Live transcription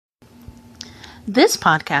This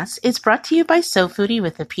podcast is brought to you by SoFoodie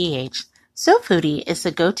with a PH. SoFoodie is the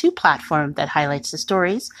go-to platform that highlights the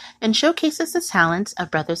stories and showcases the talents of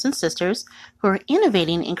brothers and sisters who are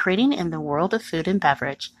innovating and creating in the world of food and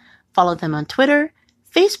beverage. Follow them on Twitter,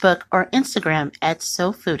 Facebook, or Instagram at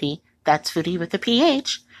SoFoodie, that's foodie with a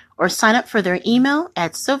PH, or sign up for their email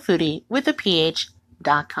at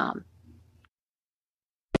sofoodiewithaph.com.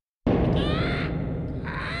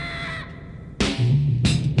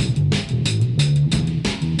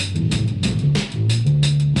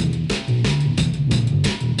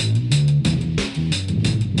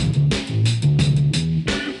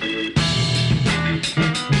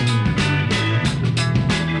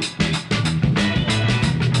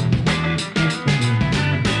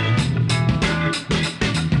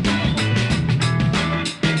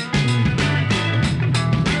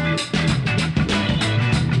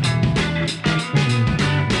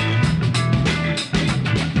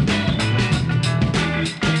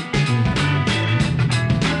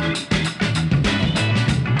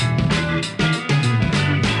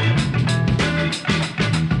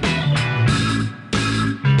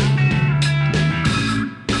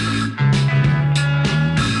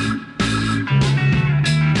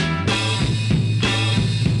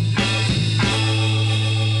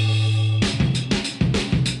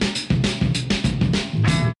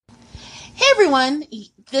 Everyone,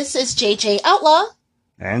 this is JJ Outlaw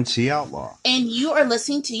and T Outlaw, and you are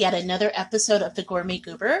listening to yet another episode of the Gourmet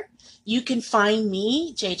Goober. You can find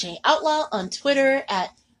me, JJ Outlaw, on Twitter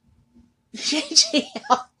at JJ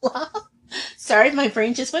Outlaw. Sorry, my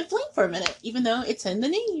brain just went blank for a minute, even though it's in the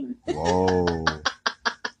name. Whoa.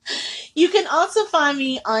 You can also find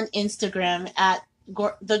me on Instagram at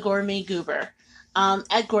the Gourmet Goober,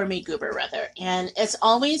 at Gourmet Goober rather. And as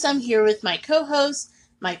always, I'm here with my co-host,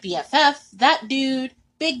 my BFF, that dude,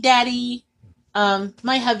 Big Daddy,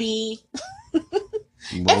 my hubby.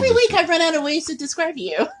 Every week I run out of ways to describe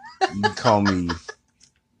you. You call me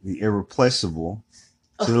the irreplaceable.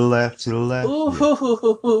 To the left, to the left.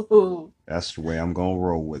 Ooh. Yeah. That's the way I'm going to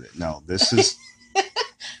roll with it. No, this is...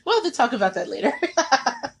 We'll have to talk about that later.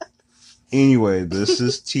 Anyway, this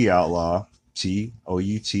is T Outlaw.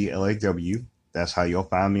 TOUTLAW. That's how you'll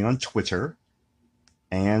find me on Twitter.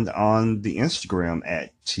 And on the Instagram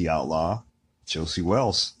at T Outlaw, Josie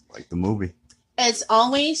Wells, like the movie. As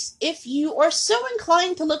always, if you are so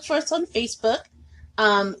inclined to look for us on Facebook,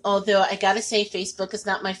 although I gotta say Facebook is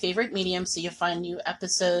not my favorite medium, so you'll find new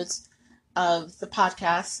episodes of the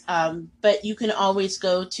podcast. But you can always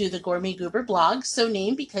go to the Gourmet Goober blog, so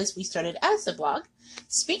named because we started as a blog.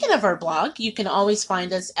 Speaking of our blog, you can always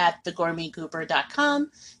find us at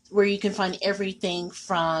thegourmetgoober.com, where you can find everything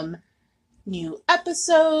from new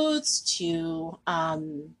episodes to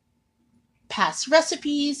past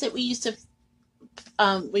recipes that we used to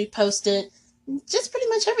we posted, just pretty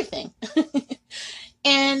much everything.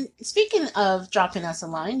 And speaking of dropping us a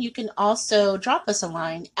line, you can also drop us a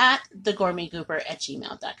line at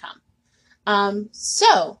thegourmetgoober@gmail.com.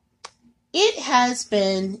 So it has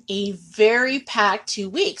been a very packed 2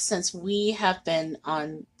 weeks since we have been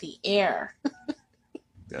on the air.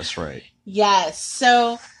 That's right. Yes.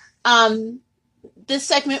 So this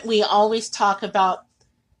segment, we always talk about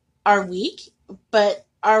our week, but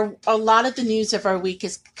a lot of the news of our week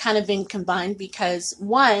has kind of been combined because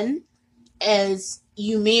one, as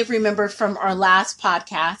you may have remembered from our last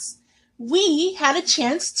podcast, we had a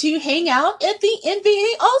chance to hang out at the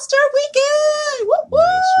NBA All-Star Weekend. Woo-woo!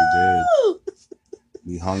 Yes, we did.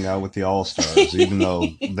 We hung out with the All-Stars, even though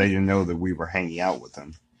they didn't know that we were hanging out with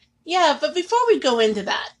them. Yeah, but before we go into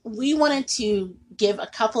that, we wanted to give a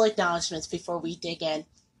couple acknowledgments before we dig in.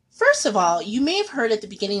 First of all, you may have heard at the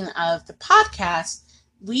beginning of the podcast,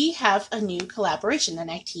 we have a new collaboration that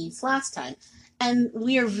I teased last time. And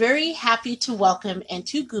we are very happy to welcome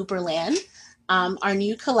into Gooberland our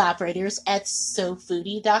new collaborators at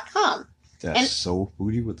SoFoodie.com. That's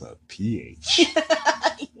SoFoodie with a PH.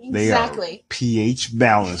 Exactly. They are pH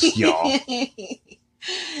balanced, y'all.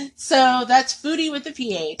 So that's Foodie with a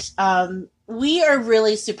PH. We are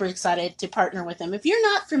really super excited to partner with them. If you're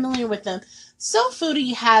not familiar with them,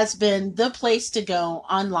 SoFoodie has been the place to go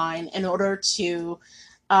online in order to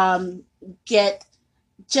get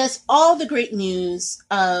just all the great news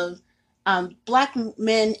of Black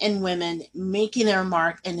men and women making their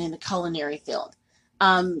mark in the culinary field.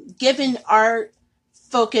 Given our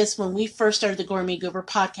focus when we first started the Gourmet Goober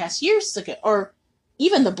podcast years ago, or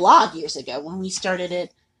even the blog years ago when we started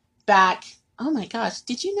it back, oh my gosh,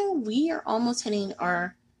 did you know we are almost hitting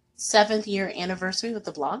our 7th year anniversary with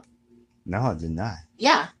the blog? No, I did not.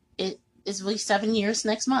 Yeah, it is really 7 years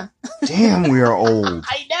next month. Damn, we are old.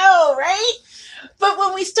 I know, right? But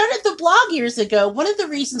when we started the blog years ago, one of the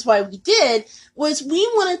reasons why we did was we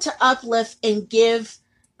wanted to uplift and give,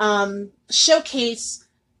 showcase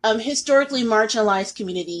historically marginalized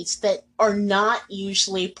communities that are not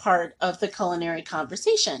usually part of the culinary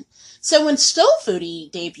conversation. So when Soul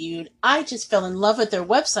Foodie debuted, I just fell in love with their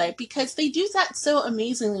website because they do that so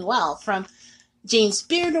amazingly well. From James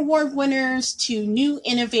Beard Award winners to new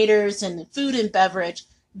innovators in food and beverage,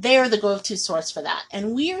 they're the go-to source for that.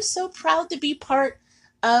 And we are so proud to be part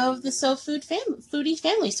of the Foodie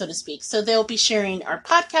family, so to speak. So they'll be sharing our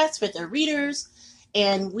podcasts with their readers,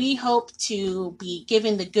 and we hope to be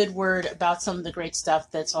giving the good word about some of the great stuff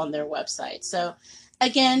that's on their website. So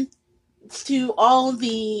again, to all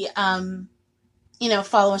the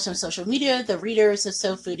followers on social media, the readers of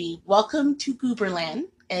So Foodie, welcome to Gooberland,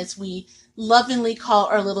 as we lovingly call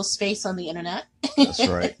our little space on the internet. That's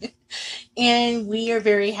right. And we are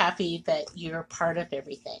very happy that you're part of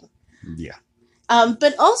everything. Yeah.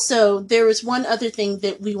 But also, there was one other thing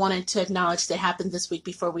that we wanted to acknowledge that happened this week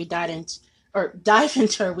before we dive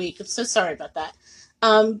into our week. I'm so sorry about that.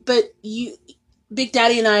 But Big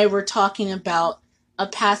Daddy and I were talking about a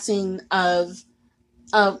passing of,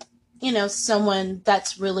 someone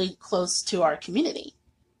that's really close to our community.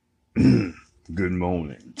 Good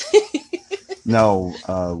morning. No,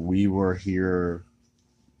 we were here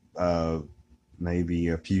maybe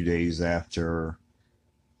a few days after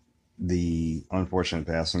the unfortunate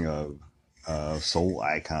passing of soul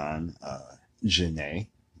icon Ja'Net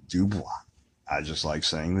DuBois. I just like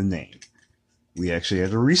saying the name. We actually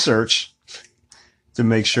had to research to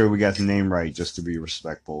make sure we got the name right, just to be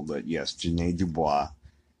respectful. But yes, Ja'Net DuBois.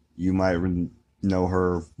 You might know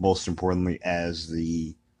her most importantly as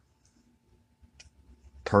the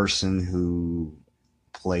person who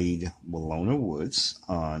played Walona Woods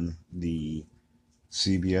on the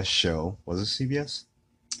CBS show. Was it CBS?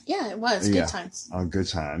 Yeah, it was. Yeah, Good Times. On Good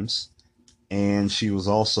Times. And she was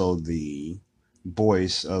also the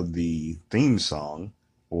voice of the theme song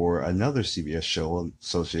for another CBS show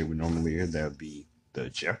associated with Norman Lear. That would be The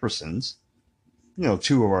Jeffersons.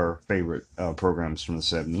 Two of our favorite programs from the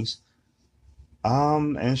 70s.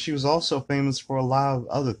 And she was also famous for a lot of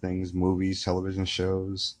other things, movies, television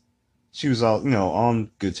shows. She was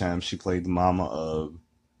on Good Times. She played the mama of,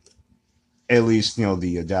 at least,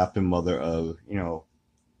 the adopted mother of,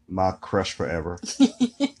 my crush forever,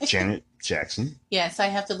 Janet Jackson. Yes, I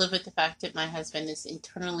have to live with the fact that my husband is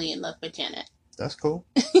eternally in love with Janet. That's cool.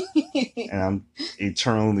 And I'm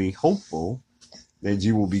eternally hopeful that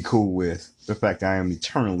you will be cool with the fact that I am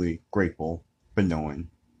eternally grateful for knowing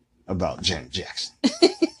about Janet Jackson.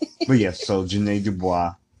 But yes, so Ja'Net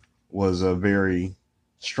DuBois was a very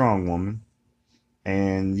strong woman,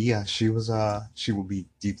 and yeah, she will be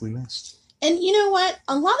deeply missed. And you know what?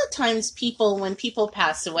 A lot of times when people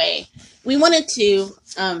pass away, we wanted to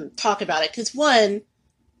talk about it because when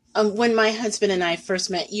my husband and I first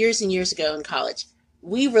met years and years ago in college,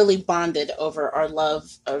 we really bonded over our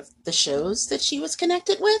love of the shows that she was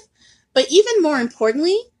connected with. But even more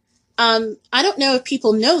importantly, I don't know if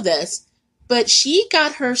people know this, but she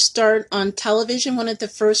got her start on television. One of the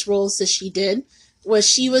first roles that she did was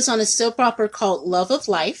she was on a soap opera called Love of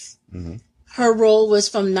Life. Mm-hmm. Her role was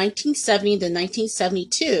from 1970 to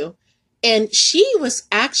 1972, and she was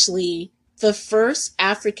actually the first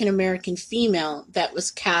African-American female that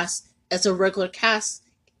was cast as a regular cast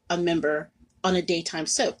member on a daytime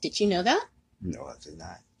soap. Did you know that? No, I did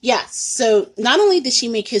not. Yes. So not only did she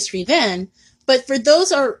make history then, but for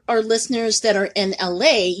those our listeners that are in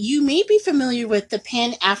LA, you may be familiar with the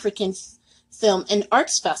Pan-African Film and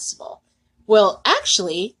Arts Festival. Well,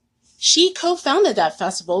 actually, she co-founded that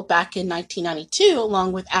festival back in 1992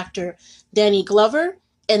 along with actor Danny Glover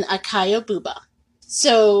and Akaya Buba.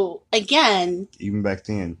 So, again... Even back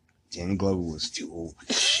then, Danny Glover was too old.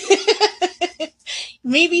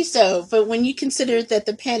 Maybe so, but when you consider that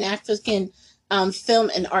the Pan-African Film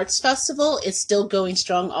and Arts Festival is still going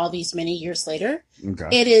strong all these many years later, okay,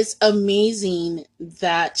 it is amazing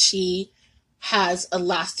that she has a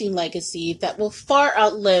lasting legacy that will far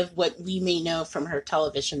outlive what we may know from her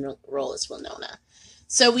television role as Winona.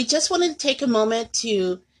 So we just wanted to take a moment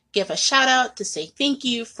to give a shout out, to say thank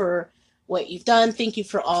you for what you've done. Thank you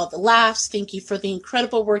for all the laughs. Thank you for the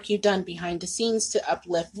incredible work you've done behind the scenes to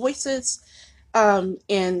uplift voices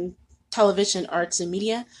in television, arts, and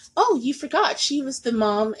media. Oh, you forgot. She was the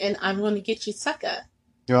mom, and I'm going to get you sucker.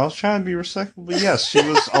 Yeah, I was trying to be respectful, but yes, she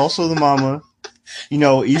was also the mama.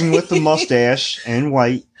 Even with the mustache and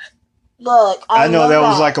white. Look, I know that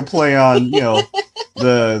was like a play on,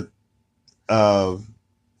 the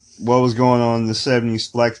what was going on in the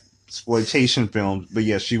 70s black exploitation films. But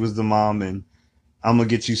yes, she was the mom, and I'm gonna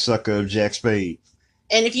get you sucker of Jack Spade.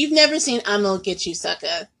 And if you've never seen I'm Gonna Get You,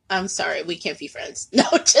 Sucker, I'm sorry, we can't be friends. No,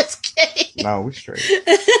 just kidding. No, we straight.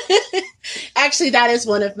 Actually, that is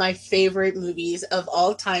one of my favorite movies of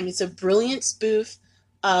all time. It's a brilliant spoof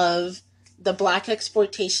of the black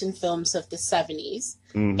exploitation films of the 70s.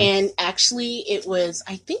 Mm-hmm. And actually,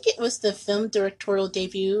 I think it was the film directorial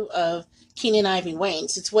debut of Keenan Ivory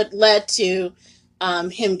Wayans. It's what led to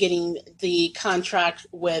him getting the contract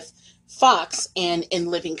with Fox and In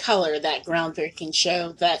Living Color, that groundbreaking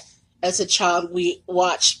show that as a child we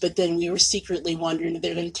watched, but then we were secretly wondering if they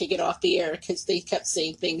were going to take it off the air because they kept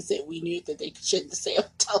saying things that we knew that they shouldn't say on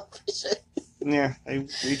television. Yeah,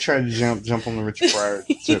 we tried to jump on the Richard Pryor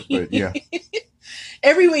tip, but yeah.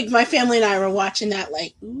 Every week my family and I were watching that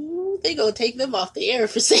like, ooh, they gonna take them off the air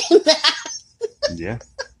for saying that. Yeah.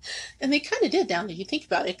 And they kind of did, down if you think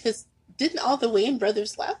about it, because didn't all the Wayans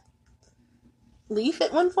brothers leave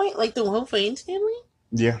at one point? Like the whole Wayans family?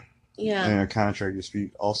 Yeah. Yeah. And a contract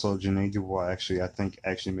dispute. Also, Janae Dubois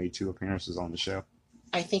actually made 2 appearances on the show.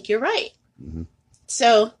 I think you're right. Mm-hmm.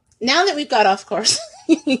 So now that we've got off course,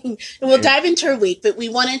 we'll dive into her week, but we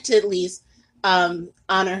wanted to at least honor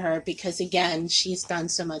her because, again, she's done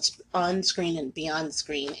so much on screen and beyond the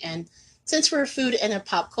screen. And since we're a food and a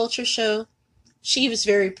pop culture show, she was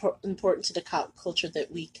very important to the pop culture that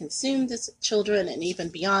we consumed as children and even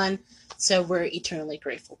beyond. So we're eternally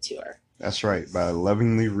grateful to her. That's right, by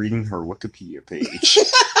lovingly reading her Wikipedia page.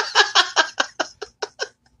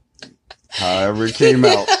 However it came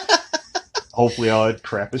out. Hopefully all that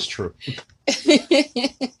crap is true.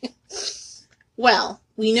 Well,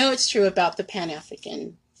 we know it's true about the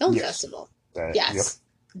Pan-African Film Festival. Yes. Yep.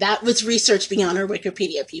 That was research beyond our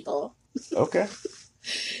Wikipedia, people. Okay.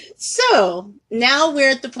 So, now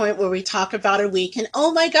we're at the point where we talk about our week, and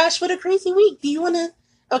oh my gosh, what a crazy week. Do you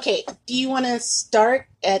want to start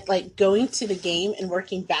at, like, going to the game and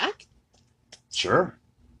working back? Sure.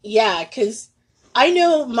 Yeah, because I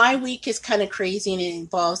know my week is kind of crazy and it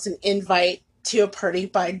involves an invite to a party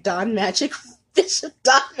by Bishop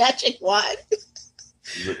Don Magic Juan.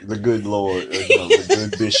 The good Lord, the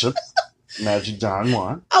good Bishop, Magic Don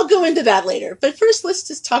Juan. I'll go into that later. But first, let's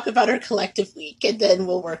just talk about our collective week, and then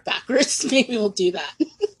we'll work backwards. Maybe we'll do that.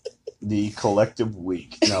 The collective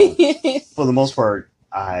week. No, for the most part,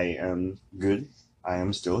 I am good. I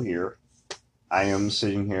am still here. I am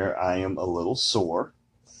sitting here. I am a little sore.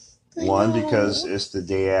 One, because it's the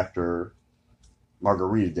day after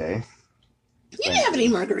Margarita Day. You didn't have any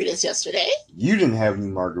margaritas yesterday. You didn't have any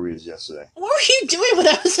margaritas yesterday. What were you doing when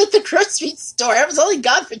I was at the grocery store? I was only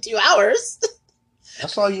gone for 2 hours.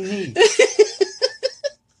 That's all you need.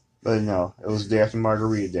 But no, it was the day after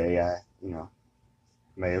Margarita Day. I,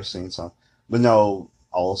 may have seen some. But no,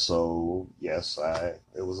 also, yes,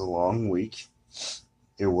 it was a long week.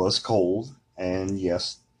 It was cold. And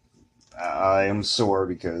yes, I am sore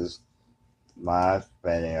because my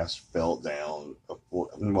fat ass fell down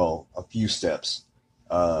a few steps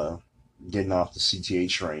getting off the CTA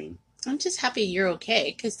train. I'm just happy you're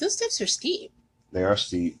okay, because those steps are steep. They are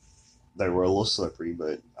steep. They were a little slippery,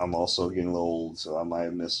 but I'm also getting a little old, so I might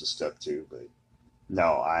have missed a step too. But no,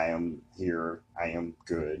 I am here. I am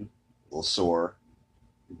good. A little sore.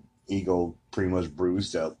 Ego pretty much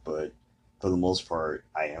bruised up, but for the most part,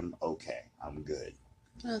 I am okay. I'm good.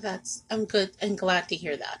 Oh, I'm good and glad to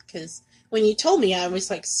hear that, because when you told me, I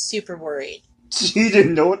was like super worried. You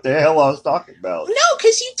didn't know what the hell I was talking about. No,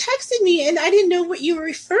 because you texted me and I didn't know what you were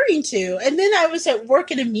referring to. And then I was at work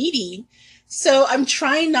at a meeting, so I'm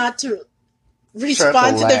trying not to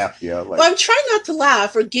respond to laugh, well, I'm trying not to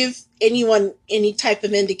laugh or give anyone any type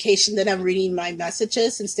of indication that I'm reading my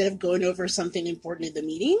messages instead of going over something important in the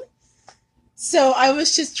meeting. So I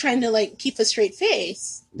was just trying to keep a straight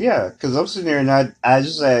face. Yeah, because I'm sitting there and I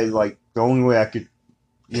just had the only way I could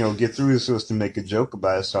get through this was to make a joke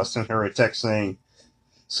about it. So I sent her a text saying,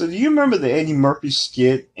 so do you remember the Eddie Murphy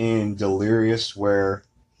skit in Delirious where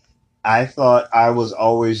I thought I was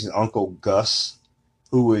always Uncle Gus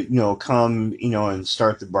who would, come, and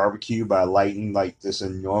start the barbecue by lighting this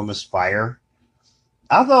enormous fire?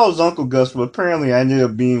 I thought it was Uncle Gus, but apparently I ended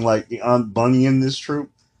up being the Aunt Bunny in this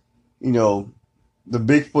troupe. The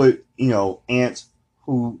Bigfoot, aunt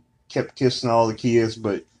who kept kissing all the kids,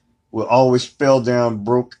 but would always fell down,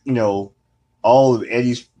 broke, all of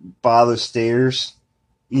Eddie's father's stairs,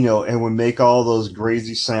 and would make all those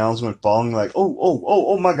crazy sounds when falling,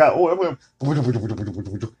 oh my God. Oh,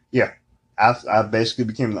 yeah. I basically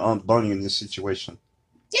became the Aunt Bunny in this situation.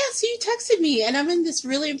 Yeah, so you texted me, and I'm in this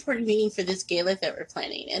really important meeting for this gala that we're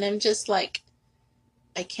planning, and I'm just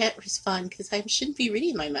I can't respond because I shouldn't be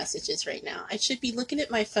reading my messages right now. I should be looking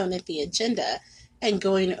at my phone at the agenda and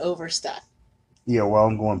going over stuff. Yeah, well,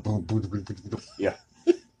 I'm going. Yeah.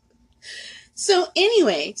 So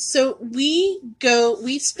anyway,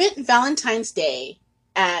 we spent Valentine's Day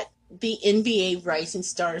at the NBA Rising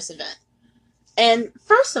Stars event. And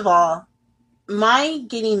first of all, my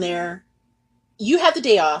getting there, you had the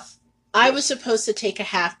day off. I was Yes. supposed to take a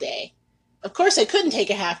half day. Of course, I couldn't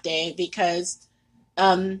take a half day because,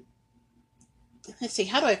 um, let's see,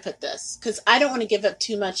 how do I put this? Because I don't want to give up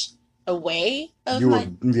too much away of You were, my.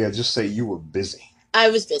 yeah, just say you were busy.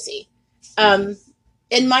 I was busy. Hmm. Um,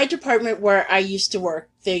 in my department where I used to work,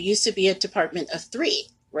 there used to be a department of three,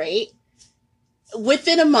 right?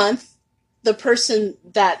 Within a month, the person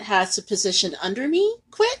that has the position under me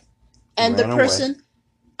quit, and the Ran away. person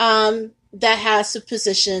that has the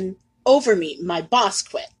position over me, my boss,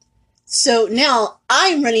 quit. So now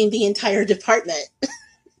I'm running the entire department.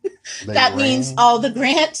 They That means all the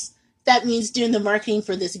ran. grants. That means doing the marketing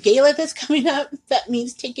for this gala that's coming up. That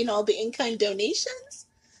means taking all the in-kind donations.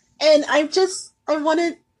 And I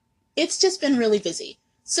wanted, it's just been really busy.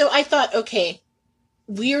 So I thought, okay,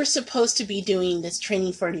 we're supposed to be doing this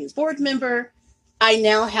training for a new board member. I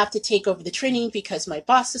now have to take over the training because my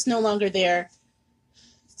boss is no longer there.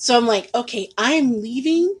 So I'm like, okay, I'm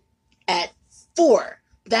leaving at 4.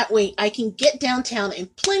 That way I can get downtown in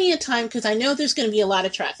plenty of time because I know there's going to be a lot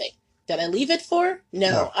of traffic. Did I leave at 4? No,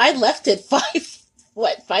 No. I left at 5,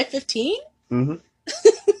 what, 5:15? Hmm.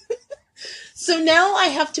 So now I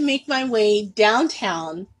have to make my way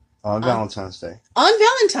downtown On on, Valentine's Day. on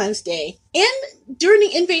Valentine's Day and during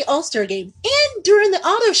the NBA All-Star game and during the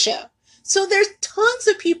auto show. So there's tons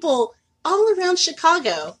of people all around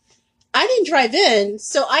Chicago. I didn't drive in,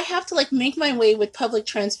 so I have to like make my way with public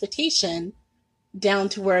transportation down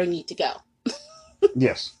to where I need to go.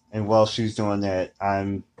 Yes. And while she's doing that,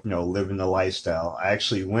 I'm, living the lifestyle. I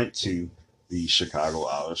actually went to the Chicago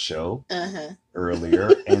Auto Show Uh-huh.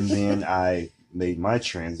 earlier, and then I made my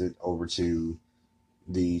transit over to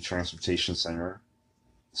the transportation center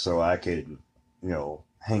so I could,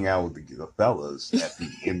 hang out with the fellas at the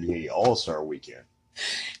NBA All Star Weekend.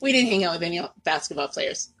 We didn't hang out with any basketball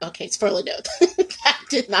players. Okay, spoiler note. That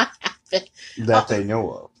did not happen. That they know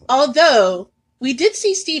of. Although we did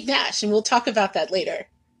see Steve Nash, and we'll talk about that later.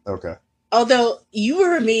 Okay. Although you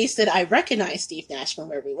were amazed that I recognized Steve Nash from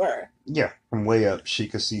where we were. Yeah, from way up, she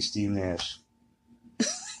could see Steve Nash.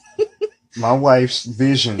 My wife's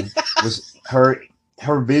vision was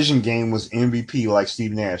her vision game was MVP like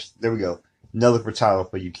Steve Nash. There we go. Another for title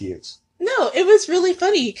for you kids. No, it was really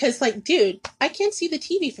funny because, like, dude, I can't see the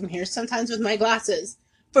TV from here sometimes with my glasses.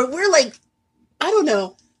 But we're like, I don't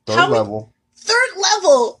know, Third how many, level. third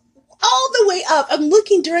level, all the way up. I'm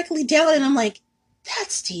looking directly down and I'm like,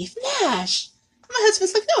 that's Steve Nash. My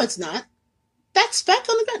husband's like, no, it's not. That speck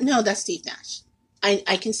on the ground? No, that's Steve Nash.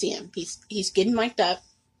 I can see him. He's getting mic'd up.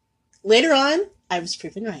 Later on, I was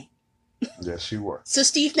proven right. Yes, you were. So,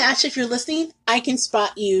 Steve Nash, if you're listening, I can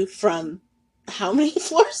spot you from how many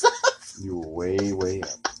floors up? You were way, way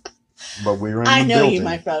up. But we were in I the know building. you,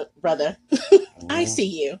 my brother. I Mhm. see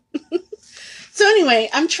you. So anyway,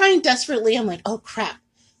 I'm trying desperately. I'm like, oh crap.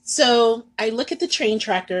 So I look at the train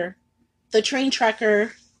tracker. The train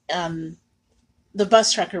tracker, um, the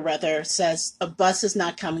bus tracker rather, says a bus is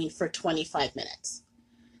not coming for 25 minutes.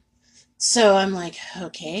 So I'm like,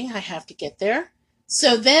 okay, I have to get there.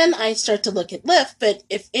 So then I start to look at Lyft, but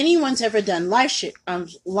if anyone's ever done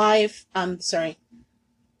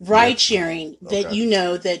ride Yep. sharing, that Okay. you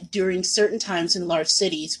know that during certain times in large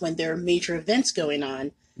cities when there are major events going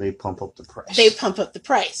on, They pump up the they price. pump up the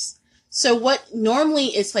price. So what normally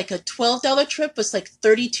is like a $12 trip was like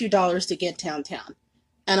 $32 to get downtown.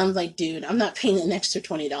 And I'm like, dude, I'm not paying an extra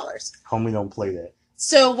 $20. Homie, don't play that.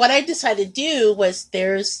 So what I decided to do was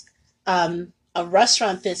there's a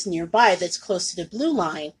restaurant that's nearby that's close to the Blue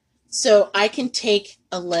Line. So I can take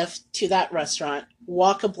a lift to that restaurant,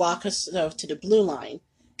 walk a block or so to the Blue Line,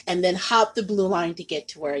 and then hop the Blue Line to get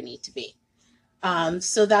to where I need to be.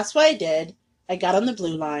 So that's what I did. I got on the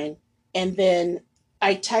Blue Line, and then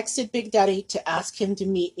I texted Big Daddy to ask him to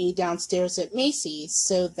meet me downstairs at Macy's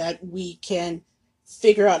so that we can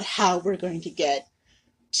figure out how we're going to get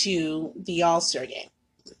to the All Star game.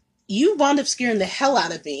 You wound up scaring the hell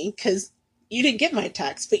out of me because you didn't get my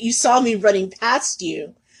text, but you saw me running past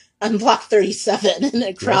you on Block 37 in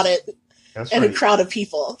a Yes, that's and a right. crowd of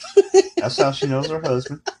people. That's how she knows her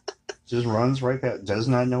husband. Just runs right past. Does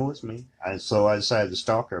not know it's me. So I decided to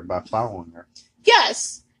stalk her by following her.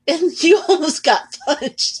 Yes, and you almost got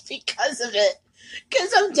punched because of it.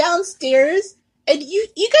 Because I'm downstairs, and you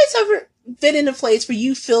guys ever been in a place where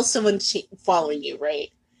you feel someone following you, right?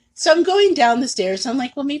 So I'm going down the stairs. I'm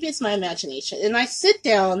like, well, maybe it's my imagination. And I sit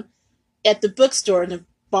down at the bookstore in the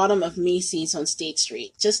bottom of Macy's on State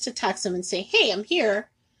Street just to text them and say, hey, I'm here.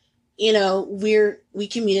 we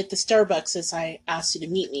can meet at the Starbucks as I asked you to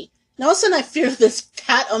meet me. And all of a sudden I feel this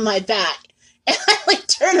pat on my back. And I like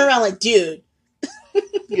turn around like, dude.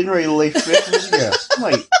 Getting ready to lay fifth. Yes. I'm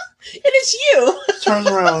like, it is you. Turns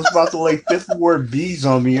around, is about to lay fifth word bees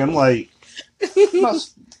on me. I'm like,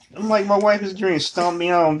 my wife is going to stomp me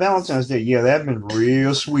out on Valentine's Day. Yeah, that'd been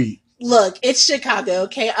real sweet. Look, it's Chicago,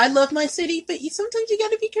 okay? I love my city, but sometimes you got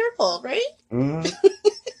to be careful, right?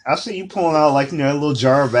 I see you pulling out like a little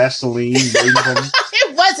jar of Vaseline.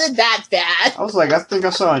 It wasn't that bad. I was like, I think I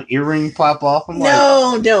saw an earring pop off.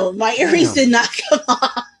 No, my earrings did not come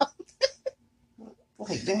off.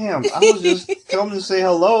 Like, damn, I was just coming to say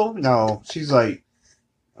hello. No, she's like,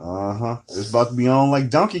 it's about to be on like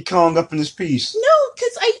Donkey Kong up in this piece. No,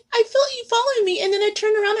 because I felt you following me, and then I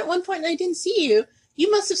turned around at one point and I didn't see you. You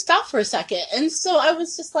must have stopped for a second. And so I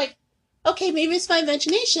was just like, okay, maybe it's my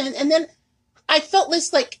imagination. And then I felt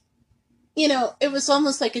this like, it was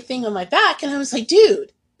almost like a thing on my back. And I was like,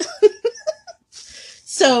 dude.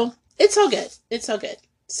 So it's all good. It's all good.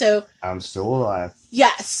 So I'm still alive.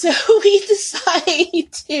 Yeah. So we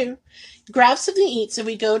decide to grab something to eat. So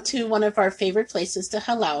we go to one of our favorite places, to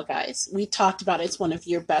Halal Guys. We talked about it's one of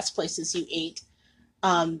your best places you ate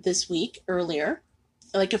this week earlier,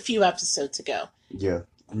 like a few episodes ago. Yeah,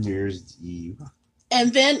 New Year's Eve.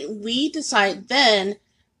 And then we decide to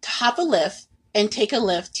hop a lift and take a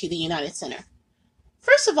lift to the United Center.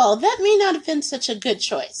 First of all, that may not have been such a good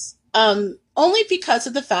choice. Only because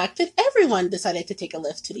of the fact that everyone decided to take a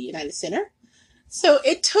lift to the United Center. So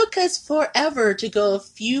it took us forever to go a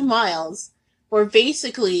few miles where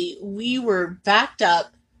basically we were backed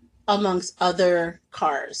up amongst other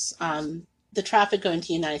cars. The traffic going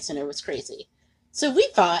to United Center was crazy. So we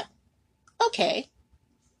thought, okay,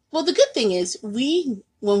 well, the good thing is when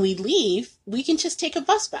we leave, we can just take a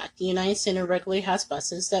bus back. The United Center regularly has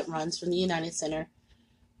buses that runs from the United Center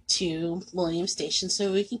to Millennium Station,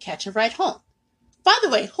 so we can catch a ride home. By the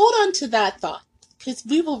way, hold on to that thought, because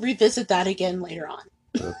we will revisit that again later on.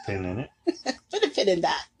 Put a pin in it. Put a pin in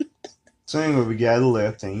that. So anyway, we got a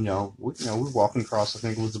lift, and we're walking across. I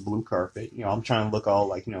think it was the blue carpet. I'm trying to look all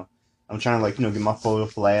like I'm trying to get my photo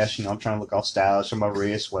flash. I'm trying to look all stylish in my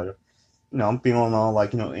red sweater. I'm feeling all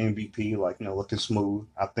like MVP, like looking smooth.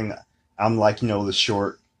 I think I'm like the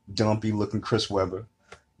short, dumpy looking Chris Webber,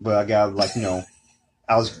 but I got like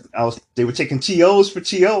they were taking TOs for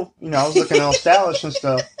TO. I was looking all stylish and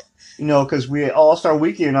stuff. Because we had All-Star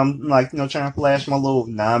Weekend. I'm like trying to flash my little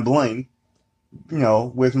 9-bling.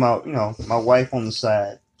 With my my wife on the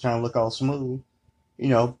side, trying to look all smooth.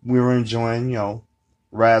 We were enjoying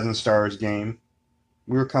Rising Stars game.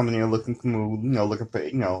 We were coming in looking smooth, looking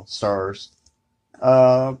for, stars.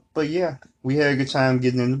 But yeah, we had a good time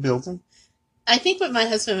getting in the building. I think what my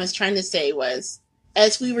husband was trying to say was,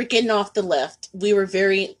 as we were getting off the lift, we were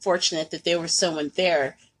very fortunate that there was someone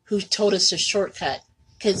there who told us a shortcut,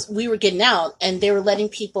 because we were getting out and they were letting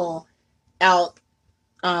people out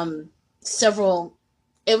it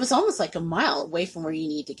was almost like a mile away from where you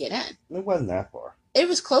need to get in. It wasn't that far. It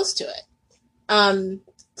was close to it.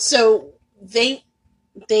 So the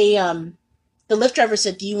Lyft driver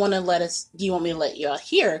said, do you want me to let you out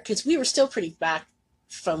here? Because we were still pretty back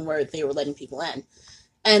from where they were letting people in.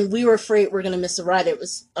 And we were afraid we were going to miss a ride. It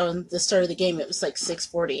was on the start of the game. It was like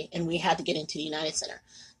 6:40 and we had to get into the United Center.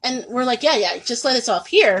 And we're like, yeah, just let us off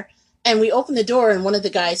here. And we opened the door, and one of the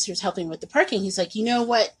guys who's helping with the parking, he's like, you know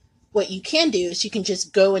what you can do is you can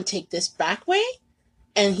just go and take this back way.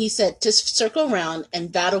 And he said, just circle around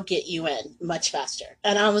and that'll get you in much faster.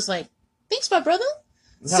 And I was like, thanks, my brother.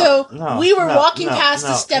 We were walking past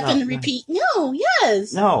the step and repeat. No,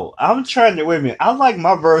 yes. No, I'm trying to, wait a minute. I like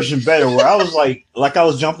my version better where I was like I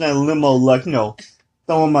was jumping in a limo, like,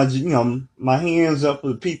 throwing my, my hands up for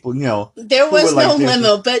the people, There was no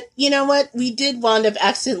limo, but you know what? We did wind up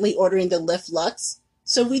accidentally ordering the Lyft Lux.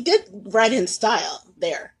 So we did ride in style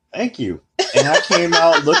there. Thank you. And I came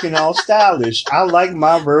out looking all stylish. I like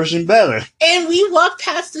my version better. And we walked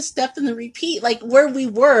past the step and the repeat, like where we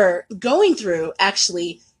were going through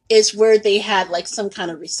actually is where they had like some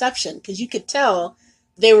kind of reception, because you could tell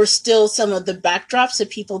there were still some of the backdrops that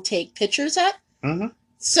people take pictures at. Mm-hmm.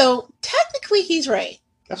 So technically he's right.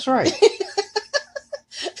 That's right.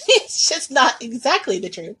 It's just not exactly the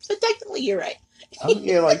truth, but technically you're right.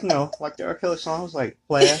 Yeah, like the R. Kelly song was like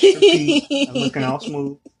flash, repeat, I'm looking all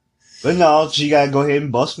smooth. But no, she gotta go ahead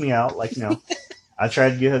and bust me out. Like, I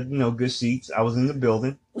tried to get her, good seats. I was in the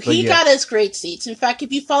building. He got us great seats. In fact,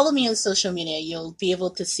 if you follow me on social media, you'll be able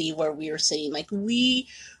to see where we were sitting. Like, we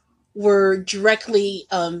were directly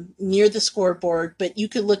near the scoreboard, but you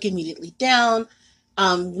could look immediately down.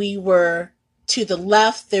 We were to the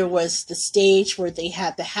left, there was the stage where they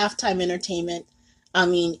had the halftime entertainment. I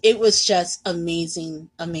mean, it was just amazing,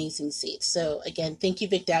 amazing seats. So again, thank you,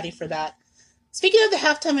 Big Daddy, for that. Speaking of the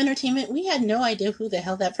halftime entertainment, we had no idea who the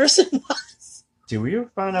hell that person was. Did we ever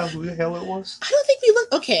find out who the hell it was? I don't think we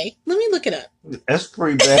looked. Okay, let me look it up. That's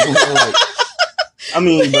pretty bad. Like, I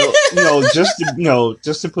mean, but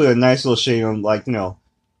just to put a nice little shade on, like,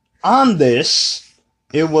 on this,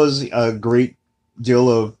 it was a great deal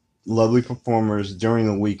of lovely performers during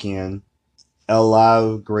the weekend. A lot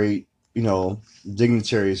of great,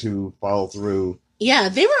 dignitaries who followed through. Yeah,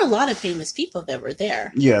 there were a lot of famous people that were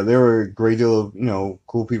there. Yeah, there were a great deal of,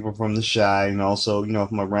 cool people from the Chi and also,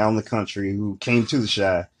 from around the country who came to the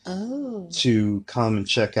Chi to come and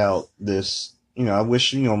check out this. I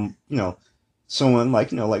wish, someone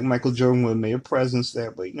like Michael Jordan would have made a presence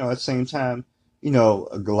there, but, at the same time, a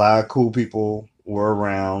lot of cool people were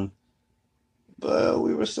around, but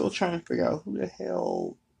we were still trying to figure out who the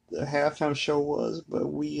hell the halftime show was, but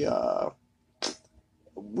we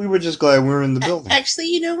were just glad we were in the building. Actually,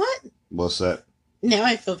 you know what? What's that? Now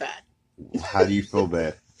I feel bad. How do you feel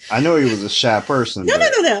bad? I know he was a shy person.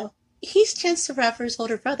 No. He's Chance the Rapper's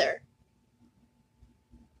older brother.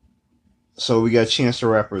 So we got Chance the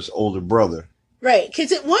Rapper's older brother. Right,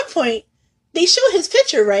 because at one point, they show his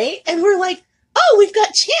picture, right? And we're like, oh, we've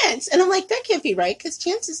got Chance. And I'm like, that can't be right, because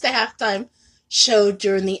Chance is the halftime show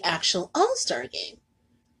during the actual All-Star game.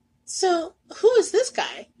 So, who is this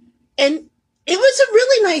guy? And it was a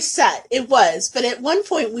really nice set. It was. But at one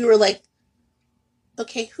point, we were like,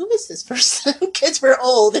 okay, who is this person? Because we're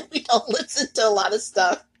old and we don't listen to a lot of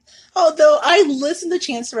stuff. Although I listen to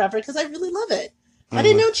Chance the Rapper because I really love it. Mm-hmm. I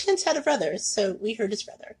didn't know Chance had a brother, so we heard his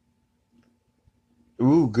brother.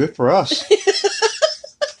 Ooh, good for us.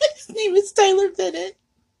 His name is Tyler Bennett.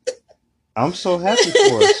 I'm so happy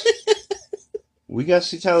for us. We got to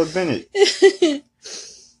see Tyler Bennett.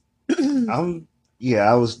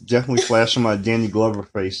 I was definitely flashing my Danny Glover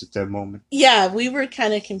face at that moment. Yeah, we were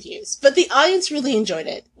kind of confused. But the audience really enjoyed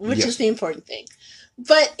it, which is the important thing.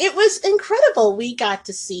 But it was incredible. We got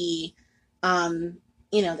to see, the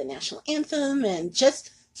national anthem. And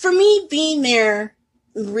just, for me, being there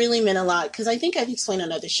really meant a lot. Because I think I've explained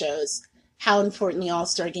on other shows how important the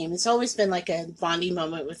All-Star game. It's always been like a bonding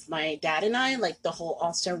moment with my dad and I, like the whole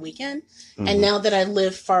All-Star weekend. Mm-hmm. And now that I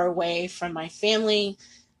live far away from my family,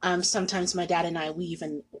 sometimes my dad and we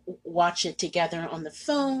even watch it together on the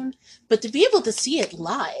phone. But to be able to see it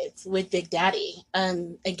live with Big Daddy,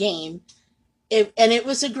 a game, it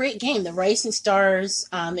was a great game. The Rising Stars,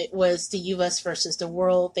 it was the U.S. versus the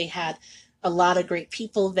world. They had a lot of great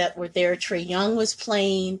people that were there. Trae Young was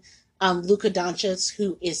playing. Luka Doncic,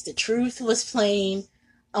 who is the truth, was playing.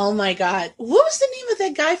 Oh my God. What was the name of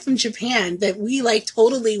that guy from Japan that we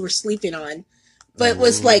totally were sleeping on, but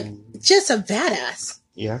was just a badass?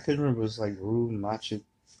 Yeah, I couldn't remember. It was Rui Macho.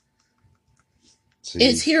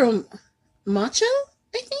 It's Hiro Macho,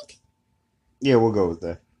 I think? Yeah, we'll go with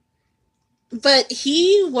that. But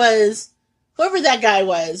he was, whoever that guy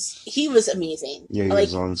was, he was amazing. Yeah, he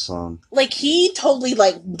was on song. He totally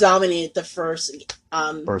dominated the first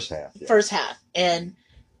half. Yeah. First half. And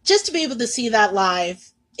just to be able to see that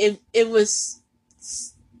live, it was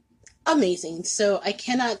amazing. So I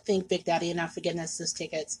cannot thank Big Daddy enough for getting us those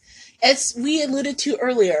tickets. As we alluded to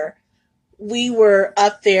earlier, we were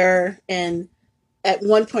up there, and at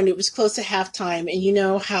one point it was close to halftime, and you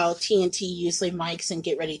know how TNT usually mics and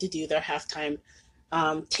get ready to do their halftime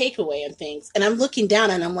takeaway and things. And I'm looking down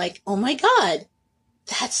and I'm like, oh my God,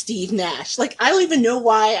 that's Steve Nash. I don't even know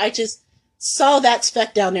why. I just saw that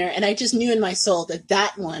speck down there, and I just knew in my soul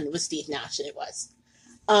that one was Steve Nash, and it was.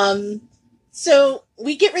 So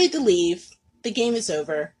we get ready to leave. The game is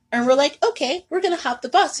over. And we're like, okay, we're going to hop the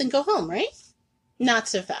bus and go home, right? Not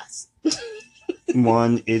so fast.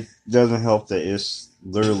 One, it doesn't help that it's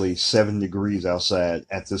literally 7 degrees outside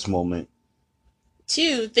at this moment.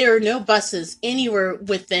 2, there are no buses anywhere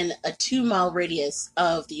within a 2-mile radius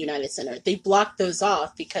of the United Center. They blocked those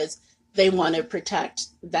off because they want to protect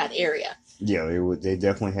that area. Yeah, they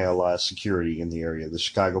definitely had a lot of security in the area. The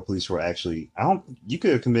Chicago police were actually, you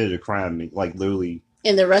could have committed a crime, literally.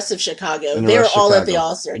 In the rest of Chicago. They were all at the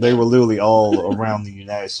All-Star game. They were literally all around the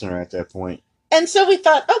United Center at that point. And so we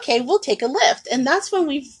thought, okay, we'll take a lift. And that's when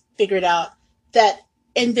we figured out that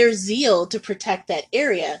in their zeal to protect that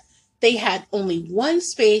area, they had only one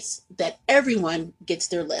space that everyone gets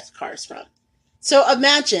their lift cars from. So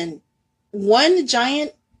imagine one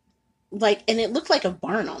giant, and it looked like a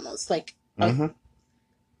barn almost,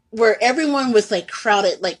 where everyone was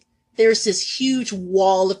crowded. There's this huge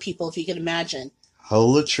wall of people, if you can imagine.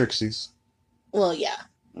 Whole of Trixies. Well, yeah.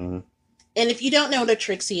 Mm-hmm. And if you don't know what a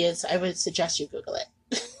Trixie is, I would suggest you Google it.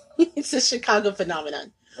 It's a Chicago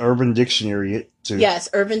phenomenon. Urban Dictionary it too. Yes,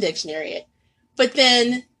 Urban Dictionary it. But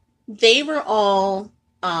then they were all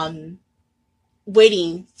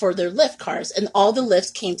waiting for their Lyft cars, and all the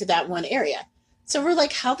Lyfts came to that one area. So we're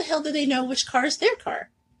like, how the hell do they know which car is their car?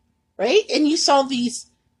 Right? And you saw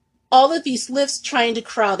all of these Lyfts trying to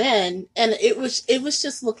crowd in, and it was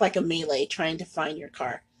just looked like a melee trying to find your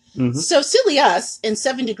car. Mm-hmm. So silly us in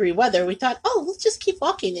 7-degree weather, we thought, oh, let's just keep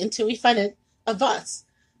walking until we find a bus.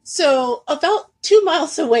 So about 2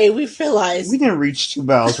 miles away, we realized we didn't reach 2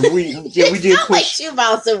 miles. We did push like 2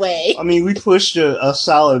 miles away. I mean, we pushed a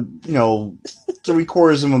solid,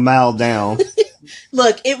 3/4 of a mile down.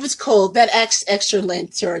 Look, it was cold. That extra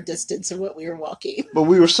length to our distance of what we were walking. But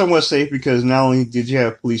we were somewhat safe because not only did you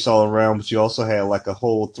have police all around, but you also had like a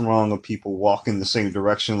whole throng of people walking the same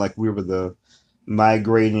direction, like we were the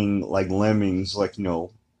migrating like lemmings,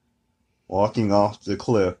 walking off the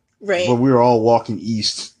cliff. Right. But we were all walking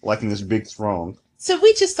east, like in this big throng. So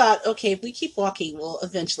we just thought, okay, if we keep walking, we'll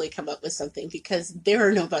eventually come up with something because there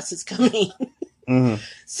are no buses coming. Mm-hmm.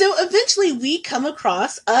 So eventually we come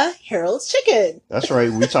across a Harold's Chicken. That's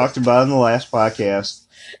right. We talked about it in the last podcast.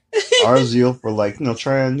 Our zeal for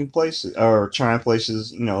trying new places or trying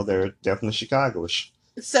places, they're definitely Chicagoish.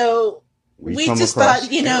 So we just thought,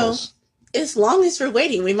 Harold's. As long as we're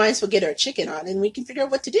waiting, we might as well get our chicken on and we can figure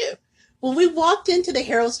out what to do. When we walked into the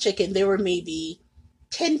Harold's Chicken, there were maybe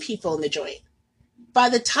 10 people in the joint. By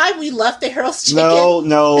the time we left the Harold's Chicken...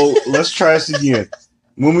 No, let's try this again.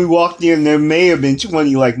 When we walked in, there may have been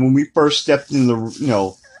 20, like when we first stepped in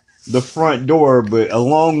the front door, but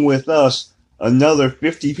along with us, another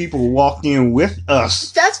 50 people walked in with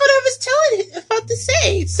us. That's what I was about to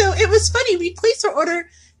say. So it was funny. We placed our order,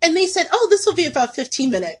 and they said, oh, this will be about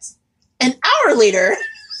 15 minutes. An hour later,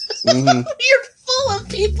 Mm-hmm. we were full of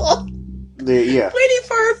people Yeah. waiting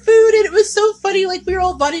for our food, and it was so funny. Like, we were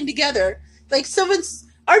all bonding together. Like,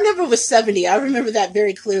 our number was 70. I remember that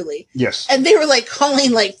very clearly. Yes. And they were, like,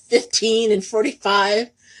 calling, 15 and 45.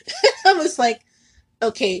 I was like,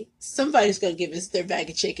 okay, somebody's going to give us their bag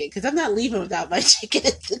of chicken, because I'm not leaving without my chicken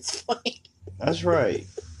at this point. That's right.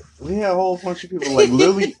 We had a whole bunch of people,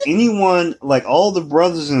 literally anyone, all the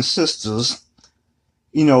brothers and sisters,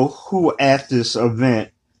 who were at this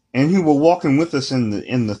event and who were walking with us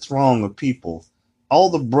in the throng of people. All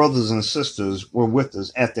the brothers and sisters were with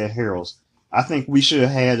us at that Harold's. I think we should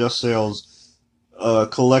have had ourselves a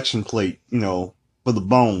collection plate, for the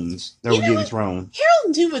bones that were getting thrown.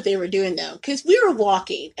 Harold knew what they were doing, though, because we were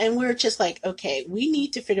walking and we were just like, okay, we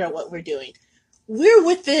need to figure out what we're doing. We're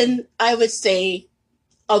within, I would say,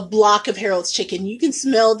 a block of Harold's Chicken. You can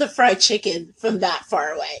smell the fried chicken from that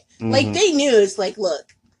far away. Mm-hmm. They knew, it's like,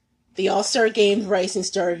 look, the All-Star Game Rising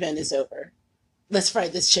Star event is over. Let's fry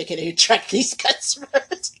this chicken and attract these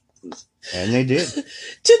customers. And they did. To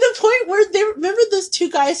the point where remember those two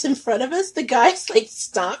guys in front of us? The guy's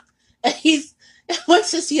stopped and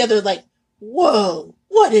what's this the other whoa,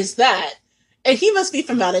 what is that? And he must be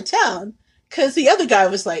from out of town. Because the other guy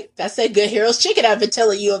was like, that's that good Harold's Chicken I've been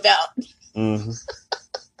telling you about. Mm-hmm.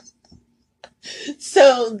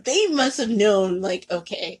 So they must have known,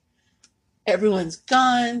 okay, everyone's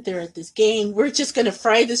gone. They're at this game. We're just going to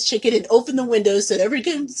fry this chicken and open the windows so everyone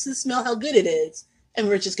can smell how good it is. And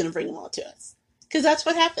we're just going to bring them all to us. Because that's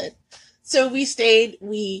what happened. So we stayed.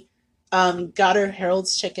 We got our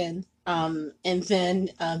Harold's Chicken. And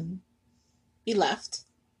then we left.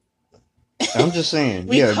 I'm just saying.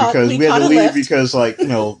 We because we had to leave because,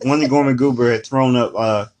 Wendy Gorman Goober had thrown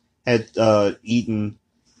up, had eaten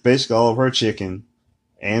basically all of her chicken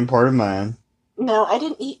and part of mine. No, I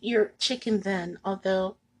didn't eat your chicken then,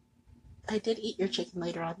 although I did eat your chicken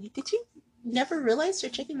later on. Did you never realize your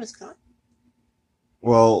chicken was gone?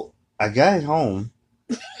 Well, I got it home.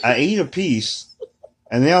 I ate a piece,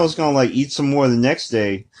 and then I was going to, eat some more the next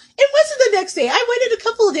day. It wasn't the next day. I waited a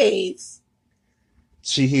couple of days.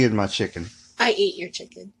 She hid my chicken. I ate your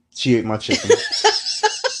chicken. She ate my chicken. You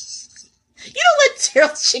don't let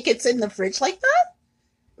Harold's chicken sit in the fridge like that?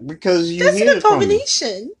 Because you That's hid an it from me.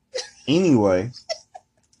 abomination. Anyway,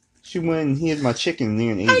 she went and hid my chicken and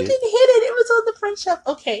then ate I it. didn't hit it. It was on the front shelf.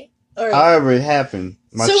 Okay. All right. However it happened,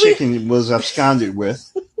 my chicken was absconded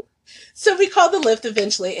with. So we called the Lyft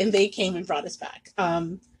eventually, and they came and brought us back.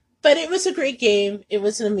 But it was a great game. It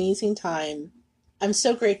was an amazing time. I'm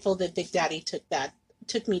so grateful that Big Daddy took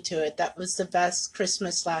me to it. That was the best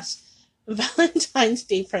Christmas / Valentine's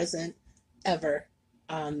Day present ever.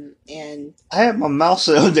 And I had my mouth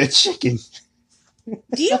set on that chicken.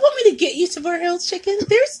 do you want me to get you some more Harold's Chicken?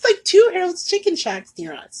 There's 2 Harold's Chicken Shacks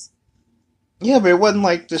near us. Yeah, but it wasn't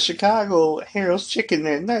like the Chicago Harold's Chicken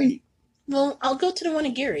that night. Well, I'll go to the one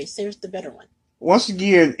in Gary's. There's the better one. Once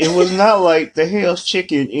again, it was not like the Hell's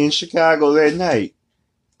Chicken in Chicago that night,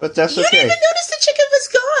 but that's You didn't okay. even notice the chicken was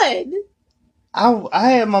gone. I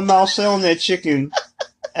had my mouth set on that chicken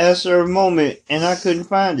at a certain moment, and I couldn't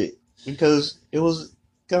find it because it was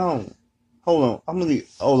gone. Hold on, I'm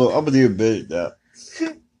gonna do a bit of that.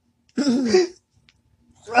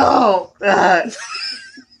 Oh God!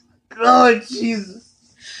 Oh Jesus!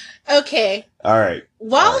 Okay. All right.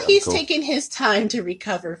 While he's cool. taking his time to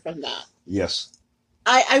recover from that, Yes.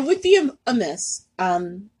 I would be amiss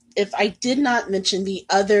if I did not mention the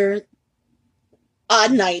other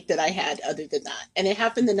odd night that I had other than that. And it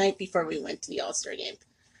happened the night before we went to the All-Star game.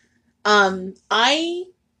 I,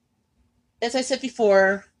 as I said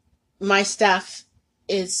before, my staff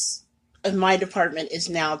is, my department is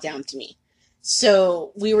now down to me.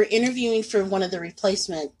 So we were interviewing for one of the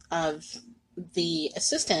replacement of the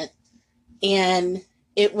assistant, and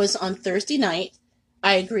it was on Thursday night.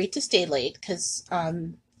 I agreed to stay late because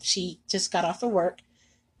she just got off of work.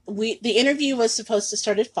 The interview was supposed to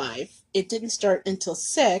start at 5. It didn't start until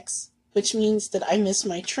 6, which means that I missed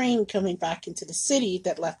my train coming back into the city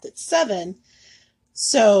that left at 7.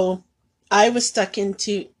 So I was stuck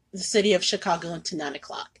into the city of Chicago until 9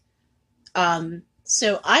 o'clock.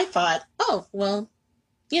 So I thought, oh, well,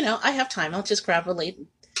 I have time. I'll just grab a late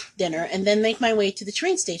dinner and then make my way to the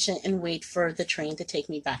train station and wait for the train to take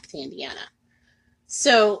me back to Indiana.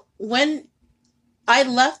 So when I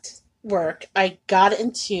left work, I got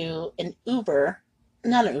into an Uber.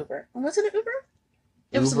 Not an Uber. Was it an Uber?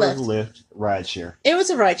 It was a Lyft. Lyft, rideshare. It was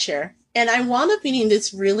a rideshare. And I wound up meeting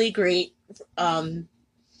this really great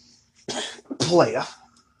player.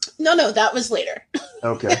 No, that was later.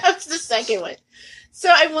 Okay. That was the second one. So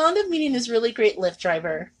I wound up meeting this really great Lyft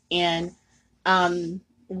driver, and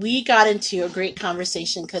we got into a great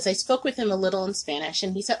conversation because I spoke with him a little in Spanish,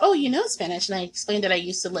 and he said, oh, you know Spanish? And I explained that I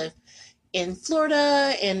used to live in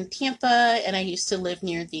Florida and Tampa, and I used to live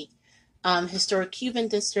near the historic Cuban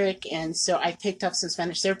district, and so I picked up some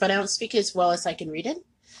Spanish there, but I don't speak as well as I can read it.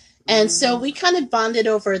 And so we kind of bonded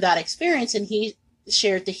over that experience, and he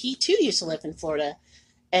shared that he too used to live in Florida,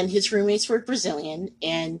 and his roommates were Brazilian,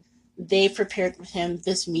 and they prepared for him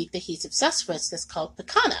this meat that he's obsessed with that's called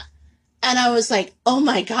picana. And I was like, oh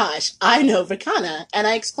my gosh, I know picana. And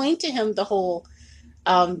I explained to him the whole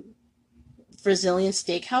Brazilian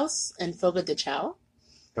steakhouse in Fogo de Chao.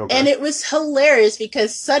 Okay. And it was hilarious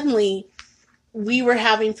because suddenly we were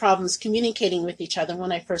having problems communicating with each other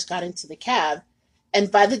when I first got into the cab. And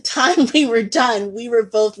by the time we were done, we were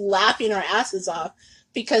both laughing our asses off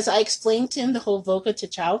because I explained to him the whole Fogo de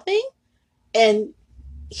Chao thing. And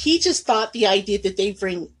he just thought the idea that they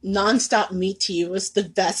bring nonstop meat to you was the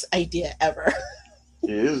best idea ever. It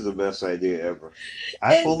is the best idea ever.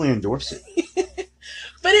 I fully endorse it.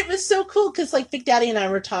 But it was so cool because, like, Big Daddy and I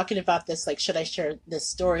were talking about this, like, should I share this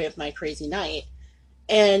story of my crazy night?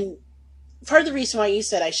 And part of the reason why you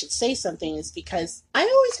said I should say something is because I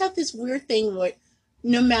always have this weird thing where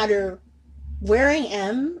no matter where I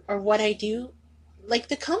am or what I do, like,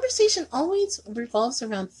 the conversation always revolves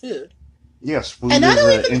around food. Yes, food and is I don't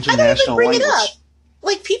an even international bring language. it up.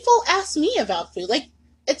 Like, people ask me about food. Like,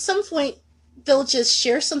 at some point, they'll just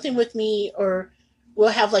share something with me, or we'll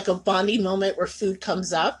have like a bonding moment where food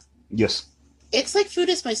comes up. Yes. It's like food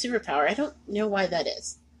is my superpower. I don't know why that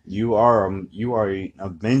is. You are an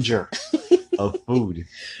avenger of food.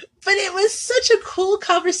 But it was such a cool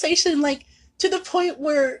conversation, like, to the point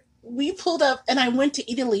where we pulled up and I went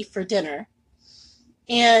to Italy for dinner.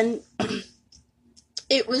 And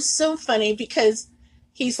it was so funny because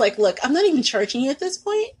he's like, look, I'm not even charging you at this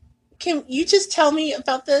point. Can you just tell me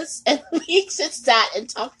about this? And we just sat and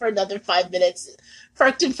talked for another 5 minutes,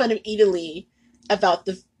 parked in front of Italy about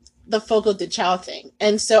the Fogo de Chao thing.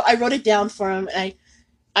 And so I wrote it down for him, and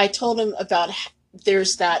I told him about,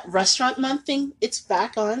 there's that restaurant month thing. It's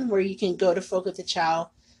back on where you can go to Fogo de Chao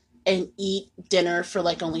and eat dinner for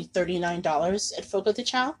like only $39 at Fogo de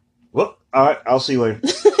Chao. Well, all right, I'll see you later.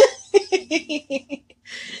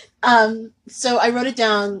 So I wrote it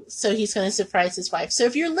down, so he's going to surprise his wife. So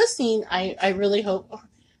if you're listening, I really hope,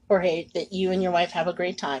 Jorge, that you and your wife have a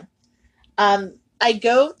great time. I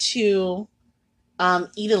go to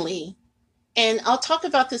Italy, and I'll talk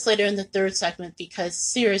about this later in the third segment because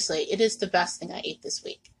seriously, it is the best thing I ate this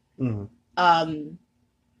week. Mm-hmm.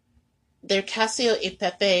 Their Cassio e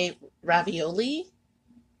Pepe ravioli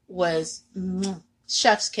was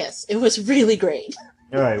chef's kiss. It was really great.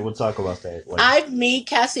 All right, we'll talk about that later. I've made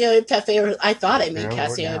Cassio e Pepe, or I thought I made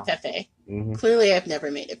Cassio e Pepe. Mm-hmm. Clearly, I've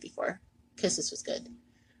never made it before because this was good.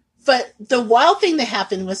 But the wild thing that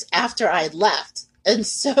happened was after I had left. And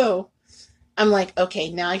so I'm like,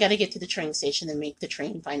 okay, now I got to get to the train station and make the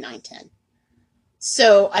train by 9:10.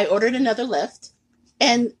 So I ordered another lift,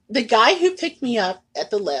 and the guy who picked me up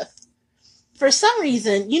at the lift, for some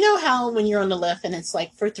reason, you know how when you're on the lift and it's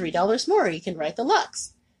like for $3 more, you can ride the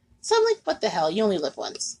Lux. So I'm like, what the hell? You only live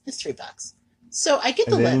once. It's $3. So I get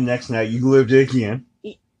the And then the lift. next night you lived it again.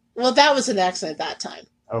 Well, that was an accident that time.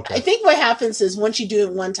 Okay. I think what happens is once you do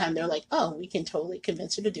it one time, they're like, oh, we can totally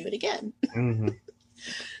convince her to do it again. Mm-hmm.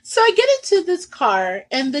 So I get into this car,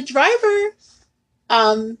 and the driver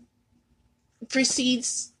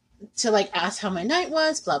proceeds to like ask how my night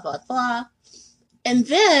was, blah, blah, blah. And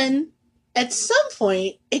then at some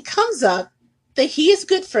point, it comes up that he is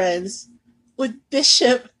good friends with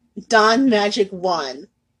Bishop Don Magic Juan,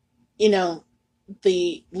 you know,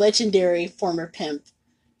 the legendary former pimp,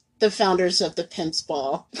 the founders of the Pimp's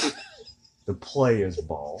Ball. The Players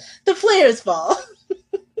Ball. The Players Ball.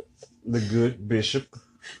 The good Bishop.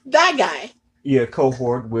 That guy. Yeah,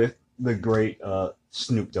 cohort with the great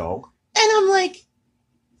Snoop Dogg. And I'm like,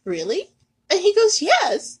 really? And he goes,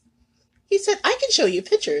 yes. He said, I can show you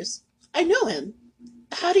pictures. I know him.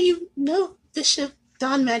 How do you know Bishop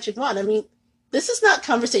Don Magic Juan? I mean, this is not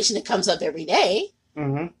conversation that comes up every day.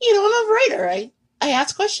 Mm-hmm. You know, I'm a writer. I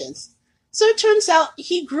ask questions. So it turns out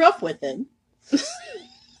he grew up with him.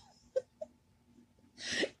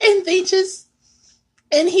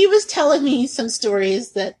 And he was telling me some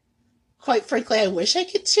stories that, quite frankly, I wish I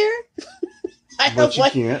could share. But you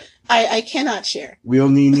can't. I cannot share. We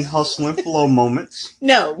don't need any hustle and flow moments.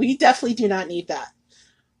 No, we definitely do not need that.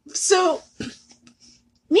 So,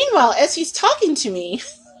 meanwhile, as he's talking to me,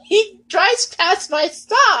 he drives past my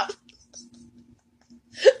stop.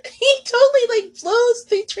 He totally, like, blows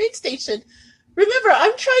the train station. Remember,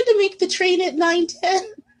 I'm trying to make the train at 9:10.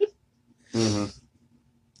 Mm-hmm.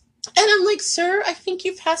 And I'm like, sir, I think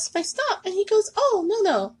you passed my stop. And he goes, oh,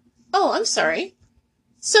 no. Oh, I'm sorry.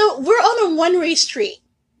 So we're on a one-way street,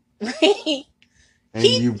 right? And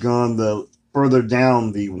you've gone further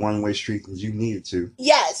down the one-way street than you needed to.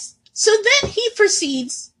 Yes. So then he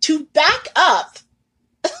proceeds to back up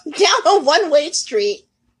down a one-way street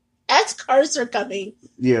as cars are coming.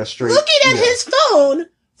 Yeah, straight. Looking at his phone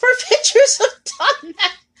for pictures of Don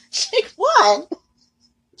Magic Juan.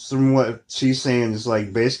 From what she's saying is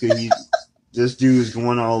like basically this dude is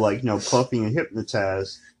going all like puffy and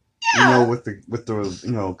hypnotized, Yeah. with the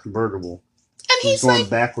convertible. And he's going like,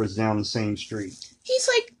 backwards down the same street. He's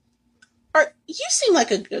like, you seem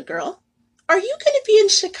like a good girl. Are you going to be in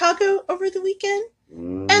Chicago over the weekend?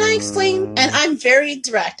 And I explain, and I'm very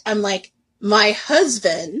direct. I'm like, my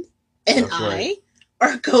husband and That's right. I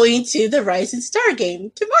are going to the Rising Star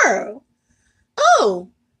game tomorrow. Oh,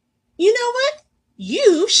 you know what?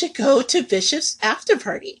 You should go to Bishop's after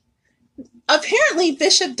party. Apparently,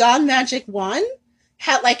 Bishop Don Magic Juan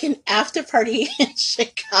had like an after party in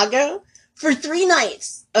Chicago for 3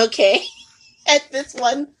 nights, okay? At this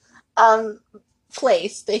one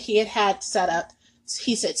place that he had set up.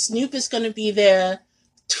 He said Snoop is going to be there.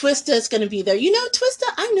 Twista is going to be there. You know Twista?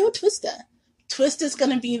 I know Twista. Twista's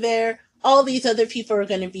going to be there. All these other people are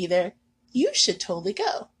going to be there. You should totally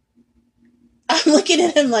go. I'm looking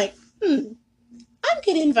at him like, I'm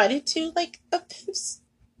getting invited to like a pimp's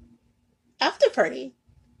after party.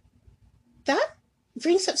 That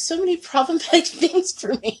brings up so many problematic things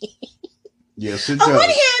for me. Yes, it On does. one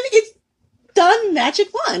hand, it's Don Magic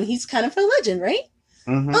Juan. He's kind of a legend, right?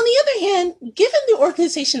 Mm-hmm. On the other hand, given the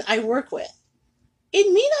organization I work with,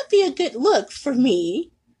 it may not be a good look for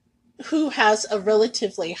me, who has a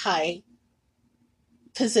relatively high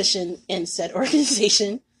position in said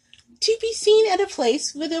organization, to be seen at a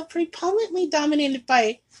place with a predominantly dominated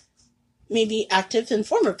by maybe active and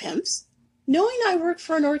former pimps, knowing I work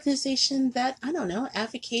for an organization that, I don't know,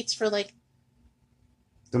 advocates for like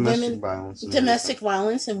Domestic violence. Domestic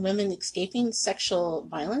violence and women escaping sexual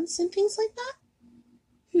violence and things like that.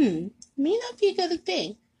 May not be a good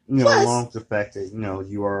thing. Plus, along with the fact that,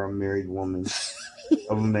 you are a married woman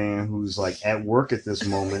of a man who's like at work at this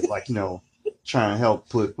moment, like, trying to help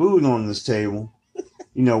put food on this table,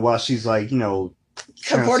 while she's like,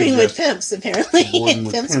 cavorting with pimps, apparently. Cavorting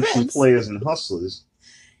with pimps and players and hustlers.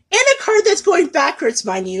 And a car that's going backwards,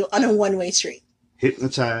 mind you, on a one-way street.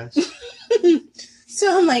 Hypnotized.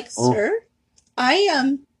 So I'm like, sir,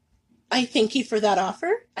 I thank you for that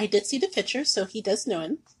offer. I did see the picture, so he does know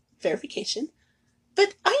him. Verification.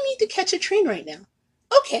 But I need to catch a train right now.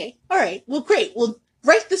 Okay, all right. Well, great. Well,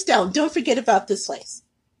 write this down. Don't forget about this place.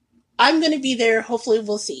 I'm going to be there. Hopefully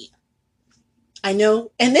we'll see. I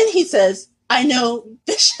know. And then he says, I know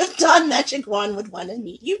Bishop Don Magic Juan would want to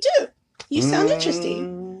meet you too. You sound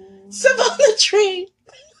interesting. So I'm on the train,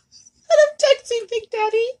 and I'm texting Big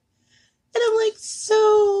Daddy. And I'm like,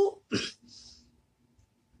 so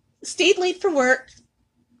stayed late for work,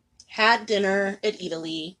 had dinner at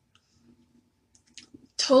Italy,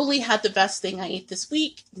 totally had the best thing I ate this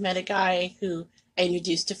week. Met a guy who I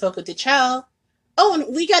introduced to Foco de Chao. Oh,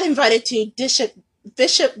 and we got invited to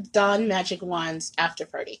Bishop Don Magic Wand's after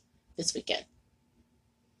party this weekend.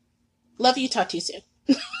 Love you. Talk to you soon.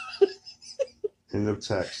 End of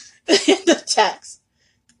text. End of text.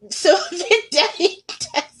 So Big Daddy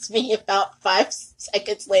texts me about 5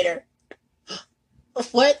 seconds later.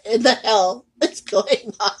 What in the hell is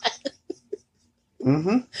going on?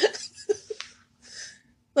 Mm-hmm.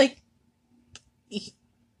 Like,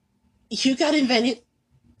 you got invited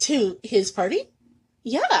to his party?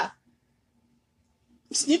 Yeah.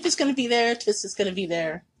 Snoop is going to be there. Twist is going to be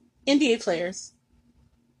there. NBA players.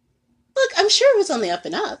 Look, I'm sure it was on the up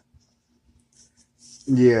and up.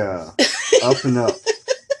 Yeah. Up and up.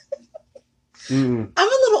 I'm a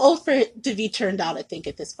little old for it to be turned out, I think,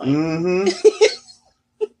 at this point.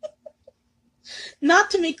 Mm-hmm.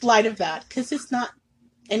 Not to make light of that, because it's not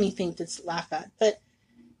anything to laugh at, but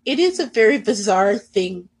it is a very bizarre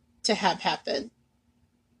thing to have happen.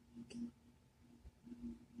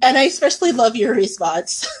 And I especially love your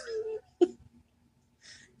response.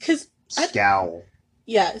 Because Scowl.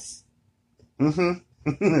 Yes.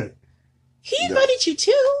 Mm-hmm. He invited you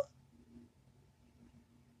too.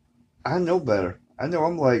 I know better. I know.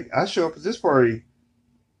 I'm like, I show up at this party,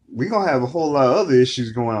 we're going to have a whole lot of other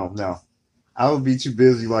issues going on. Now, I would be too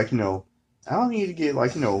busy, like, I don't need to get,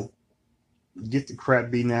 like, get the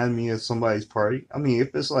crap beaten out of me at somebody's party. I mean,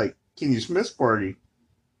 if it's like Kenny Smith's party,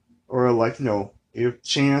 or like, if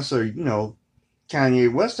Chance or,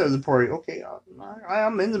 Kanye West has a party, okay,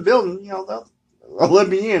 I'm in the building, they'll let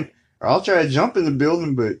me in. Or I'll try to jump in the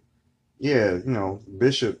building, but yeah,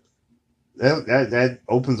 Bishop, that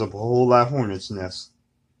opens up a whole lot of hornets' nests.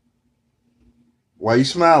 Why you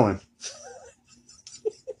smiling?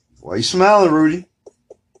 Why you smiling, Rudy?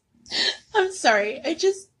 I'm sorry.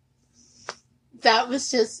 That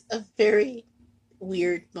was just a very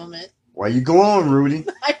weird moment. Why you glowing, Rudy?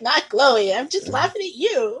 I'm not glowing. I'm just laughing at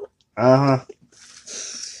you. Uh-huh.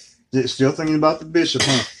 Still thinking about the Bishop,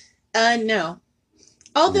 huh? No.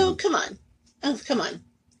 Although, come on. Oh, come on.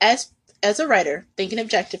 As a writer, thinking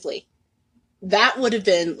objectively, that would have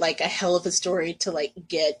been like a hell of a story to like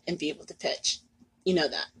get and be able to pitch. You know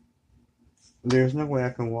that. There's no way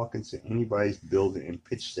I can walk into anybody's building and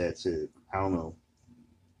pitch that to, I don't know,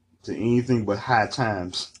 to anything but High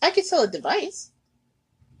Times. I could sell a device.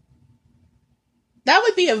 That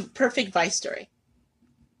would be a perfect Vice story.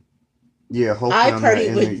 Yeah,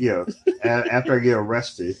 hopefully yeah, after I get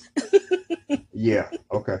arrested. Yeah,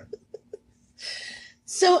 okay.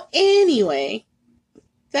 So anyway,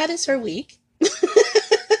 that is her week.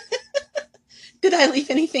 Did I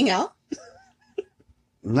leave anything out?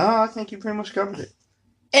 No, I think you pretty much covered it.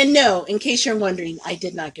 And no, in case you're wondering, I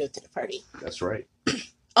did not go to the party. That's right.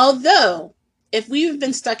 Although, if we had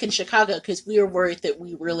been stuck in Chicago, because we were worried that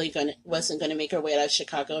we really wasn't going to make our way out of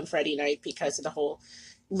Chicago on Friday night because of the whole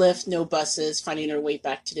lift, no buses, finding our way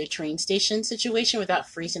back to the train station situation without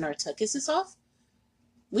freezing our tuckuses off,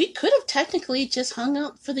 we could have technically just hung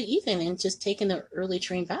out for the evening and just taken the early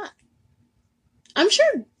train back. I'm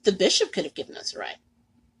sure the Bishop could have given us a ride.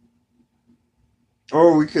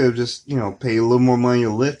 Or we could have just, paid a little more money to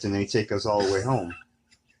Lyft and they take us all the way home.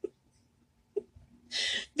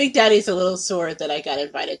 Big Daddy's a little sore that I got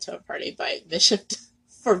invited to a party by Bishop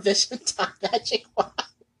Don Magic Wand.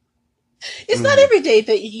 It's not every day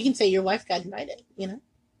that you can say your wife got invited,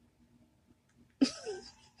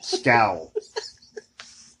 Scowl.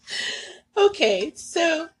 Okay,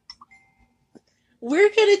 so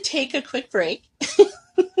we're going to take a quick break.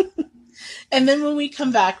 And then when we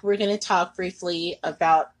come back, we're going to talk briefly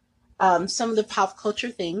about some of the pop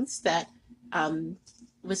culture things that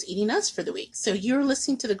was eating us for the week. So you're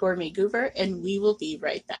listening to The Gourmet Goober, and we will be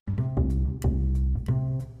right back.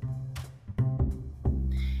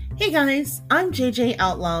 Hey guys, I'm JJ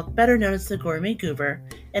Outlaw, better known as The Gourmet Goober,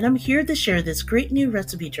 and I'm here to share this great new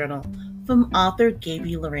recipe journal from author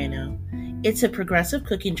Gaby Loreno. It's a progressive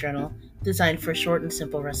cooking journal designed for short and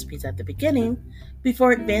simple recipes at the beginning,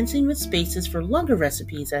 before advancing with spaces for longer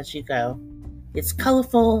recipes as you go. It's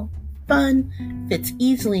colorful, fun, fits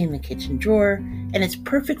easily in the kitchen drawer, and it's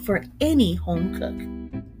perfect for any home cook.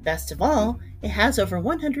 Best of all, it has over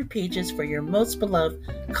 100 pages for your most beloved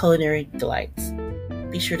culinary delights.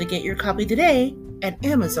 Be sure to get your copy today at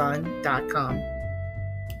Amazon.com.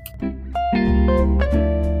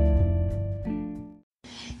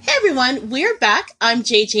 Hey everyone, we're back. I'm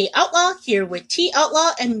JJ Outlaw here with T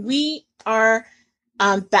Outlaw, and we are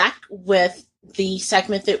back with the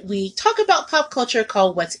segment that we talk about pop culture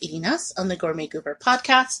called What's Eating Us on the Gourmet Goober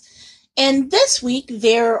podcast. And this week,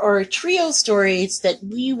 there are a trio stories that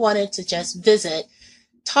we wanted to just visit,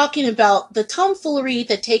 talking about the tomfoolery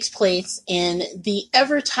that takes place in the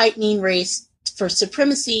ever-tightening race for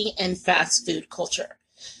supremacy in fast food culture.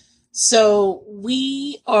 So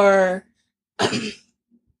we are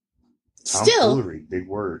still... Tomfoolery, big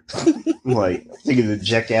word. Like, thinking of the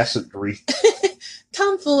jackassery.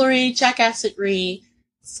 Tomfoolery, jackassery,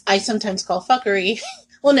 I sometimes call fuckery.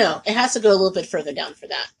 Well, no, it has to go a little bit further down for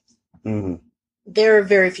that. Mm-hmm. There are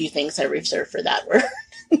very few things I reserve for that word.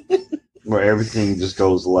 Where everything just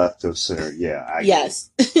goes left of center. Yeah.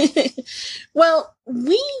 Yes. Well,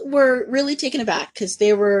 we were really taken aback because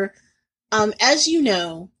they were, as you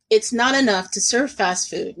know, it's not enough to serve fast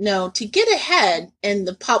food. No, to get ahead in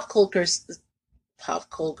the pop culture, the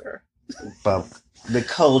culture.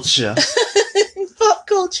 pop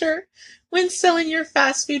culture, when selling your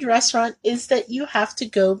fast food restaurant, is that you have to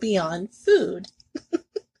go beyond food.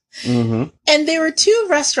 Mm-hmm. And there were two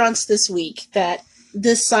restaurants this week that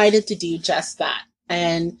decided to do just that.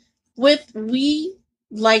 And with, we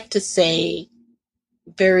like to say,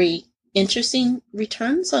 very interesting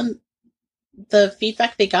returns on the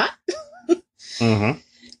feedback they got. Mm-hmm.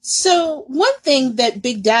 So one thing that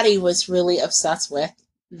Big Daddy was really obsessed with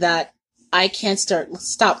that I can't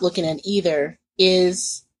stop looking at either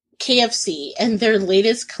is KFC and their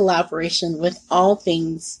latest collaboration with all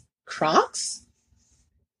things Crocs.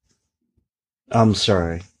 I'm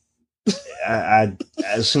sorry. I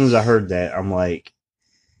as soon as I heard that, I'm like,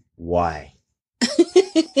 why?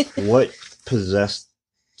 What possessed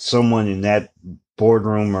someone in that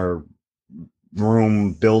boardroom or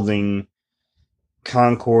room, building,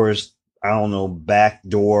 concourse, I don't know, back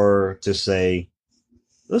door to say,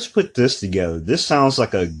 let's put this together. This sounds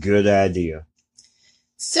like a good idea.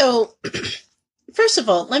 So, first of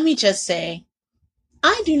all, let me just say,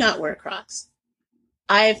 I do not wear Crocs.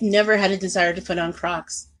 I've never had a desire to put on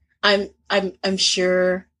Crocs. I'm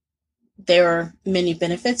sure there are many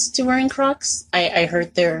benefits to wearing Crocs. I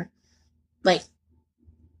heard they're like,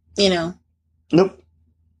 you know. Nope.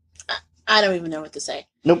 I don't even know what to say.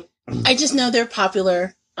 Nope. I just know they're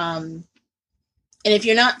popular. And if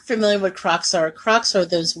you're not familiar with Crocs are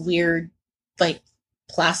those weird, like,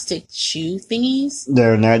 plastic shoe thingies.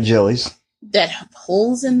 They're not jellies. That have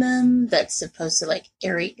holes in them that's supposed to, like,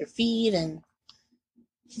 aerate your feet, and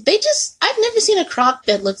I've never seen a Croc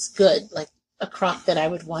that looks good, like a Croc that I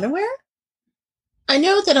would want to wear. I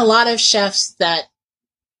know that a lot of chefs that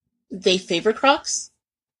they favor Crocs,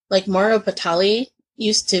 like Mario Batali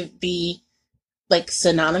used to be, like,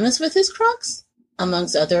 synonymous with his Crocs,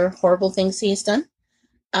 amongst other horrible things he has done.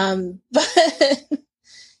 But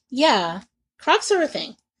yeah, Crocs are a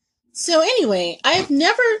thing. So anyway, I've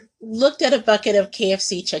never looked at a bucket of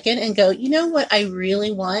KFC chicken and go, you know what I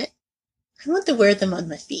really want? I want to wear them on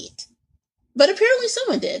my feet. But apparently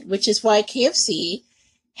someone did, which is why KFC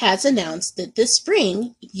has announced that this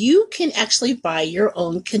spring you can actually buy your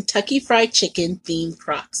own Kentucky Fried Chicken themed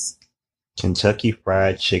Crocs. Kentucky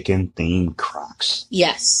Fried Chicken themed Crocs.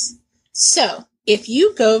 Yes. So, if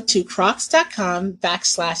you go to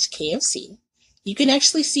crocs.com/KFC, you can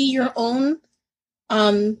actually see your own,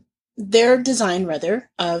 their design rather,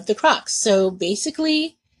 of the Crocs. So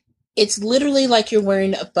basically, it's literally like you're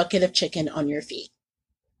wearing a bucket of chicken on your feet.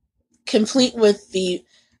 Complete with the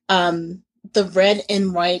red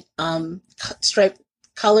and white, striped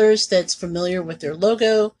colors that's familiar with their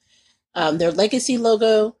logo, their legacy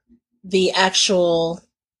logo, the actual,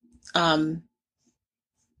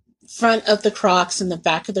 front of the Crocs and the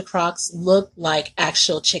back of the Crocs look like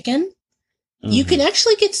actual chicken. Mm-hmm. You can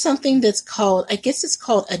actually get something that's called, I guess it's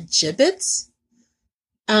called a Jibbitz,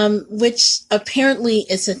 which apparently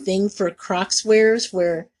is a thing for Crocs wearers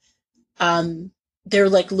where they're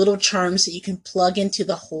like little charms that you can plug into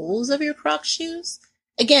the holes of your Crocs shoes.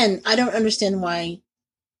 Again, I don't understand why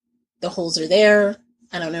the holes are there.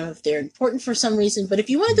 I don't know if they're important for some reason, but if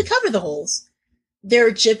you wanted to cover the holes, there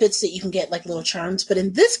are Jibbitz that you can get like little charms. But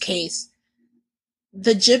in this case,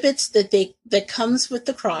 the Jibbitz that comes with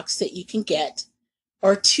the Crocs that you can get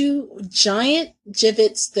are two giant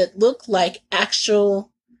Jibbitz that look like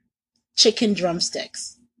actual chicken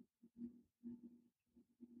drumsticks.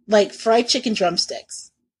 Like fried chicken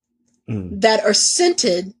drumsticks that are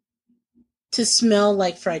scented to smell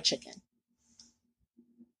like fried chicken.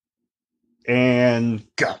 And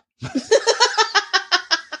go.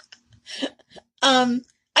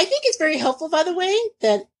 I think it's very helpful, by the way,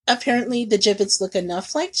 that apparently the Jibbitz look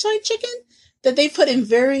enough like fried chicken that they put in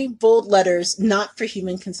very bold letters, not for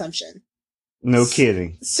human consumption. No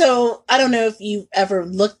kidding. So I don't know if you ever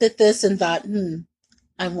looked at this and thought,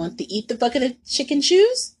 I want to eat the bucket of chicken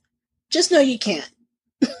shoes. Just know you can't.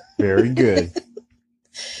 Very good.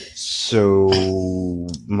 So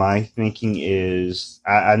my thinking is,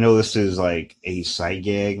 I know this is like a sight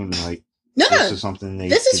gag, and like No, this is something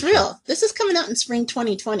this is real. This is coming out in spring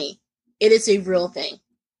 2020. It is a real thing.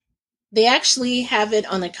 They actually have it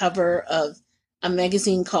on the cover of a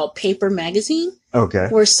magazine called Paper Magazine. Okay.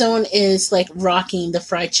 Where someone is like rocking the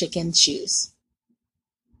fried chicken shoes.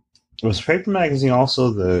 Was Paper Magazine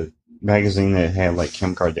also the magazine that had like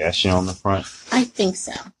Kim Kardashian on the front? I think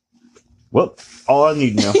so. Well, all I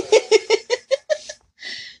need to know.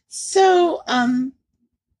 So,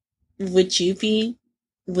 would you be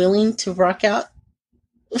willing to rock out?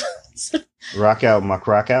 Rock out my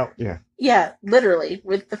crock out? Yeah. Yeah, literally,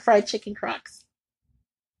 with the fried chicken Crocs.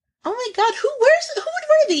 Oh my god, who would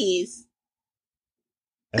wear these?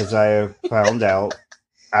 As I have found out,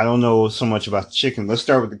 I don't know so much about chicken. Let's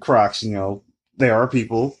start with the Crocs. You know, there are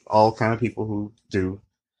people, all kind of people who do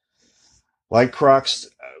like Crocs.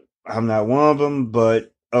 I'm not one of them,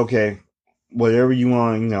 but okay, whatever you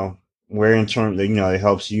want, you know, wear in terms that, you know, it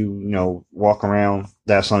helps you, you know, walk around,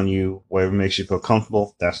 that's on you. Whatever makes you feel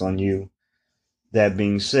comfortable, that's on you. That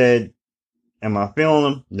being said, am I feeling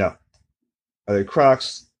them? No. Are they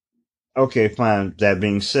Crocs? Okay, fine. That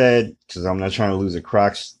being said, because I'm not trying to lose a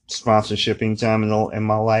Crocs sponsorship anytime in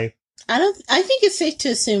my life. I think it's safe to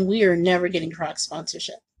assume we are never getting Crocs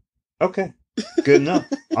sponsorship. Okay, good enough.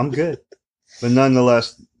 I'm good. But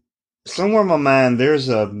nonetheless, somewhere in my mind, there's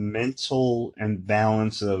a mental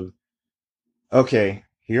imbalance of, okay,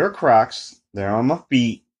 here are Crocs, they're on my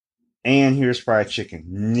feet, and here's fried chicken.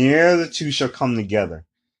 Near the two shall come together.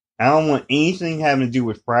 I don't want anything having to do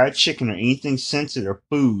with fried chicken or anything scented or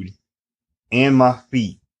food and my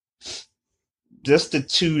feet. Just the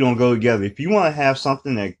two don't go together. If you want to have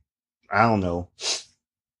something that, I don't know,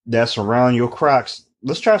 that's around your Crocs,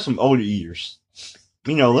 let's try some odor eaters.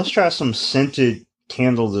 You know, let's try some scented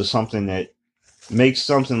candles or something that makes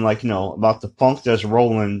something like, you know, about the funk that's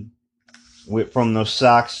rolling from those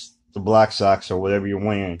socks, the black socks or whatever you're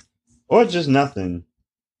wearing. Or just nothing.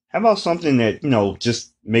 How about something that, you know,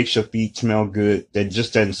 just makes your feet smell good, that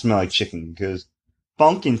just doesn't smell like chicken? Because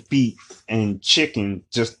funk and feet and chicken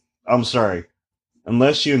just, I'm sorry,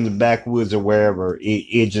 unless you're in the backwoods or wherever,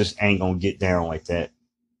 it just ain't gonna get down like that.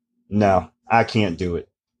 No, I can't do it.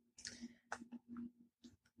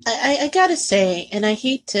 I gotta say, and I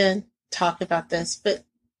hate to talk about this, but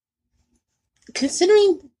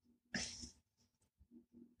considering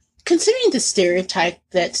the stereotype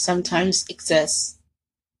that sometimes exists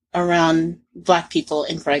around Black people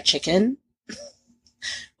in fried chicken,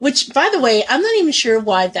 which, by the way, I'm not even sure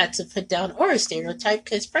why that's a put down or a stereotype,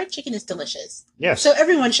 because fried chicken is delicious. Yes. So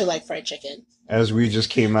everyone should like fried chicken. As we just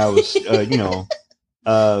came out with, you know,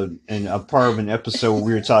 in a part of an episode where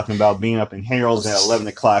we were talking about being up in Harold's at 11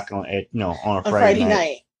 o'clock on a Friday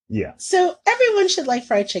night. Yeah. So everyone should like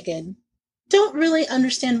fried chicken. Don't really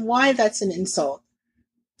understand why that's an insult.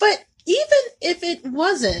 But even if it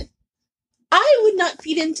wasn't, I would not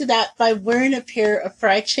feed into that by wearing a pair of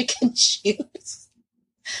fried chicken shoes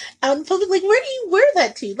out in public. Like, where do you wear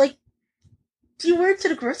that to? Like, do you wear it to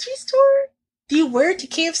the grocery store? Do you wear it to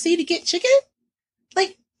KFC to get chicken?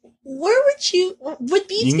 Like, where would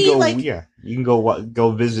Beats be like? Yeah, you can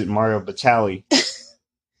go visit Mario Batali.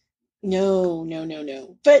 No.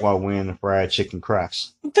 But while wearing the fried chicken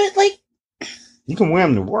Crocs. But like, you can wear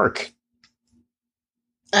them to work.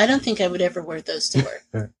 I don't think I would ever wear those to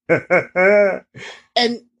work.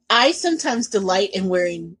 And I sometimes delight in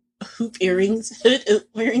wearing hoop earrings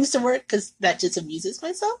to work because that just amuses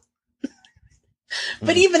myself.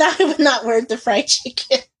 But even I would not wear the fried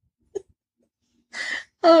chicken.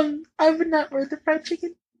 I would not wear the fried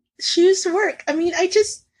chicken shoes to work. I mean,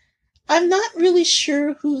 I'm not really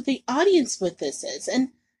sure who the audience with this is.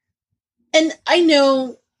 And I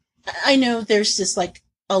know there's just like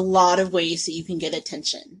a lot of ways that you can get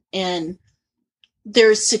attention. And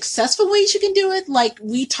there's successful ways you can do it. Like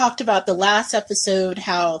we talked about the last episode,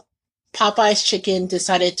 how Popeye's Chicken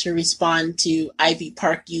decided to respond to Ivy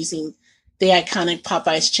Park using the iconic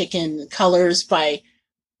Popeye's Chicken colors by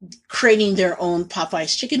creating their own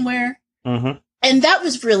Popeye's Chicken wear. Mm-hmm. And that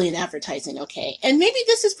was brilliant advertising, okay? And maybe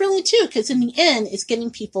this is brilliant too, because in the end, it's getting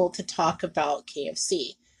people to talk about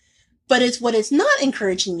KFC. But what it's not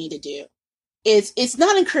encouraging me to do is it's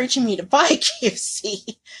not encouraging me to buy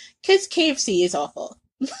KFC, because KFC is awful.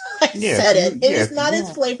 I said it. It is not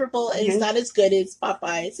as flavorful and it's not as good as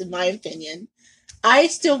Popeyes, in my opinion. I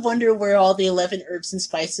still wonder where all the 11 herbs and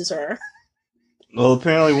spices are. Well,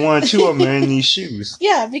 apparently one or two of them are in these shoes.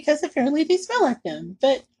 Yeah, because apparently they smell like them.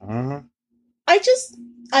 But Uh-huh. I just,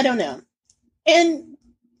 I don't know. And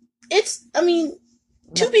I mean,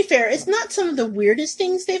 to No. be fair, it's not some of the weirdest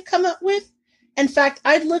things they've come up with. In fact,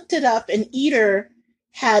 I looked it up, and Eater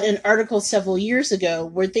had an article several years ago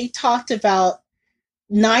where they talked about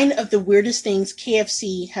 9 of the weirdest things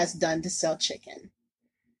KFC has done to sell chicken.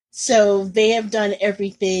 So they have done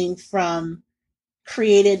everything from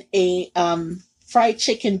created a fried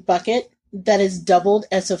chicken bucket that is doubled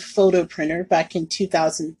as a photo printer back in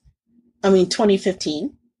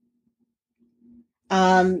 2015.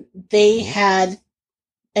 They had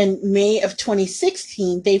in May of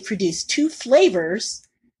 2016, they produced 2 flavors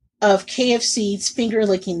of KFC's finger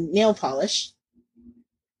licking nail polish.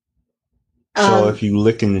 So if you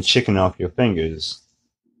licking the chicken off your fingers,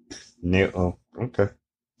 oh, okay.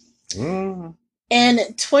 Mm. In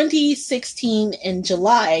 2016, in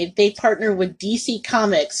July, they partnered with DC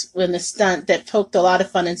Comics with a stunt that poked a lot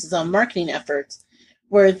of fun into his own marketing efforts,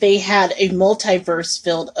 where they had a multiverse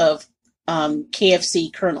filled of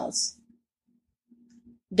KFC kernels.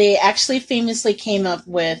 They actually famously came up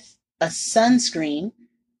with a sunscreen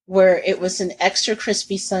where it was an extra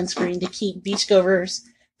crispy sunscreen to keep beachgoers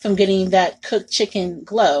from getting that cooked chicken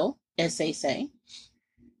glow, as they say.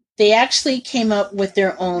 They actually came up with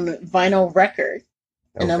their own vinyl record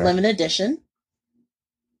in a limited edition.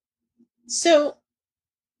 So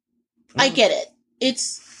I get it.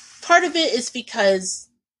 It's part of it is because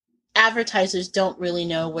advertisers don't really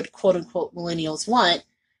know what quote unquote millennials want.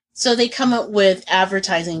 So they come up with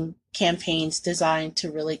advertising campaigns designed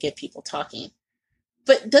to really get people talking.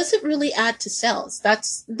 But does it really add to sales?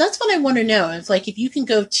 That's what I want to know. It's like if you can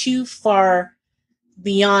go too far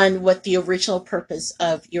beyond what the original purpose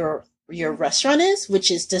of your restaurant is, which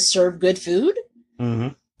is to serve good food. Mm-hmm.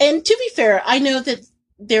 And to be fair, I know that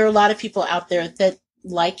there are a lot of people out there that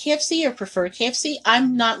like KFC or prefer KFC.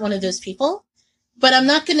 I'm not one of those people, but I'm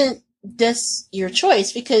not going to diss your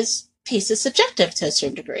choice because taste is subjective to a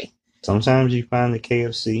certain degree. Sometimes you find the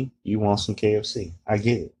KFC, you want some KFC. I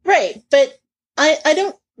get it. Right, but I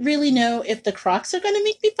don't really know if the Crocs are going to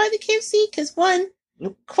make me buy the KFC because one,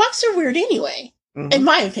 Crocs are weird anyway, in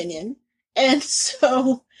my opinion. And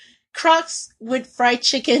so Crocs with fried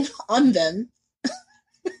chicken on them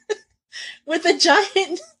with a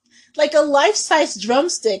giant, like a life-size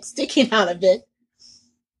drumstick sticking out of it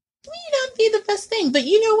may not be the best thing. But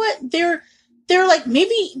you know what? They're like,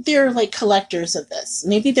 maybe they're like collectors of this.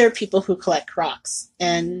 Maybe there are people who collect Crocs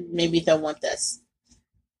and maybe they'll want this.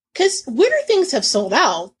 Because weirder things have sold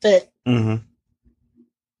out that I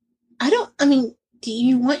mean, do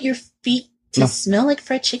you want your feet to smell like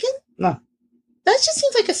fried chicken? No. That just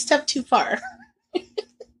seems like a step too far.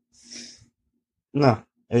 No.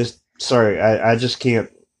 Sorry, I just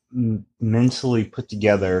can't mentally put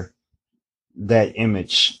together that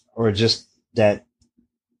image or just that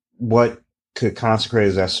what could consecrate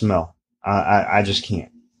as that smell. I just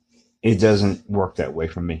can't. It doesn't work that way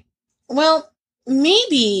for me. Well,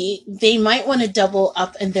 maybe they might want to double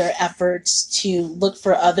up in their efforts to look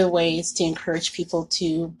for other ways to encourage people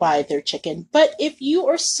to buy their chicken. But if you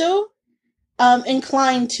are so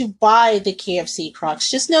inclined to buy the KFC Crocs,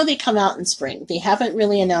 just know they come out in spring. They haven't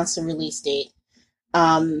really announced a release date.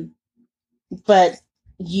 But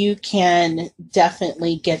you can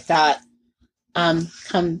definitely get that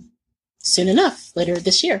come soon enough, later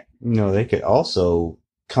this year. They could also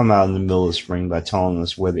come out in the middle of spring by telling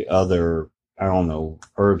us where the other, I don't know,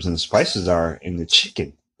 herbs and spices are in the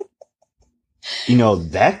chicken.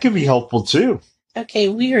 That could be helpful too. Okay,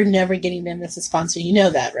 we are never getting them as a sponsor. You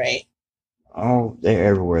know that, right? Oh, they're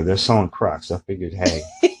everywhere. They're selling Crocs. I figured, hey.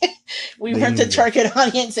 We weren't the target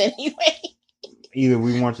audience anyway. Either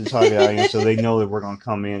we weren't the target audience, so they know that we're going to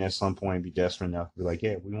come in at some point and be desperate enough to be like,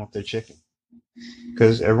 yeah, we want their chicken.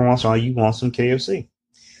 Because every once in a while, you want some KFC.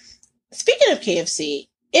 Speaking of KFC,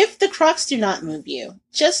 if the Crocs do not move you,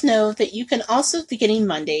 just know that you can also, beginning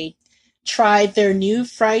Monday, try their new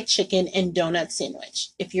fried chicken and donut sandwich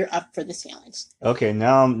if you're up for the sandwich. Okay,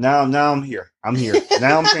 now I'm here. I'm here.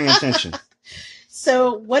 Now I'm paying attention.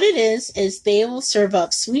 So what it is they will serve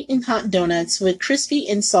up sweet and hot donuts with crispy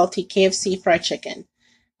and salty KFC fried chicken.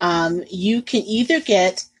 You can either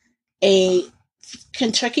get a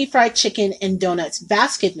Kentucky Fried Chicken and Donuts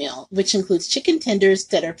basket meal, which includes chicken tenders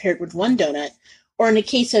that are paired with 1 donut, or in the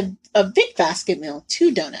case of a big basket meal,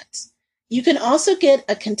 2 donuts. You can also get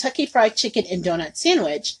a Kentucky Fried Chicken and Donut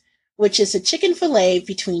sandwich, which is a chicken fillet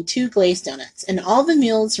between 2 glazed donuts, and all the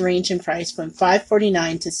meals range in price from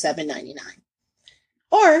 $5.49 to $7.99.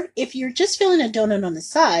 Or, if you're just feeling a donut on the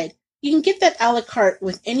side, you can get that a la carte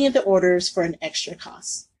with any of the orders for an extra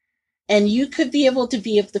cost. and you could be able to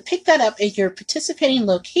pick that up at your participating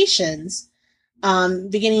locations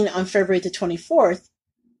beginning on February the 24th.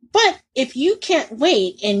 But if you can't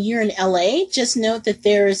wait and you're in LA, just note that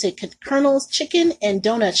there is a Colonel's Chicken and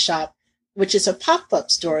Donut Shop, which is a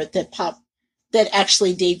pop-up store that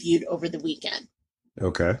actually debuted over the weekend.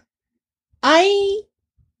 Okay. I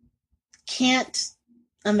can't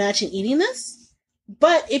imagine eating this,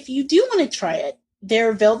 but if you do want to try it,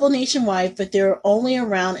 they're available nationwide, but they're only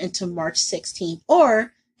around until March 16th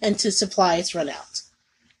or until supplies run out.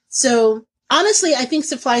 So honestly, I think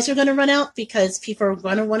supplies are going to run out because people are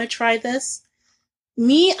going to want to try this.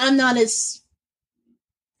 Me, I'm not as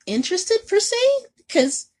interested per se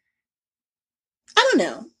because I don't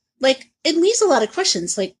know. Like, it leaves a lot of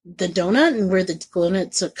questions, like the donut and where the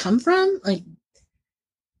donuts come from. Like,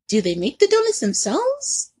 do they make the donuts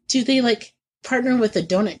themselves? Do they like partner with a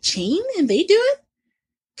donut chain and they do it?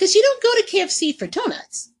 Because you don't go to KFC for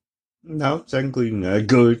donuts. No, technically, no.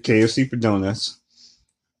 Go to KFC for donuts.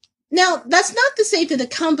 Now, that's not to say that the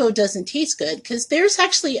combo doesn't taste good, because there's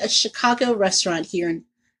actually a Chicago restaurant here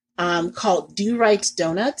called Do Right's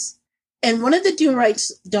Donuts. And one of the Do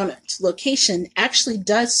Right's Donuts location actually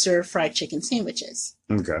does serve fried chicken sandwiches.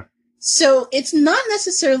 Okay. So it's not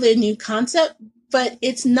necessarily a new concept, but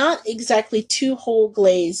it's not exactly two whole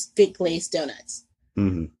glazed, big glazed donuts.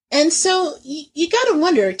 Mm-hmm. And so you got to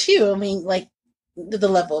wonder, too, I mean, like the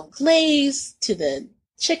level of glaze to the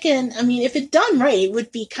chicken. I mean, if it done right, it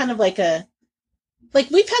would be kind of like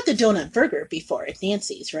we've had the donut burger before at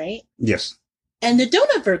Nancy's, right? Yes. And the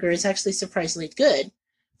donut burger is actually surprisingly good.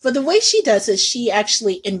 But the way she does it, she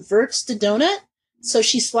actually inverts the donut. So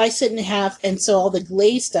she slices it in half, and so all the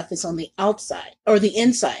glazed stuff is on the outside or the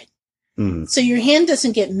inside. Mm-hmm. So your hand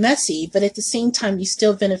doesn't get messy, but at the same time, you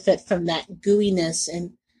still benefit from that gooiness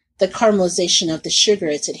and the caramelization of the sugar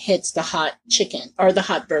as it hits the hot chicken or the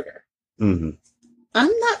hot burger. Mm-hmm.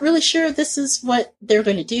 I'm not really sure if this is what they're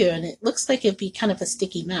going to do, and it looks like it'd be kind of a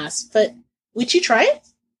sticky mess, but would you try it?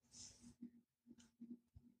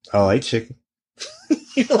 I like chicken.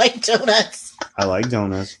 You like donuts. I like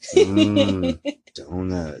donuts.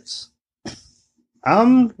 Donuts.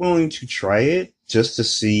 I'm willing to try it just to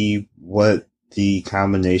see what the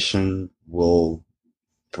combination will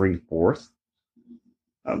bring forth.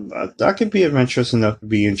 I could be adventurous enough to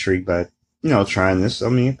be intrigued by, trying this. I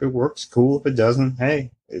mean, if it works, cool. If it doesn't,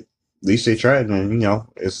 hey, at least they tried, and,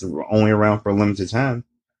 it's only around for a limited time.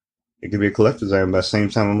 It could be a collector's item, but at the same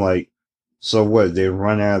time, I'm like, so what? They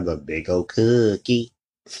run out of the big old cookie.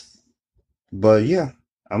 But yeah,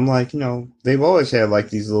 I'm like, they've always had like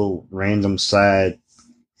these little random side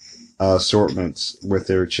assortments with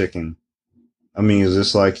their chicken. I mean, is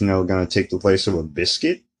this like, going to take the place of a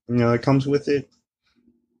biscuit, that comes with it?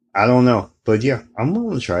 I don't know. But yeah, I'm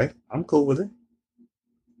willing to try it. I'm cool with it.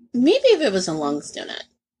 Maybe if it was a Long's donut.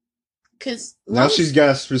 Because now she's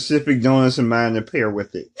got specific donuts in mind to pair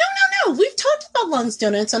with it. No. We've talked about Long's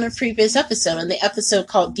Donuts on a previous episode, on the episode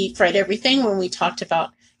called Deep Fried Everything, when we talked about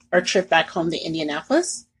our trip back home to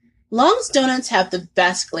Indianapolis. Long's Donuts have the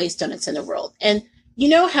best glazed donuts in the world. And you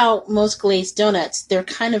know how most glazed donuts, they're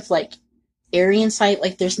kind of like airy inside,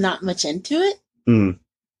 like there's not much into it? Mm.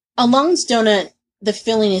 A Long's Donut, the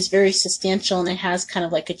filling is very substantial and it has kind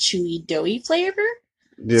of like a chewy, doughy flavor.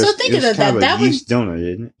 Yes, so think about that. That yeast donut,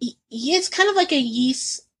 isn't it? Yeah, it's kind of like a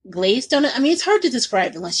yeast glazed donut. I mean, it's hard to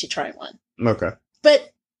describe unless you try one. Okay.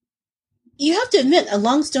 But you have to admit, a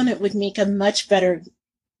Long's Donut would make a much better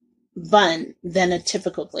bun than a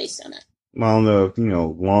typical glazed donut. Well, I don't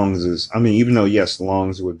know if, Long's is, I mean, even though, yes,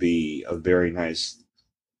 Long's would be a very nice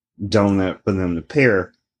donut for them to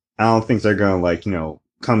pair, I don't think they're going to,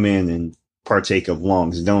 come in and partake of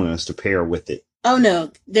Long's Donuts to pair with it. Oh,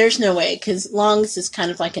 no, there's no way, because Long's is kind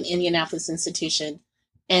of like an Indianapolis institution.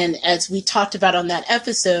 And as we talked about on that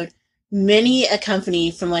episode, many a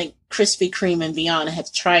company from like Krispy Kreme and beyond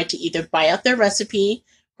have tried to either buy out their recipe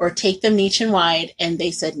or take them nationwide, and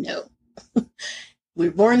they said no.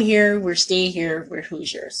 We're born here, we're staying here, we're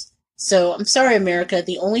Hoosiers. So I'm sorry, America.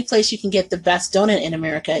 The only place you can get the best donut in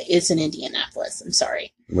America is in Indianapolis. I'm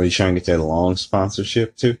sorry. Were you trying to get that Long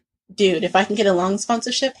sponsorship too? Dude, if I can get a Long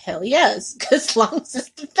sponsorship, hell yes, because Long's is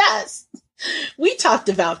the best. We talked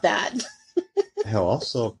about that. Hell,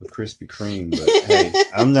 also for Krispy Kreme, but hey,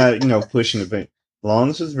 I'm not, pushing the thing.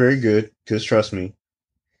 Long's is very good, because trust me,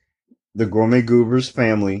 the Gourmet Goobers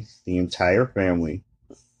family, the entire family,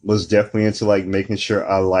 was definitely into like making sure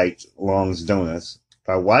I liked Long's Donuts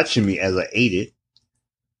by watching me as I ate it.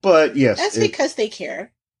 But yes. That's because they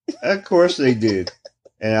care. Of course they did.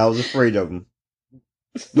 And I was afraid of them.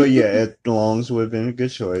 But yeah, Long's would have been a good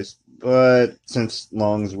choice. But since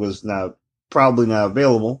Long's was probably not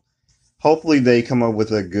available, hopefully they come up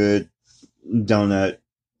with a good donut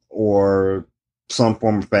or some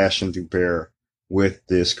form of fashion to pair with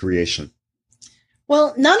this creation.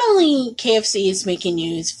 Well, not only KFC is making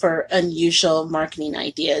news for unusual marketing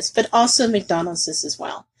ideas, but also McDonald's is as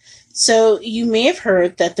well. So you may have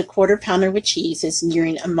heard that the Quarter Pounder with Cheese is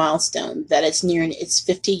nearing a milestone, that it's nearing its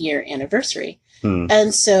 50-year anniversary.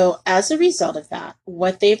 And so as a result of that,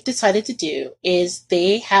 what they've decided to do is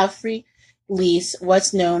they have released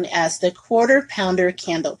what's known as the Quarter Pounder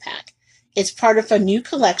Candle Pack. It's part of a new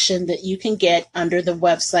collection that you can get under the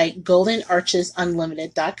website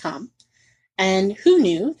goldenarchesunlimited.com. And who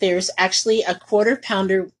knew there's actually a Quarter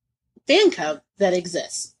Pounder fan club that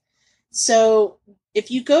exists. So if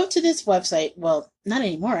you go to this website, well, not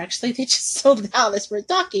anymore, actually, they just sold it out as we're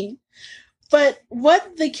talking. But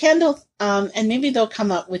what the candle, and maybe they'll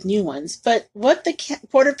come up with new ones, but what the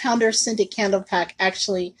Quarter Pounder scented candle pack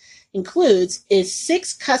actually includes is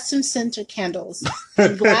 6 custom scented candles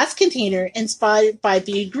in glass container inspired by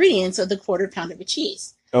the ingredients of the Quarter Pounder with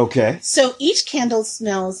Cheese. Okay. So each candle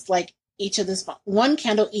smells like each of this. One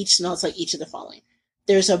candle each smells like each of the following.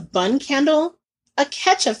 There's a bun candle, a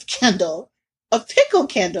ketchup candle, a pickle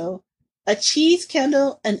candle, a cheese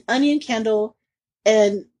candle, an onion candle,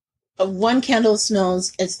 and one candle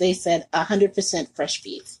smells, as they said, 100% fresh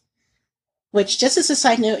beef. Which, just as a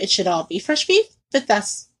side note, it should all be fresh beef, but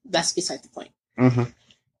that's beside the point. Mm-hmm.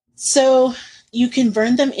 So you can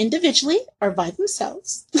burn them individually or by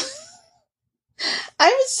themselves.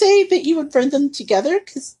 I would say that you would burn them together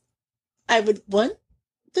because I would want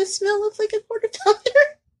the smell of like a Quarter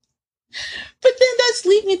Pounder. But then that's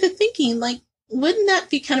lead me to thinking, like, wouldn't that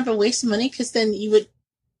be kind of a waste of money? Because then you would,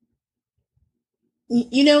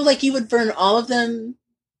 like you would burn all of them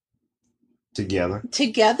Together.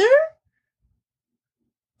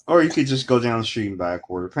 Or you could just go down the street and buy a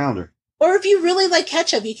Quarter Pounder. Or if you really like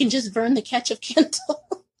ketchup, you can just burn the ketchup candle.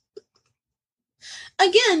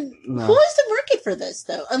 Again, no. Who is the market for this,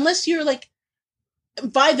 though? Unless you're like,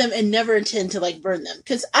 buy them and never intend to like burn them.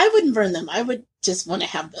 Because I wouldn't burn them. I would just want to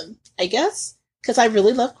have them, I guess. Because I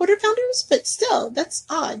really love Quarter Pounders, but still, that's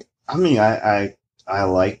odd. I mean, I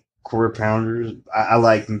like Quarter Pounders. I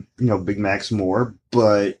like, Big Macs more,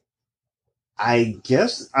 but I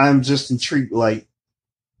guess I'm just intrigued, like,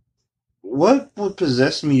 what would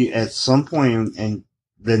possess me at some point in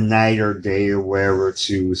the night or day or wherever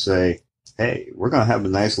to say, hey, we're going to have a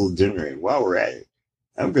nice little dinner, and while we're at it,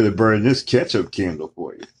 I'm going to burn this ketchup candle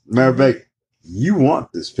for you. Matter of fact, you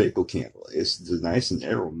want this pickle candle. It's nice and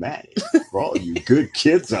aromatic for all you good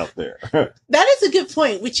kids out there. That is a good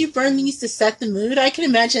point. Would you burn these to set the mood? I can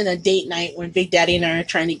imagine a date night when Big Daddy and I are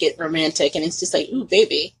trying to get romantic, and it's just like, ooh,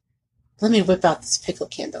 baby, let me whip out this pickle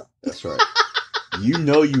candle. That's right. You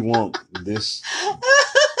know you want this.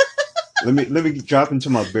 Let me drop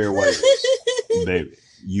into my bare white voice. Baby,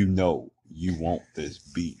 you know you want this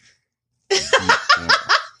beef.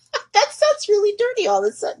 That sounds really dirty all of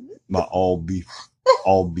a sudden. My all beef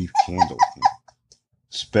candle.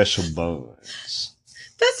 Special buns.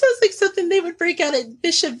 That sounds like something they would break out at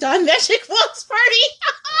Bishop Don Magic Walt's party.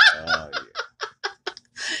 Yeah.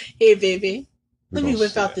 Hey, baby, let me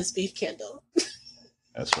whip out this beef candle.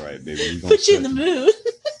 That's right, baby. Put you in the mood.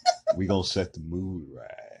 We gonna set the mood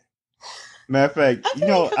right. Matter of fact,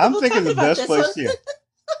 I'm thinking the best place here.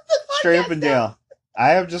 Straight up and down. I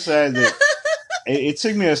have decided that it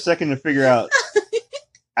took me a second to figure out.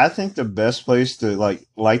 I think the best place to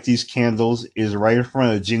light these candles is right in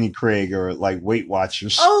front of Jenny Craig or like Weight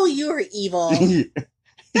Watchers. Oh, you're evil.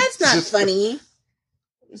 That's not funny.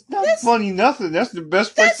 It's not funny nothing. That's the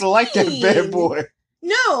best place to light that bad boy.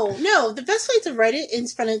 No. The best place to light it is in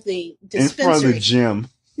front of the dispensary. In front of the gym.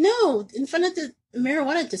 No, in front of the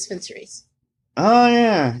marijuana dispensaries. Oh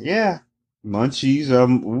yeah. Munchies.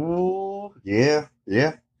 Ooh, yeah.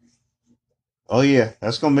 Oh yeah,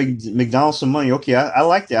 that's gonna make McDonald's some money. Okay, I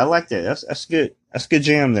like that. That's good. That's a good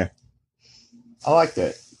jam there. I like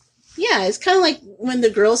that. Yeah, it's kind of like when the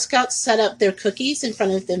Girl Scouts set up their cookies in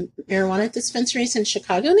front of the marijuana dispensaries in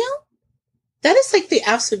Chicago now. That is like the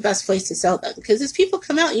absolute best place to sell them because as people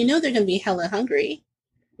come out, they're going to be hella hungry.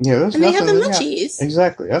 Yeah, and they have the munchies. Yeah,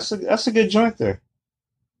 exactly. That's a good joint there.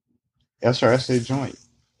 That's right. I say joint.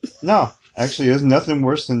 No, actually, there's nothing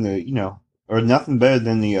worse than or nothing better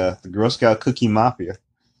than the Girl Scout Cookie Mafia.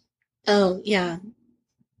 Oh yeah,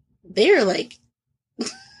 they're like.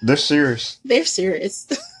 They're serious. They're serious.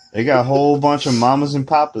 They got a whole bunch of mamas and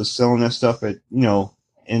papas selling that stuff at in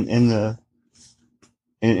the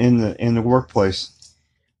workplace.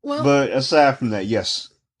 Well, but aside from that, yes.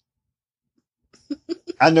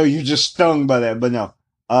 I know you're just stung by that, but no.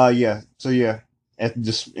 Yeah. So yeah,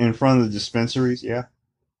 in front of the dispensaries, yeah.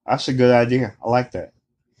 That's a good idea. I like that.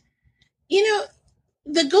 You know,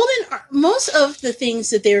 most of the things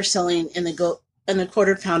that they're selling in the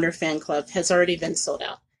Quarter Pounder fan club has already been sold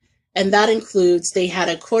out. And that includes they had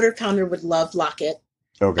a Quarter Pounder with Love locket.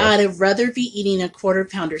 Okay. I'd rather be eating a Quarter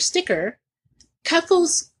Pounder sticker.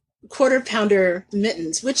 Cuckle's Quarter Pounder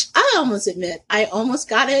mittens, which I almost admit I almost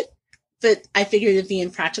got it, but I figured it'd be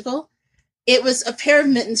impractical. It was a pair of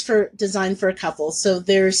mittens designed for a couple. So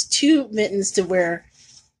there's two mittens to wear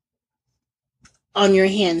on your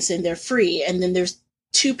hands and they're free. And then there's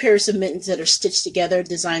two pairs of mittens that are stitched together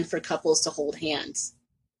designed for couples to hold hands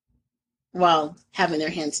while having their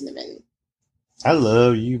hands in the mitten. I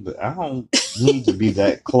love you, but I don't need to be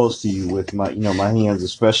that close to you with my, my hands,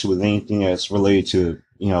 especially with anything that's related to,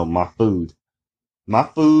 my food. My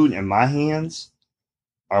food and my hands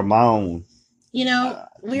are my own. We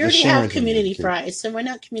already have community fries, so why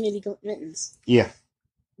not community mittens? Yeah.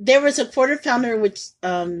 There was a Quarter Pounder with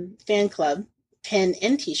fan club pen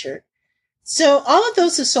and t-shirt. So all of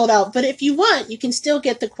those are sold out, but if you want, you can still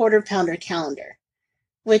get the Quarter Pounder calendar,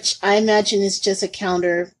 which I imagine is just a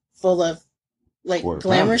calendar full of like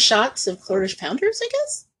glamour shots of quarter pounders, I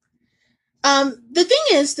guess. The thing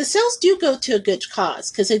is, the sales do go to a good cause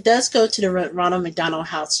because it does go to the Ronald McDonald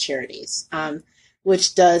House Charities,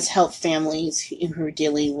 which does help families who are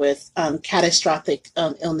dealing with catastrophic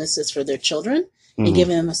illnesses for their children and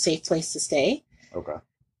giving them a safe place to stay. Okay.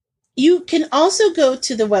 You can also go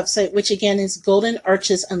to the website, which again is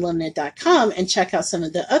goldenarchesunlimited.com, and check out some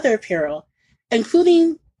of the other apparel,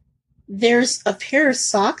 including there's a pair of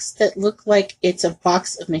socks that look like it's a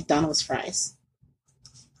box of McDonald's fries.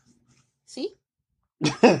 See?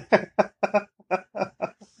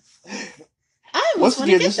 Once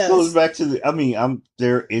again, this goes back to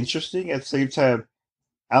they're interesting at the same time.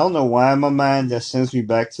 I don't know why in my mind that sends me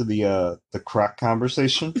back to the Croc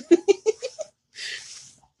conversation.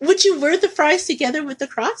 Would you wear the fries together with the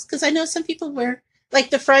Crocs? Because I know some people wear like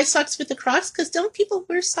the fry socks with the Crocs. Because don't people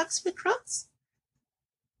wear socks with Crocs?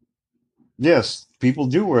 Yes, people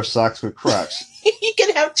do wear socks with Crocs. You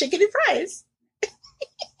can have chicken and fries.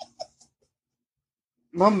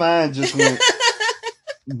 My mind just went.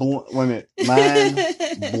 Mind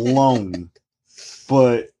blown.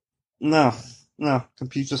 But no,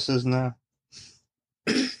 computer says no.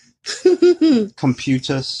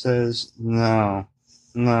 Computer says no.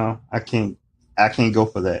 No, I can't go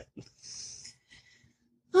for that.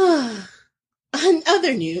 On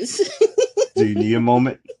other news. Do you need a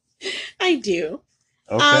moment? I do.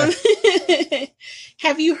 Okay.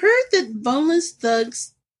 Have you heard that Bone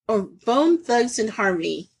Thugs and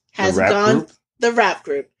Harmony has the rap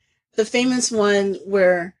group, the famous one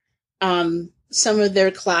where some of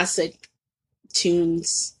their classic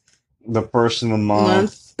tunes, the first of the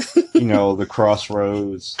month. The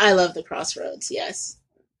Crossroads. I love the Crossroads. Yes.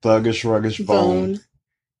 Thuggish Ruggish Bone.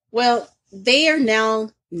 Well, they are now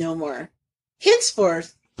no more.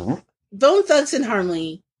 Henceforth, Bone Thugs and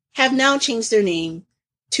Harmony have now changed their name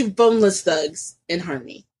to Boneless Thugs and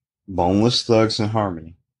Harmony. Boneless Thugs and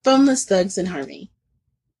Harmony. Boneless Thugs and Harmony.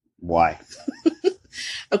 Why?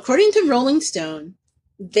 According to Rolling Stone,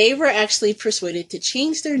 they were actually persuaded to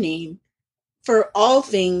change their name for all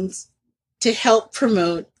things to help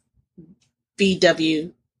promote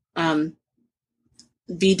BW's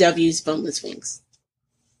Boneless Wings.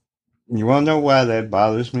 You want to know why that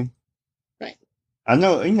bothers me? Right. I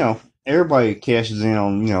know, everybody cashes in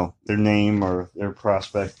on, their name or their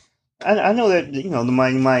prospect. I know that, the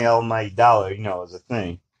mighty almighty dollar, is a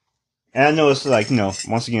thing. And I know it's like,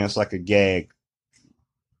 once again, it's like a gag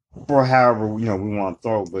for however, we want to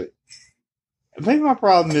throw. But maybe my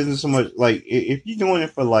problem isn't so much, like, if you're doing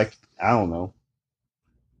it for, like, I don't know,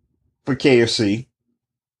 for KFC,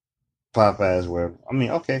 Popeyes, whatever. I mean,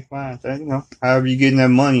 okay, fine. However you're getting that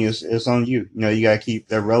money, it's on you. You got to keep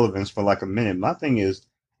that relevance for like a minute. My thing is,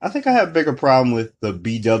 I think I have a bigger problem with the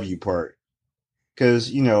BW part.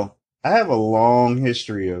 Because, I have a long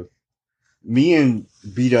history of me and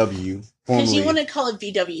BW. Because you want to call it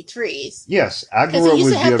BW3s. Yes, I grew up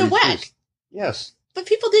with BW3s. The WEC. Yes. But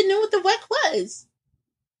people didn't know what the WEC was.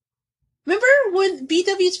 Remember when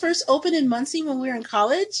BWs first opened in Muncie when we were in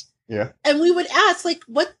college? Yeah. And we would ask, like,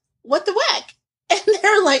 what the WEC? And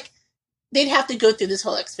they're like, they'd have to go through this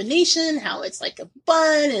whole explanation, how it's like a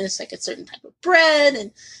bun and it's like a certain type of bread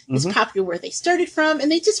and it's popular where they started from. And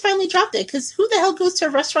they just finally dropped it because who the hell goes to a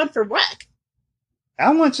restaurant for WEC?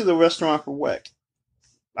 I went to the restaurant for WEC.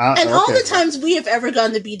 All the times we have ever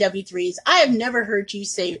gone to BW3s, I have never heard you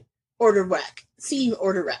say order WEC. See you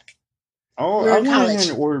order WEC. Oh, I went in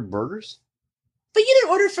and ordered burgers. But you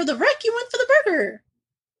didn't order for the WEC, you went for the burger.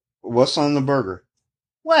 What's on the burger?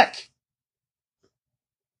 WEC.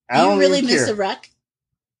 I Do you don't really even miss care. the wreck?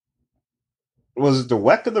 Was it the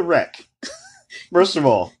wreck or the wreck? First of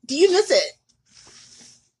all, Do you miss it?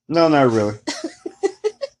 no, not really.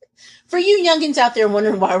 For you youngins out there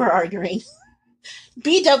wondering why we're arguing,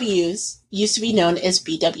 BWs used to be known as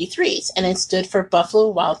BW3s, and it stood for Buffalo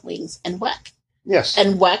Wild Wings and WEC. Yes.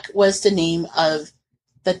 And WEC was the name of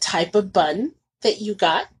the type of bun that you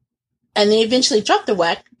got. And they eventually dropped the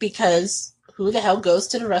WEC because who the hell goes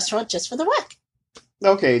to the restaurant just for the WEC?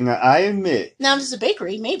 Okay, now I admit. Now, if it's a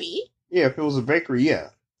bakery, maybe. Yeah, if it was a bakery, yeah.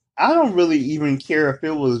 I don't really even care if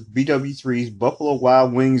it was BW3's Buffalo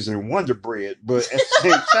Wild Wings and Wonder Bread, but at the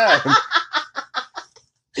same time,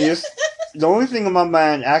 it's the only thing in my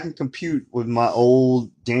mind I can compute with my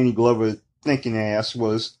old Danny Glover thinking ass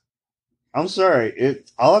was, I'm sorry,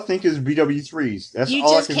 all I think is BW3s. That's You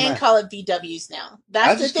all just I can can't mind. call it BWs now.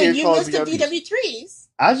 That's the thing. You missed the BW3s.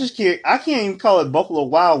 I just can't. I can't even call it Buffalo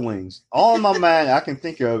Wild Wings. All in my mind I can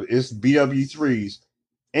think of is BW3s.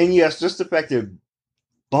 And yes, just the fact that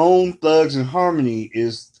Bone Thugs and Harmony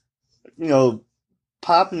is,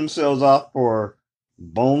 popping themselves off for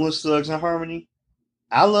Boneless Thugs and Harmony.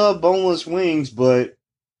 I love boneless wings, but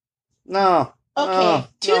no. Okay,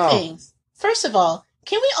 two things. First of all,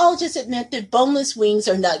 can we all just admit that boneless wings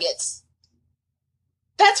are nuggets?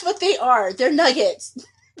 That's what they are. They're nuggets.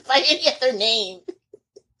 By any other name.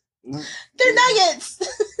 They're nuggets.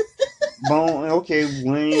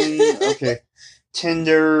 Wing, okay.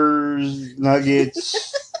 Tenders,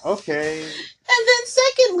 nuggets, okay. And then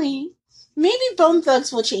secondly, maybe Bone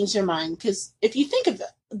Thugs will change their mind, because if you think of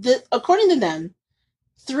it, according to them,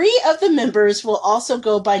 3 of the members will also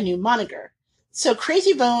go by new moniker. So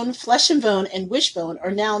Crazy Bone, Flesh and Bone, and Wishbone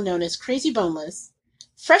are now known as Crazy Boneless,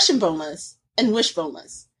 Fresh and Boneless, and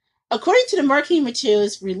Wishboneless. According to the marketing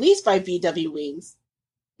materials released by BW Wings,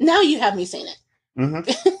 now you have me saying it.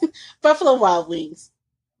 Mm-hmm. Buffalo Wild Wings.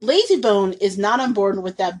 Lazy Bone is not on board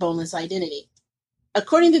with that boneless identity.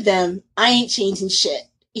 According to them, I ain't changing shit,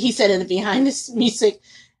 he said in the Behind the Music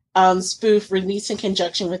spoof released in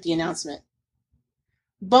conjunction with the announcement.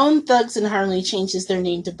 Bone Thugs and Harmony changes their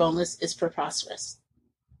name to Boneless is preposterous.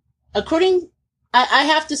 I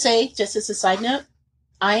have to say, just as a side note,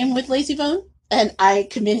 I am with Lazy Bone, and I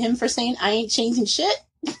commend him for saying I ain't changing shit.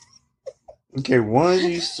 Okay, one of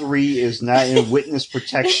these 3 is not in witness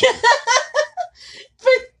protection.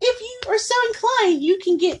 But if you are so inclined, you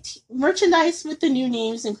can get merchandise with the new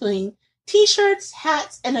names, including t-shirts,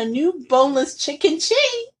 hats, and a new boneless chicken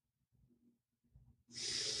chain.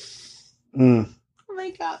 Oh my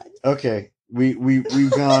god. Okay, we've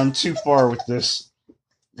gone too far with this.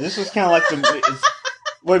 This is kind of like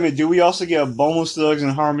wait a minute, do we also get a Boneless Thugs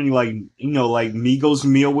and Harmony, like Migos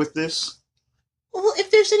meal with this? Well, if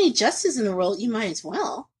there's any justice in the world, you might as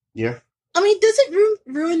well. Yeah. I mean, does it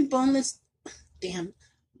ruin Boneless? Damn.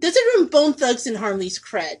 Does it ruin Bone Thugs and Harmony's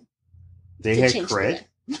cred? They had cred?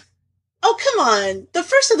 Oh, come on. The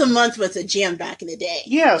first of the month was a jam back in the day.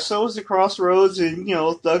 Yeah, so was the Crossroads and,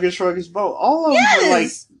 Thug and Shrug His Boat. All of them were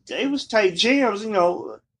they was tight jams, we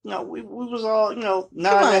was all, nodding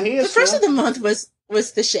our heads. The first of the month was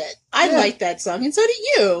the shit. I liked that song, and so did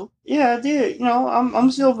you. Yeah, I did. I'm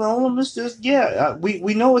still feeling it's just,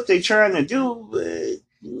 we know what they're trying to do, but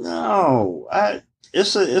no,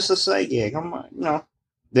 it's a sight gag.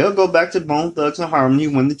 They'll go back to Bone Thugs and Harmony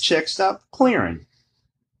when the checks stop clearing.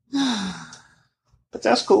 But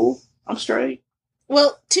that's cool. I'm straight.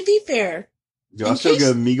 Well, to be fair, do I still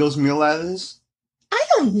get a Migos meal out of this? I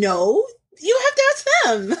don't know. You have to ask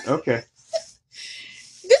them. Okay.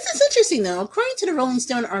 This is interesting, though. According to the Rolling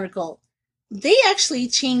Stone article, they actually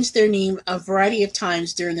changed their name a variety of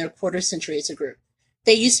times during their quarter century as a group.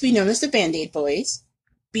 They used to be known as the Band-Aid Boys,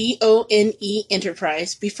 Bone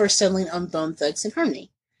Enterprise, before settling on Bone Thugs and Harmony.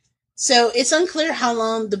 So it's unclear how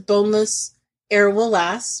long the boneless era will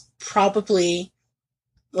last. Probably,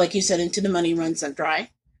 like you said, into the money runs on dry.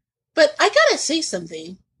 But I gotta say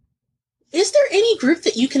something. Is there any group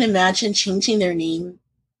that you can imagine changing their name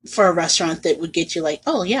for a restaurant that would get you like,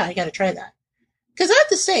 oh yeah, I gotta try that? Because I have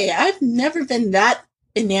to say, I've never been that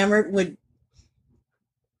enamored with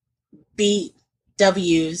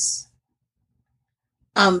BW's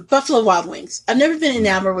Buffalo Wild Wings. I've never been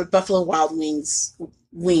enamored with Buffalo Wild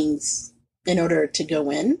Wings in order to go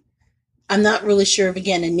in. I'm not really sure of,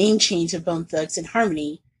 again, a name change of Bone Thugs and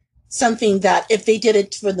Harmony. Something that, if they did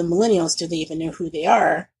it for the millennials, do they even know who they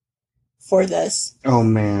are for this? Oh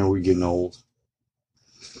man, we're getting old.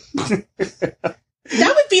 That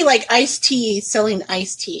would be like Ice-T selling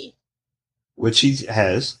iced tea. Which he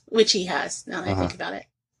has. Now that I think about it.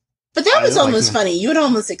 But that was almost funny. You would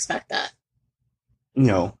almost expect that.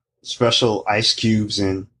 Special ice cubes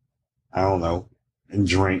and, I don't know, and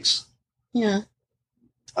drinks. Yeah.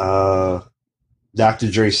 Dr.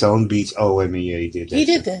 Dre selling beats. Oh, I mean, yeah, he did that. He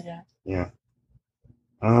did that, yeah. Yeah.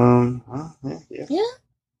 Yeah. Yeah.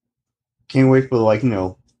 Can't wait for, like,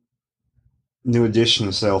 New Edition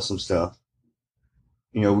to sell some stuff.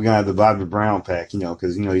 We're going to have the Bobby Brown pack,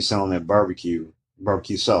 because, he's selling that barbecue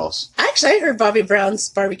sauce. Actually, I heard Bobby Brown's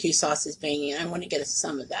barbecue sauce is banging. I want to get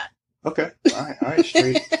some of that. Okay. All right,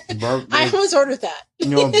 straight. I almost ordered that.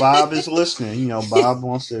 If Bob is listening, Bob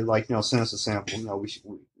wants to, send us a sample.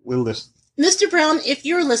 We'll listen. Mr. Brown, if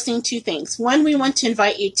you're listening, two things. One, we want to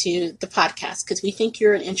invite you to the podcast because we think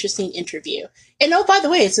you're an interesting interview. And oh, by the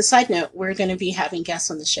way, as a side note, we're going to be having guests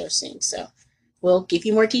on the show soon. So we'll give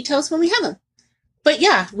you more details when we have them. But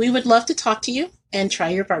yeah, we would love to talk to you and try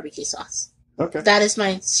your barbecue sauce. Okay. That is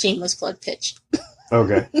my shameless plug pitch.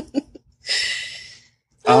 Okay.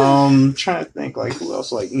 Trying to think, like, who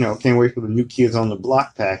else? Like, can't wait for the New Kids on the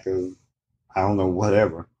Block pack of, I don't know,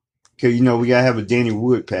 whatever. Because, we got to have a Danny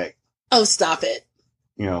Wood pack. Oh, stop it.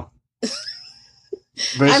 I'm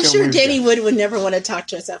sure Danny Wood would never want to talk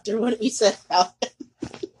to us after what we said about him.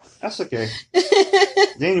 That's okay.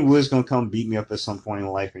 Danny Wood's going to come beat me up at some point in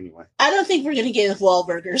life anyway. I don't think we're going to get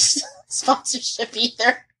Wahlburgers sponsorship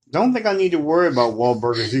either. Don't think I need to worry about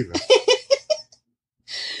Wahlburgers either.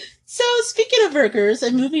 So, speaking of burgers,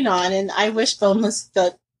 and moving on, and I wish Boneless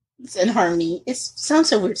Guts and Harmony, it sounds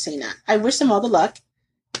so weird saying that. I wish them all the luck.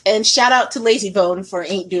 And shout out to Lazy Bone for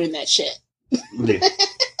ain't doing that shit. Yeah.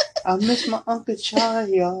 I miss my Uncle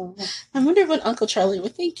Charlie, y'all. I wonder what Uncle Charlie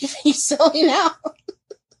would think if he's selling out.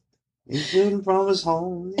 He's shooting from his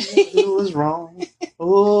home. He was wrong.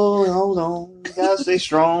 Oh, hold on. You gotta stay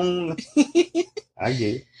strong. I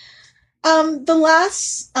get it. The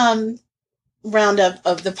last roundup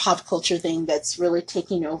of the pop culture thing that's really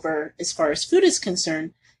taking over as far as food is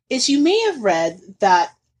concerned is you may have read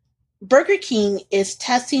that Burger King is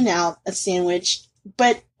testing out a sandwich,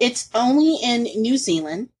 but it's only in New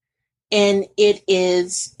Zealand, and it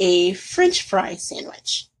is a French fry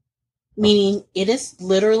sandwich. Meaning it is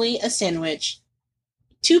literally a sandwich,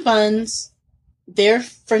 2 buns, their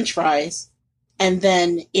French fries, and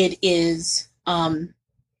then it is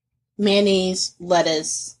mayonnaise,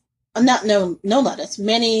 lettuce, no lettuce,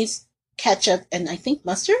 mayonnaise, ketchup, and I think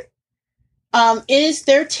mustard. It is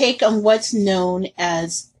their take on what's known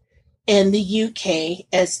as, in the UK,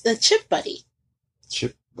 as the Chip Buddy.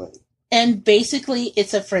 Chip Buddy. And basically,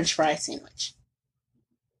 it's a French fry sandwich.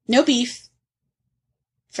 No beef.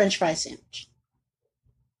 French fry sandwich.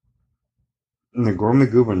 And the Gourmet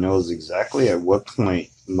Goober knows exactly at what point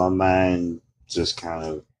my mind just kind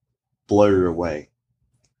of blurred away.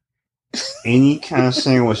 Any kind of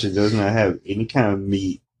sandwich that does not have any kind of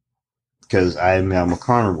meat, because I'm a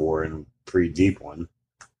carnivore and a pretty deep one,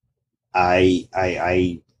 my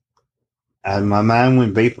mind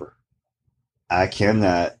went vapor. I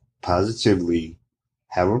cannot positively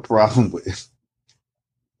have a problem with it.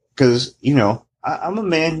 Because, I'm a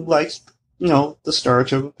man who likes, the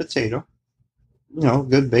starch of a potato.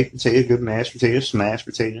 Good baked potato, good mashed potato, smashed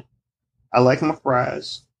potato. I like my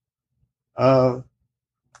fries. I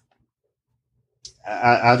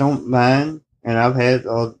don't mind, and I've had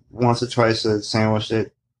once or twice a sandwich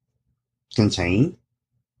that contained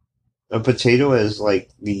a potato as like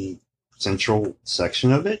the central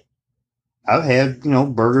section of it. I've had,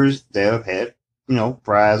 burgers that have had,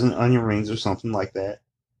 fries and onion rings or something like that.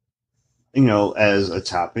 As a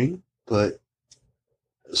topping, but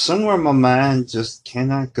somewhere in my mind just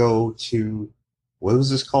cannot go to, what was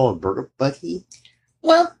this called, a Burger Buddy?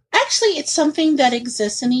 Well, actually, it's something that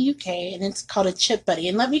exists in the UK, and it's called a Chip Buddy.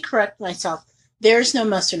 And let me correct myself. There's no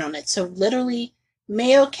mustard on it. So literally,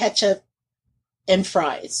 mayo, ketchup, and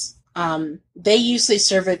fries. They usually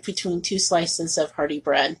serve it between 2 slices of hearty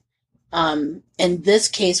bread. In this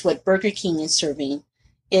case, what Burger King is serving,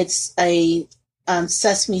 it's a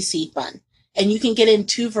sesame seed bun. And you can get it in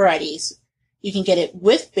 2 varieties. You can get it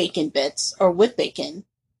with bacon bits, or with bacon,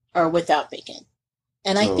 or without bacon.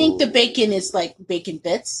 And I think the bacon is like bacon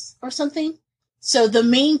bits or something. So the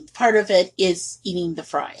main part of it is eating the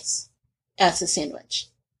fries as a sandwich.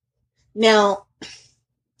 Now,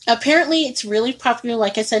 apparently it's really popular,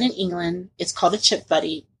 like I said, in England. It's called a Chip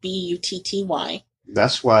Buddy, Butty.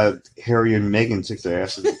 That's why Harry and Meghan took their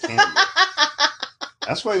asses to Canada.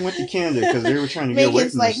 That's why he went to Canada, because they were trying to get away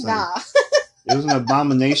from this thing. Nah. It was an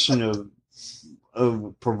abomination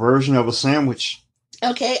of perversion of a sandwich.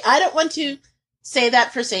 Okay, I don't want to say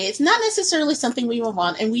that per se. It's not necessarily something we would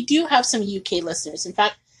want, and we do have some UK listeners. In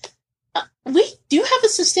fact, we do have a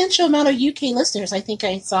substantial amount of UK listeners, I think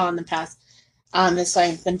I saw in the past, as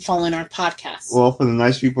I've been following our podcast. Well, for the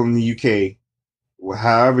nice people in the UK,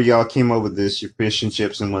 however y'all came up with this, your fish and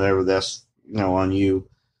chips and whatever, that's on you.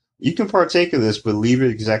 You can partake of this, but leave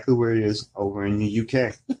it exactly where it is over in the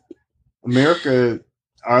UK. America,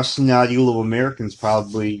 our snotty little Americans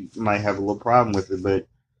probably might have a little problem with it, but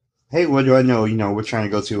hey, what do I know? We're trying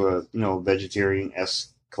to go to a vegetarian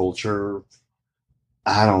esque culture.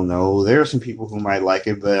 I don't know. There are some people who might like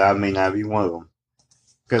it, but I may not be one of them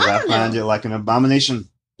because I I don't find know. it like an abomination.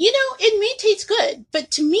 It may taste good, but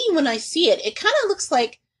to me, when I see it, it kind of looks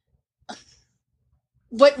like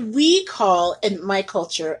what we call in my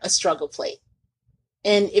culture a struggle plate.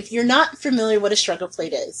 And if you're not familiar what a struggle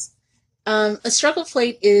plate is, a struggle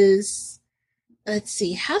plate is, let's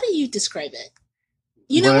see, how do you describe it?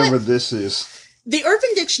 You know what? Whatever this is. The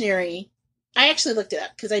Urban Dictionary, I actually looked it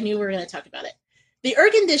up because I knew we were going to talk about it. The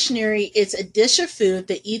Urban Dictionary is a dish of food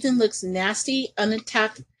that either looks nasty,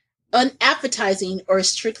 unappetizing, or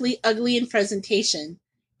strictly ugly in presentation,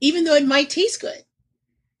 even though it might taste good.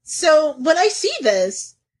 So when I see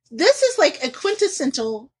this is like a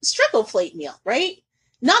quintessential struggle plate meal, right?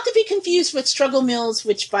 Not to be confused with Struggle Meals,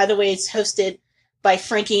 which, by the way, is hosted by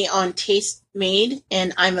Frankie on Taste Made,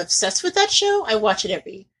 and I'm obsessed with that show. I watch it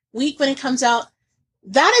every week when it comes out.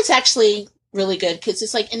 That is actually really good because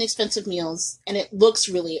it's like inexpensive meals and it looks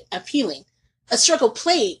really appealing. A struggle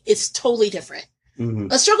plate is totally different. Mm-hmm.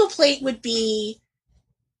 A struggle plate would be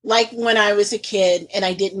like when I was a kid and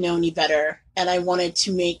I didn't know any better and I wanted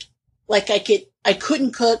to make like I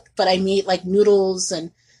couldn't cook, but I made like noodles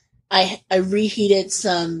and I reheated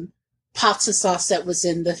some pasta sauce that was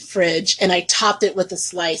in the fridge and I topped it with a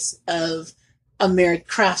slice of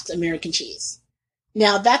Kraft American cheese.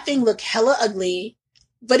 Now that thing looked hella ugly,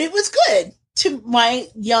 but it was good to my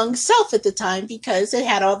young self at the time because it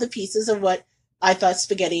had all the pieces of what I thought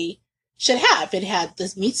spaghetti should have. It had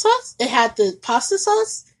the meat sauce, it had the pasta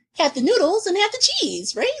sauce, it had the noodles, and it had the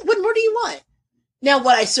cheese, right? What more do you want? Now,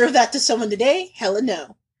 would I serve that to someone today? Hella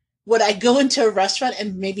no. Would I go into a restaurant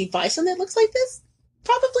and maybe buy something that looks like this?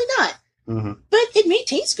 Probably not. Mm-hmm. But it may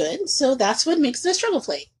taste good, so that's what makes it a struggle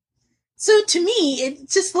plate. So to me, it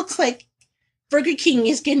just looks like Burger King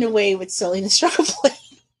is getting away with selling a struggle plate.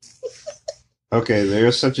 Okay,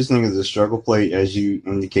 there's such a thing as a struggle plate, as you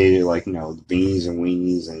indicated, like, the beans and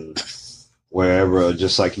weenies and whatever,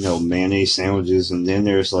 just like, mayonnaise sandwiches. And then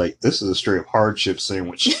there's like, this is a straight up hardship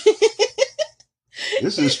sandwich.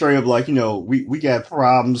 This is straight up like, we got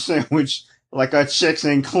problems sandwich, like our checks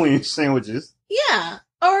ain't clean sandwiches. Yeah.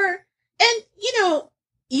 And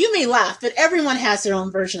you may laugh, but everyone has their own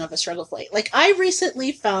version of a struggle plate. Like, I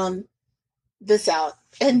recently found this out,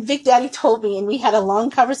 and Big Daddy told me, and we had a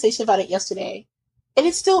long conversation about it yesterday. And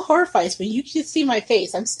it still horrifies me. You can see my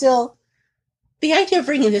face. The idea of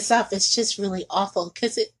bringing this up is just really awful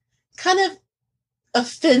because it kind of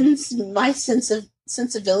offends my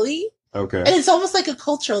sensibility. Okay. And it's almost like a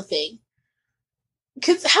cultural thing.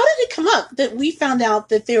 Because how did it come up that we found out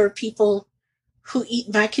that there were people who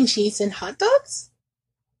eat mac and cheese and hot dogs?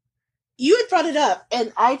 You had brought it up,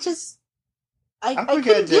 and I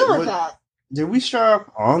couldn't deal with that. Did we start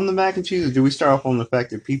off on the mac and cheese, or did we start off on the fact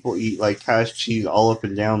that people eat like cottage cheese all up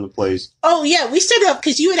and down the place? Oh, yeah, we started off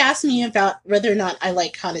because you had asked me about whether or not I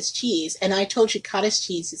like cottage cheese, and I told you cottage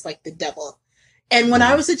cheese is like the devil. And when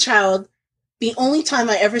I was a child, the only time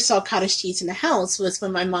I ever saw cottage cheese in the house was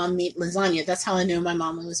when my mom made lasagna. That's how I knew my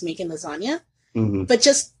mom was making lasagna. Mm-hmm. But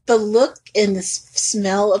just the look and the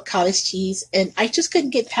smell of cottage cheese, and I just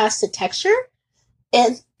couldn't get past the texture.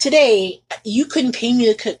 And today, you couldn't pay me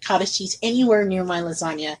to cook cottage cheese anywhere near my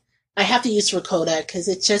lasagna. I have to use ricotta because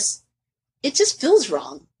it just feels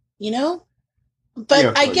wrong, But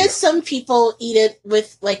yeah, I guess some people eat it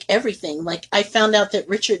with like everything. Like I found out that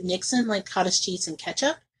Richard Nixon liked cottage cheese and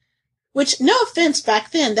ketchup, which, no offense,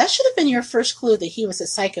 back then, that should have been your first clue that he was a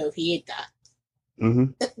psycho if he ate that.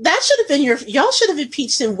 Mm-hmm. That should have been y'all should have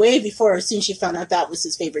impeached him way before, as soon as you found out that was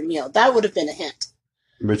his favorite meal. That would have been a hint.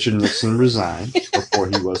 Richard Nixon resigned before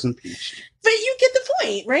he was impeached. But you get the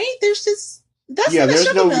point, right? There's just that's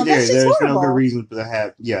there's no meal. That's there's horrible. no good reason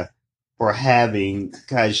for having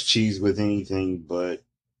cottage cheese with anything but.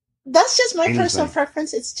 That's just my personal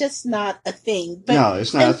preference. It's just not a thing. But, no,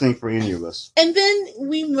 it's not a thing for any of us. And then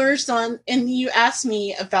we merged on, and you asked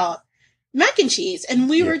me about mac and cheese, and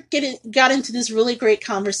we got into this really great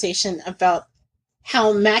conversation about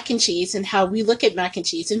how mac and cheese and how we look at mac and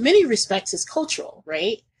cheese in many respects is cultural,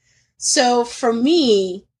 right? So for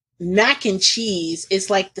me, mac and cheese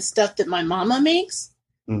is like the stuff that my mama makes,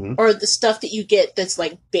 or the stuff that you get that's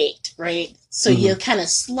like baked, right? So you kind of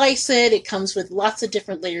slice it. It comes with lots of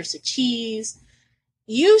different layers of cheese.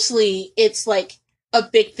 Usually it's like a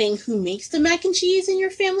big thing who makes the mac and cheese in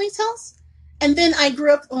your family's house. And then I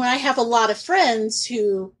grew up when I have a lot of friends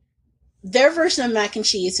who their version of mac and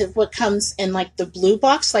cheese is what comes in like the blue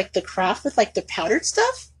box, like the Kraft with like the powdered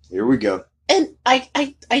stuff. Here we go. And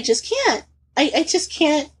I just can't. I just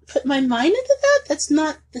can't put my mind into that. That's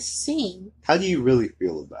not the same. How do you really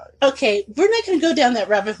feel about it? Okay, we're not going to go down that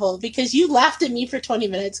rabbit hole because you laughed at me for 20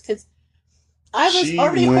 minutes because I was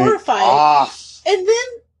already horrified. Off. And then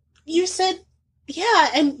you said,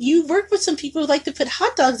 yeah, and you work with some people who like to put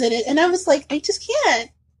hot dogs in it. And I was like, I just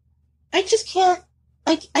can't. I just can't.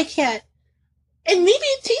 I can't. And maybe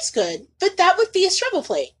it tastes good, but that would be a struggle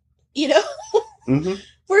plate, you know? Mm-hmm.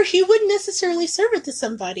 Where he wouldn't necessarily serve it to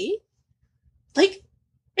somebody. Like,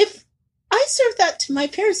 if I served that to my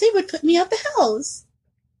parents, they would put me out the house.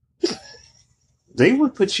 They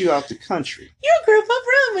would put you out the country. Your grandma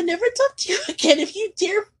Brown would never talk to you again if you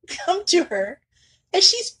dare come to her. And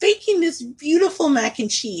she's baking this beautiful mac and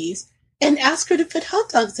cheese and ask her to put hot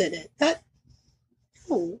dogs in it.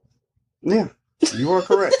 No. Yeah, you are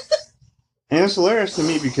correct. And it's hilarious to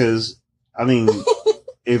me because, I mean,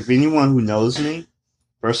 if anyone who knows me,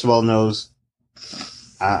 first of all, knows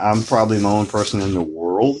I'm probably the only person in the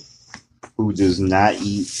world who does not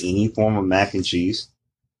eat any form of mac and cheese.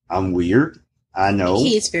 I'm weird. I know.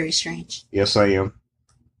 He is very strange. Yes, I am.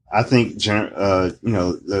 I think,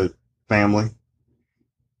 the family,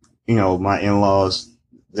 my in-laws,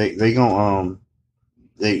 they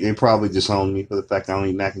probably disown me for the fact I don't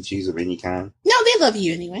eat mac and cheese of any kind. No, they love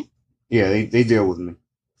you anyway. Yeah, they deal with me.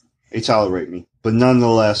 They tolerate me. But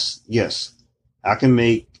nonetheless, yes, I can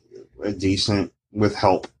make a decent, with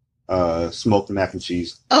help, smoked mac and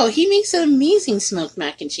cheese. Oh, he makes an amazing smoked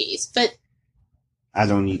mac and cheese, but I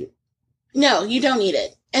don't eat it. No, you don't eat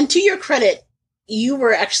it. And to your credit, you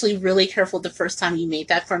were actually really careful the first time you made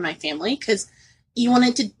that for my family because you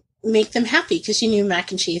wanted to make them happy because you knew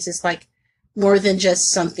mac and cheese is like more than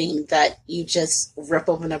just something that you just rip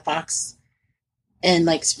open a box and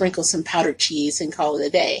like sprinkle some powdered cheese and call it a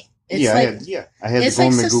day. It's I had the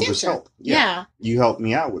gourmet groupers help. Yeah. You helped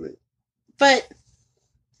me out with it. But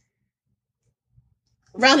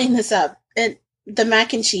rounding this up, the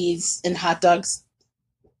mac and cheese and hot dogs,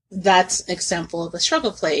 that's an example of a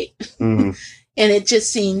struggle plate. Mm-hmm. And it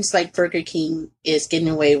just seems like Burger King is getting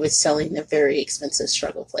away with selling a very expensive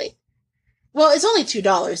struggle plate. Well, it's only $2,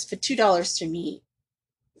 but $2 to me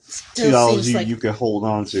still $2 you could hold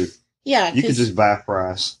on to. Yeah. You could just buy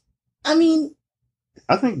fries. I mean,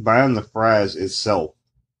 I think buying the fries itself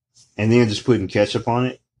and then just putting ketchup on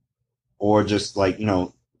it, or just like,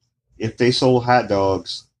 if they sold hot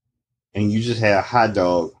dogs and you just had a hot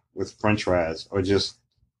dog with french fries, or just,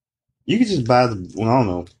 you could just buy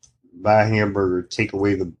buy a hamburger, take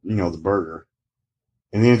away the burger,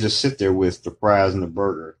 and then just sit there with the fries and the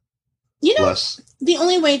burger. The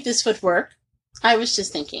only way this would work, I was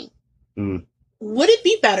just thinking, would it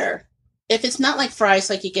be better if it's not like fries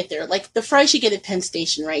like you get there, like the fries you get at Penn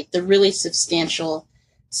Station, right? The really substantial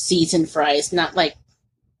seasoned fries, not like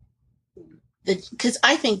because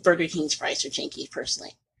I think Burger King's fries are janky,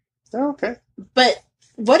 personally. Oh, okay. But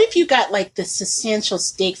what if you got like the substantial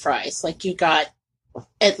steak fries, like you got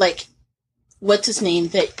at like, what's his name,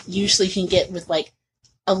 that usually you can get with like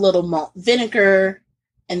a little malt vinegar,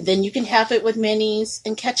 and then you can have it with mayonnaise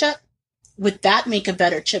and ketchup? Would that make a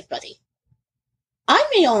better chip buddy? I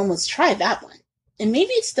may almost try that one. And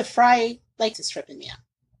maybe it's the fry like it's tripping me out.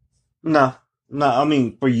 No. I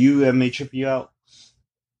mean, for you, that may trip you out.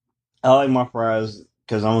 I like my fries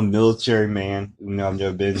because I'm a military man. Even though I've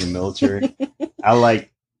never been in the military. I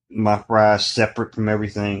like my fries separate from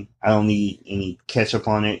everything. I don't need any ketchup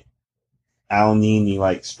on it. I don't need any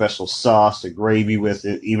like special sauce or gravy with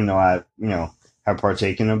it, even though I, have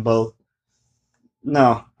partaken of both.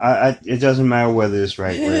 No, it doesn't matter whether it's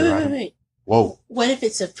right. Wait. Whoa. What if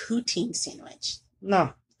it's a poutine sandwich?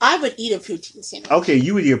 No. I would eat a poutine sandwich. Okay,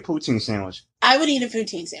 you would eat a poutine sandwich. I would eat a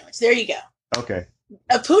poutine sandwich. There you go. Okay.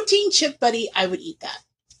 A poutine chip buddy, I would eat that.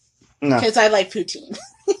 No. Because I like poutine.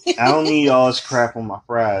 I don't need all this crap on my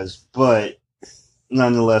fries, but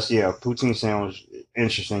nonetheless, yeah, poutine sandwich,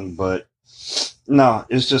 interesting, but no,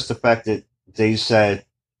 it's just the fact that they said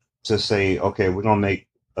to say, okay, we're going to make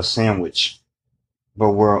a sandwich,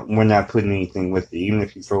 but we're not putting anything with it. Even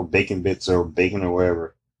if you throw bacon bits or bacon or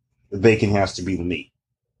whatever, the bacon has to be the meat.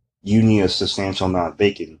 You need a substantial amount of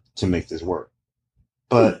bacon to make this work.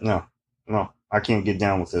 But no, I can't get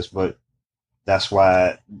down with this, but that's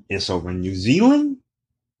why it's over in New Zealand,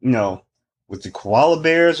 with the koala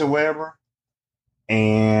bears or whatever,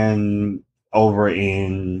 and over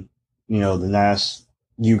in, the nice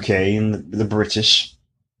UK and the British,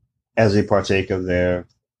 as they partake of their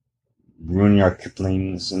Rudyard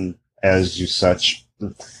Kipling's and as you such.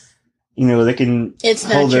 They can It's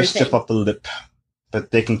not hold their your stiff thing. upper lip,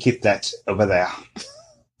 but they can keep that over there.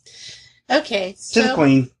 Okay, To the so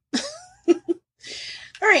queen. all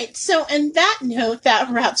right, so in that note,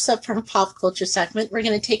 that wraps up our pop culture segment. We're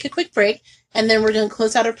going to take a quick break, and then we're going to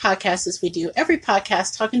close out our podcast as we do every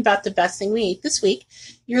podcast, talking about the best thing we ate this week.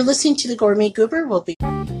 You're listening to the Gourmet Goober. We'll be.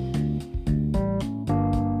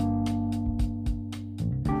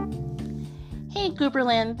 Hey,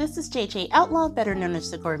 Gooberland, this is JJ Outlaw, better known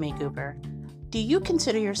as the Gourmet Goober. Do you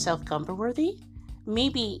consider yourself gumber worthy?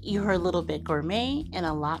 Maybe you're a little bit gourmet and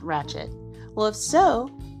a lot ratchet. Well, if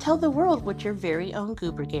so, tell the world what your very own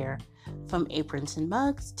goober gear, from aprons and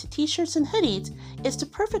mugs to t-shirts and hoodies, is the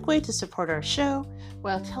perfect way to support our show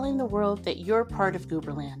while telling the world that you're part of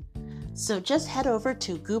Gooberland. So just head over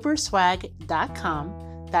to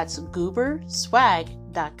gooberswag.com, that's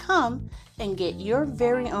gooberswag.com, and get your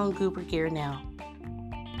very own goober gear now.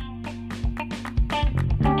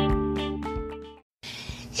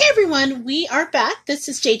 Hey everyone, we are back. This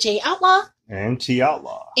is JJ Outlaw. And T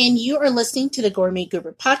Outlaw. And you are listening to the Gourmet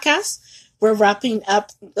Goober podcast. We're wrapping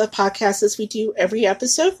up the podcast as we do every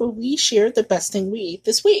episode where we share the best thing we ate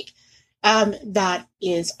this week. That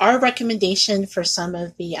is our recommendation for some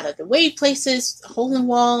of the out-of-the-way places,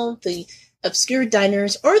 hole-in-wall, the obscure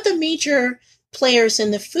diners, or the major players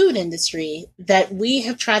in the food industry that we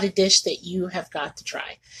have tried a dish that you have got to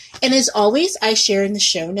try. And as always, I share in the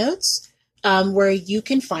show notes where you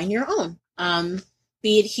can find your own.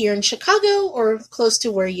 Be it here in Chicago or close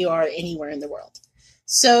to where you are anywhere in the world.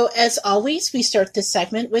 So, as always, we start this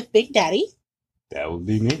segment with Big Daddy. That would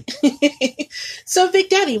be me. So, Big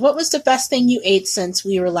Daddy, what was the best thing you ate since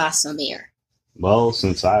we were last on the air? Well,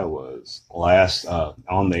 since I was last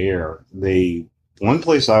on the air, one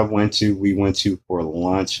place we went to for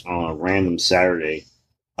lunch on a random Saturday,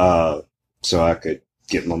 so I could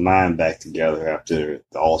get my mind back together after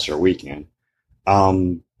the All-Star weekend.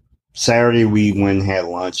 Saturday, we went and had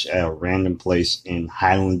lunch at a random place in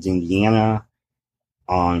Highlands, Indiana,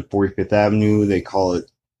 on 45th Avenue. They call it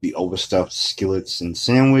the Overstuffed Skillets and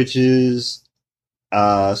Sandwiches.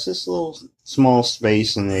 It's just a little small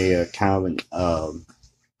space in a kind of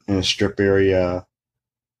in a strip area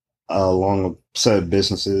along a set of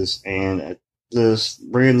businesses, and this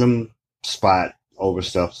random spot,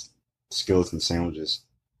 Overstuffed Skillets and Sandwiches.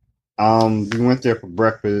 We went there for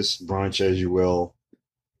breakfast, brunch, as you will.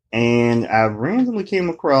 And I randomly came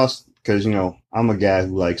across, because, I'm a guy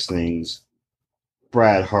who likes things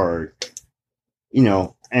fried hard,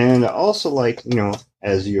 and I also like,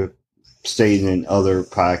 as you stated in other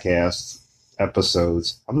podcast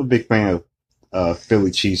episodes, I'm a big fan of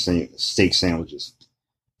Philly cheesesteak sandwiches.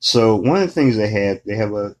 So one of the things they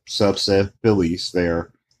have a subset of Phillies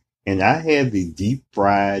there, and I had the deep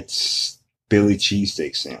fried Philly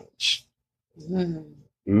cheesesteak sandwich.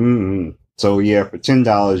 So yeah, for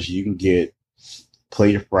 $10 you can get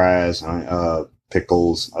plate of fries,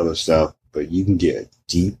 pickles, other stuff, but you can get a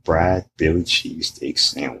deep fried Philly cheesesteak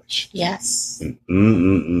sandwich. Yes.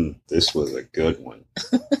 This was a good one.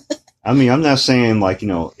 I mean, I'm not saying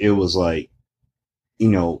it was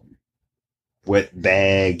wet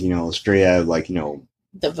bag, straight out of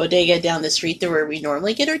the bodega down the street there where we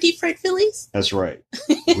normally get our deep fried Phillies. That's right.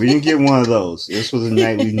 We didn't get one of those. This was a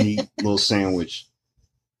nightly neat little sandwich.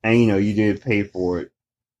 And, you did pay for it.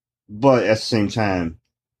 But at the same time,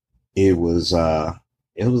 it was a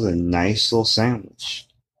nice little sandwich.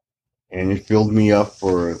 And it filled me up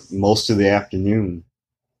for most of the afternoon.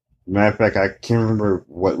 Matter of fact, I can't remember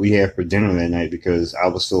what we had for dinner that night because I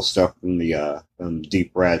was still stuffed from the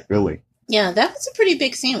deep fried Philly. Yeah, that was a pretty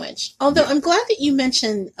big sandwich. Although I'm glad that you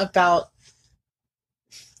mentioned about...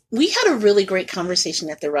 We had a really great conversation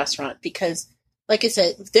at the restaurant because... Like I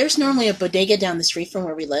said, there's normally a bodega down the street from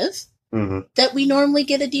where we live that we normally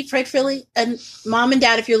get a deep fried Philly. And Mom and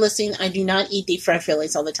Dad, if you're listening, I do not eat deep fried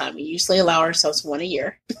Phillies all the time. We usually allow ourselves one a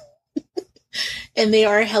year. And they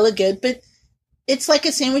are hella good, but it's like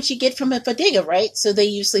a sandwich you get from a bodega, right? So they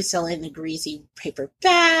usually sell it in a greasy paper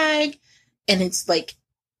bag. And it's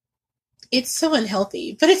so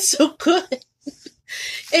unhealthy, but it's so good.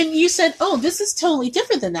 And you said, oh, this is totally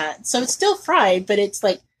different than that. So it's still fried, but it's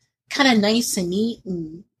kind of nice and neat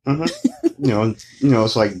and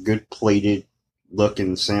it's like a good plated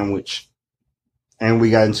looking sandwich. And we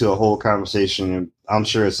got into a whole conversation, and I'm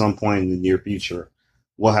sure at some point in the near future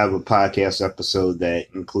we'll have a podcast episode that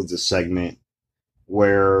includes a segment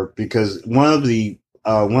where, because one of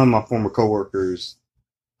my former coworkers,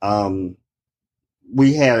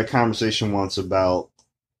 we had a conversation once about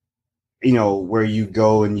where you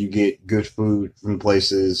go and you get good food from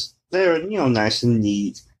places that are nice and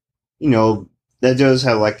neat. That does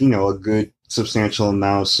have a good substantial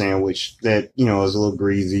amount of sandwich that, is a little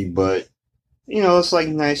greasy, but, it's like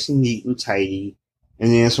nice and neat and tidy.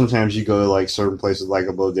 And then sometimes you go to like certain places like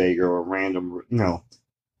a bodega or random,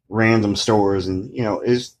 random stores and,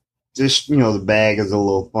 it's just, the bag is a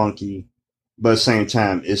little funky, but at the same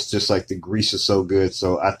time, it's just like the grease is so good.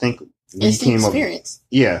 So I think we It's the came up, experience.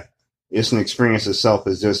 yeah, it's an experience itself.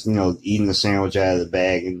 It's just, eating the sandwich out of the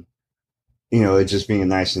bag and, it just being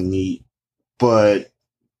nice and neat. But,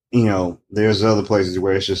 there's other places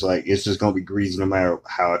where it's just like, it's just going to be greasy no matter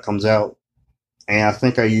how it comes out. And I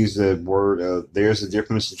think I use the word of there's a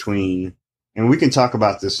difference between, and we can talk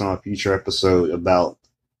about this on a future episode about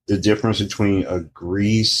the difference between a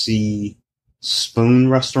greasy spoon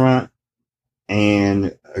restaurant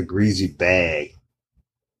and a greasy bag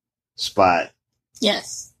spot.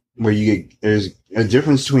 Yes. Where there's a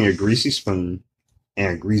difference between a greasy spoon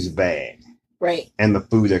and a greasy bag. Right. And the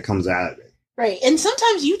food that comes out of it. Right. And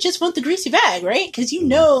sometimes you just want the greasy bag, right? Because you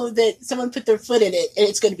know that someone put their foot in it and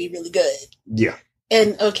it's going to be really good. Yeah.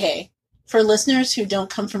 And okay, for listeners who don't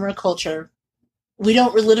come from our culture, we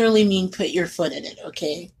don't literally mean put your foot in it,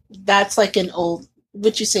 okay? That's like an old,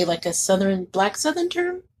 would you say like a black southern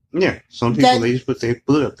term? Yeah. Some people, they just put their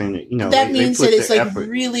foot up in it. That means that it's like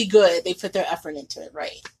really good. They put their effort into it,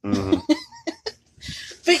 right? Mm-hmm.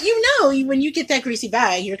 But when you get that greasy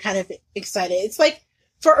bag, you're kind of excited. It's like,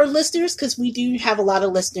 for our listeners, because we do have a lot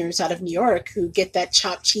of listeners out of New York who get that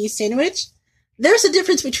chopped cheese sandwich, there's a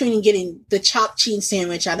difference between getting the chopped cheese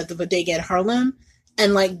sandwich out of the bodega at Harlem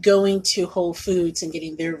and like going to Whole Foods and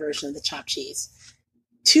getting their version of the chopped cheese.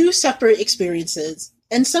 Two separate experiences.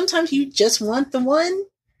 And sometimes you just want the one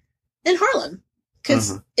in Harlem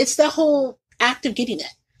because it's the whole act of getting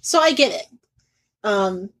it. So I get it.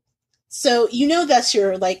 So that's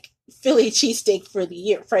your like Philly cheesesteak for the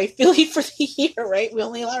year, right? Philly for the year, right? We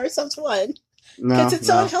only allow ourselves one because it's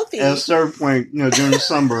so unhealthy. At a certain point, during the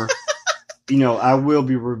summer, I will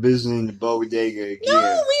be revisiting the bodega again.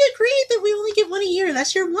 No, we agreed that we only get one a year.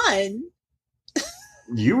 That's your one.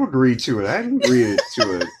 You agreed to it. I didn't agree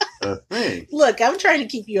to a thing. Look, I'm trying to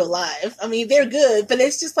keep you alive. I mean, they're good, but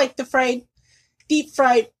it's just like the deep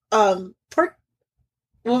fried pork.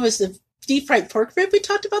 What was the deep fried pork rib we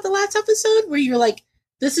talked about the last episode? Where you're like,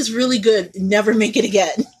 this is really good. Never make it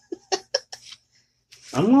again.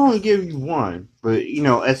 I'm going to give you one, but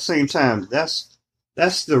at the same time, that's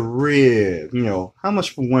the rib. How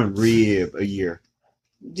much for one rib a year?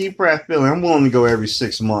 Deep fried Philly. I'm willing to go every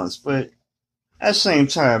 6 months, but at the same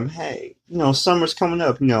time, hey, summer's coming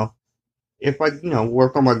up. If I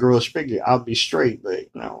work on my grilled figure, I'll be straight. But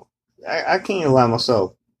I can't allow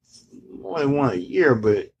myself more than one a year.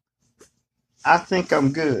 But I think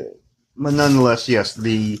I'm good. But nonetheless, yes,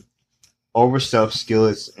 the overstuffed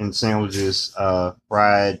skillets and sandwiches,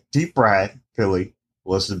 deep fried Philly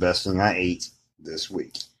was the best thing I ate this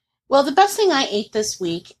week. Well, the best thing I ate this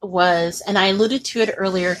week was, and I alluded to it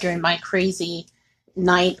earlier during my crazy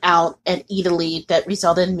night out at Italy that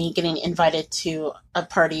resulted in me getting invited to a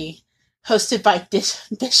party hosted by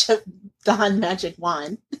Bishop Don Magic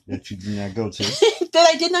Juan. That you did not go to. That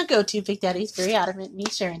I did not go to. Big Daddy's very adamant in me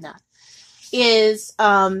sharing that. Is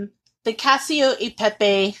the Cassio e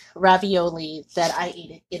Pepe ravioli that I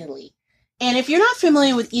ate in Italy. And if you're not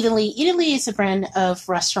familiar with Italy, Italy is a brand of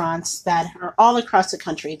restaurants that are all across the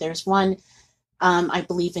country. There's one, I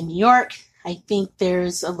believe, in New York. I think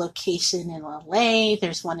there's a location in LA.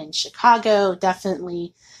 There's one in Chicago,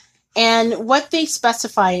 definitely. And what they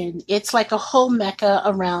specify in, it's like a whole mecca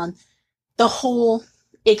around the whole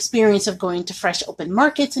experience of going to fresh open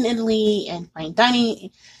markets in Italy and fine dining,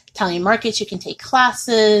 Italian markets. You can take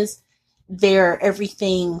classes. They're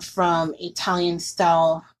everything from Italian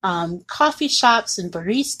style coffee shops and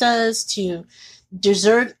baristas to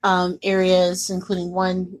dessert areas, including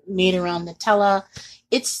one made around Nutella.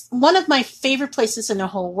 It's one of my favorite places in the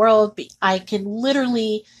whole world. I can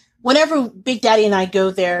literally, whenever Big Daddy and I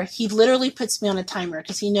go there, he literally puts me on a timer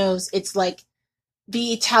because he knows it's like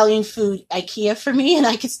the Italian food IKEA for me, and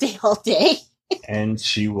I could stay all day. And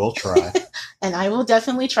she will try. And I will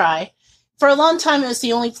definitely try. For a long time, it was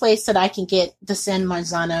the only place that I can get the San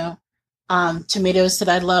Marzano tomatoes that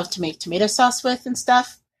I love to make tomato sauce with and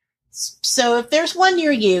stuff. So if there's one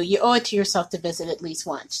near you, you owe it to yourself to visit at least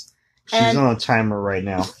once. She's on a timer right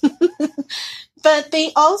now. But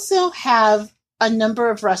they also have a number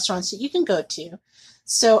of restaurants that you can go to.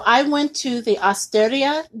 So I went to the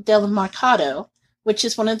Osteria del Mercato, which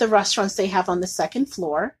is one of the restaurants they have on the second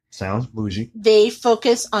floor. Sounds bougie. They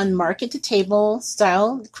focus on market-to-table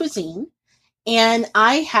style cuisine. And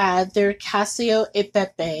I had their Cassio e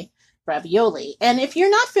Pepe ravioli. And if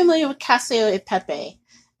you're not familiar with Cassio e Pepe,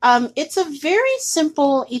 It's a very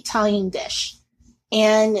simple Italian dish.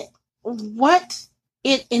 And what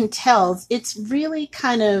it entails, it's really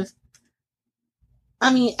kind of,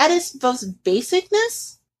 I mean, at its most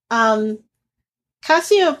basicness,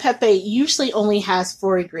 Cacio e Pepe usually only has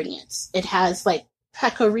four ingredients. It has like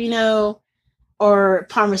pecorino or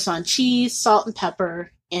Parmesan cheese, salt and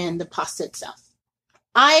pepper, and the pasta itself.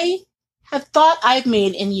 I have thought I've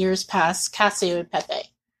made in years past Cacio e Pepe.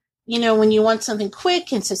 You know, when you want something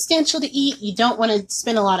quick and substantial to eat, you don't want to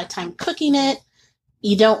spend a lot of time cooking it.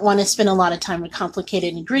 You don't want to spend a lot of time with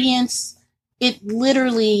complicated ingredients. It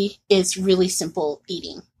literally is really simple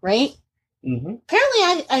eating, right? Mm-hmm.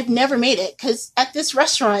 Apparently, I've never made it because at this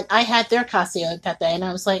restaurant, I had their Cacio e Pepe, and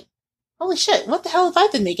I was like, holy shit, what the hell have I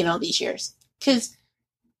been making all these years? Because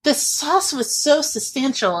the sauce was so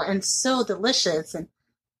substantial and so delicious, and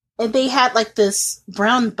they had like this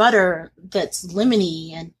brown butter that's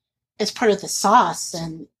lemony and as part of the sauce,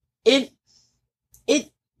 and it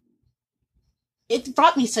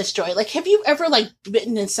brought me such joy. Like, have you ever like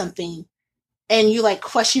bitten in something and you like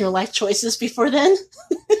question your life choices before then?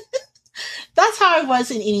 That's how I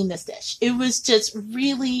was in eating this dish. It was just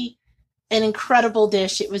really an incredible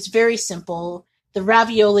dish. It was very simple. The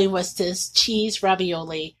ravioli was this cheese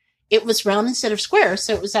ravioli. It was round instead of square,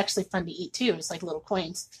 so it was actually fun to eat too. It was like little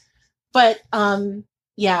coins. But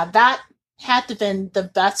yeah, that had to have been the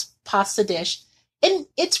best pasta dish. And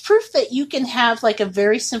it's proof that you can have like a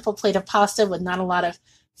very simple plate of pasta with not a lot of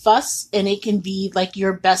fuss, and it can be like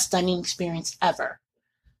your best dining experience ever.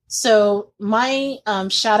 So my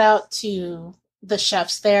shout out to the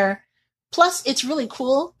chefs there. Plus, it's really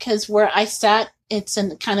cool because where I sat, it's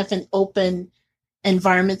in kind of an open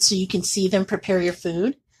environment, so you can see them prepare your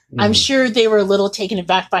food. I'm sure they were a little taken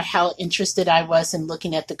aback by how interested I was in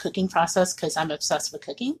looking at the cooking process because I'm obsessed with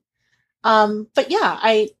cooking. But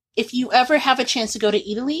yeah, if you ever have a chance to go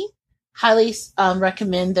to Italy, highly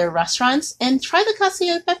recommend their restaurants and try the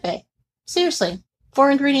Cacio e Pepe. Seriously,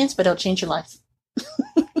 4 ingredients, but it'll change your life.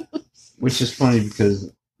 Which is funny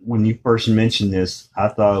because when you first mentioned this, I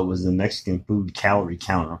thought it was the Mexican food calorie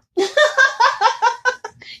counter.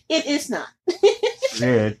 It is not.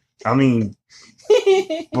 Yeah, I mean,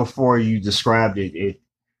 before you described it, it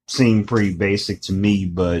seemed pretty basic to me,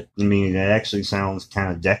 but I mean, it actually sounds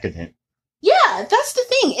kind of decadent. Yeah, that's the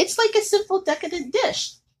thing. It's like a simple decadent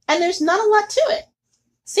dish, and there's not a lot to it.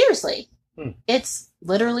 Seriously. It's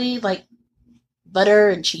literally like butter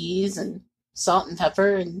and cheese and salt and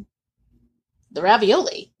pepper and the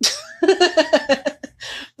ravioli.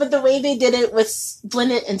 But the way they did it was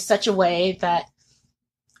blended in such a way that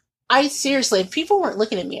I seriously, if people weren't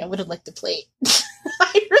looking at me, I would have licked the plate.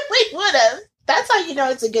 I really would have. That's how you know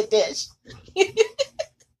it's a good dish.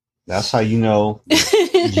 That's how you know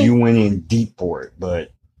you went in deep for it,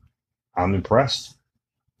 but I'm impressed.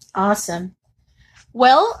 Awesome.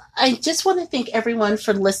 Well, I just want to thank everyone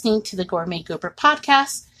for listening to the Gourmet Goober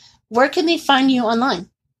podcast. Where can they find you online?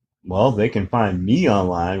 Well, they can find me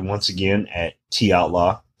online once again at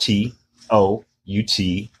TOutlaw, TOUTLAW,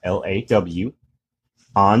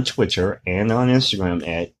 on Twitter and on Instagram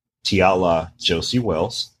at TOutlaw Josie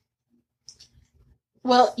Wells.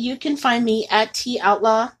 Well, you can find me at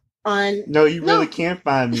TOutlaw on... No, you really can't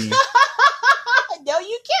find me. No,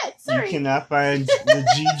 you can't. Sorry. You cannot find the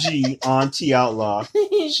GG on TOutlaw.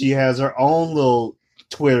 She has her own little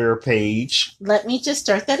Twitter page. Let me just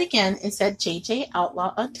start that again. It's at JJ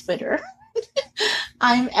Outlaw on Twitter.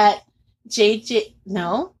 I'm at JJ...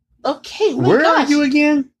 No? Okay, where are you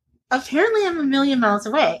again? Apparently I'm a million miles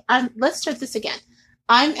away. Let's start this again.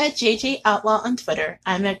 I'm at JJ Outlaw on Twitter.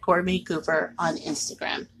 I'm at Gourmet Goober on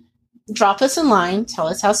Instagram. Drop us a line. Tell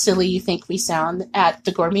us how silly you think we sound at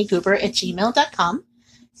thegourmetgoober@gmail.com.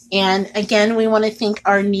 And again, we want to thank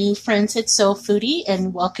our new friends at Soul Foodie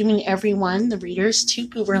and welcoming everyone, the readers, to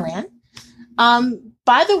Gooberland.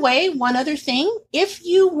 By the way, one other thing, if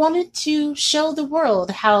you wanted to show the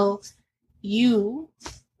world how you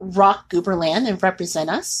rock Gooberland and represent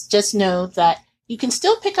us, just know that you can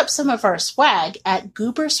still pick up some of our swag at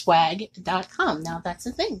gooberswag.com. Now that's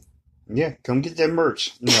a thing. Yeah, come get that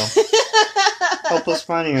merch. You know, help us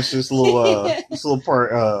finance this little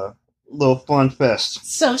fun fest.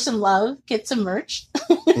 Sow some love, get some merch.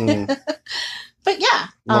 But yeah,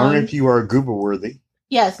 learn if you are goober worthy.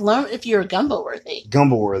 Yes, learn if you're gumbo worthy.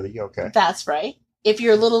 Gumbo worthy, okay. That's right. If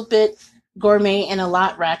you're a little bit gourmet and a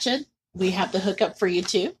lot ratchet, we have the hookup for you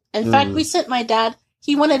too. In fact, we sent my dad.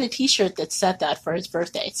 He wanted a T-shirt that said that for his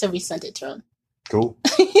birthday, so we sent it to him. Cool.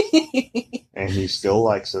 And he still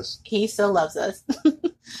likes us. He still loves us.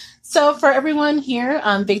 So for everyone here,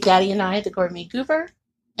 Big Daddy and I, the Gourmet Goober,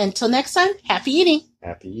 until next time, happy eating.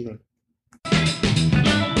 Happy eating.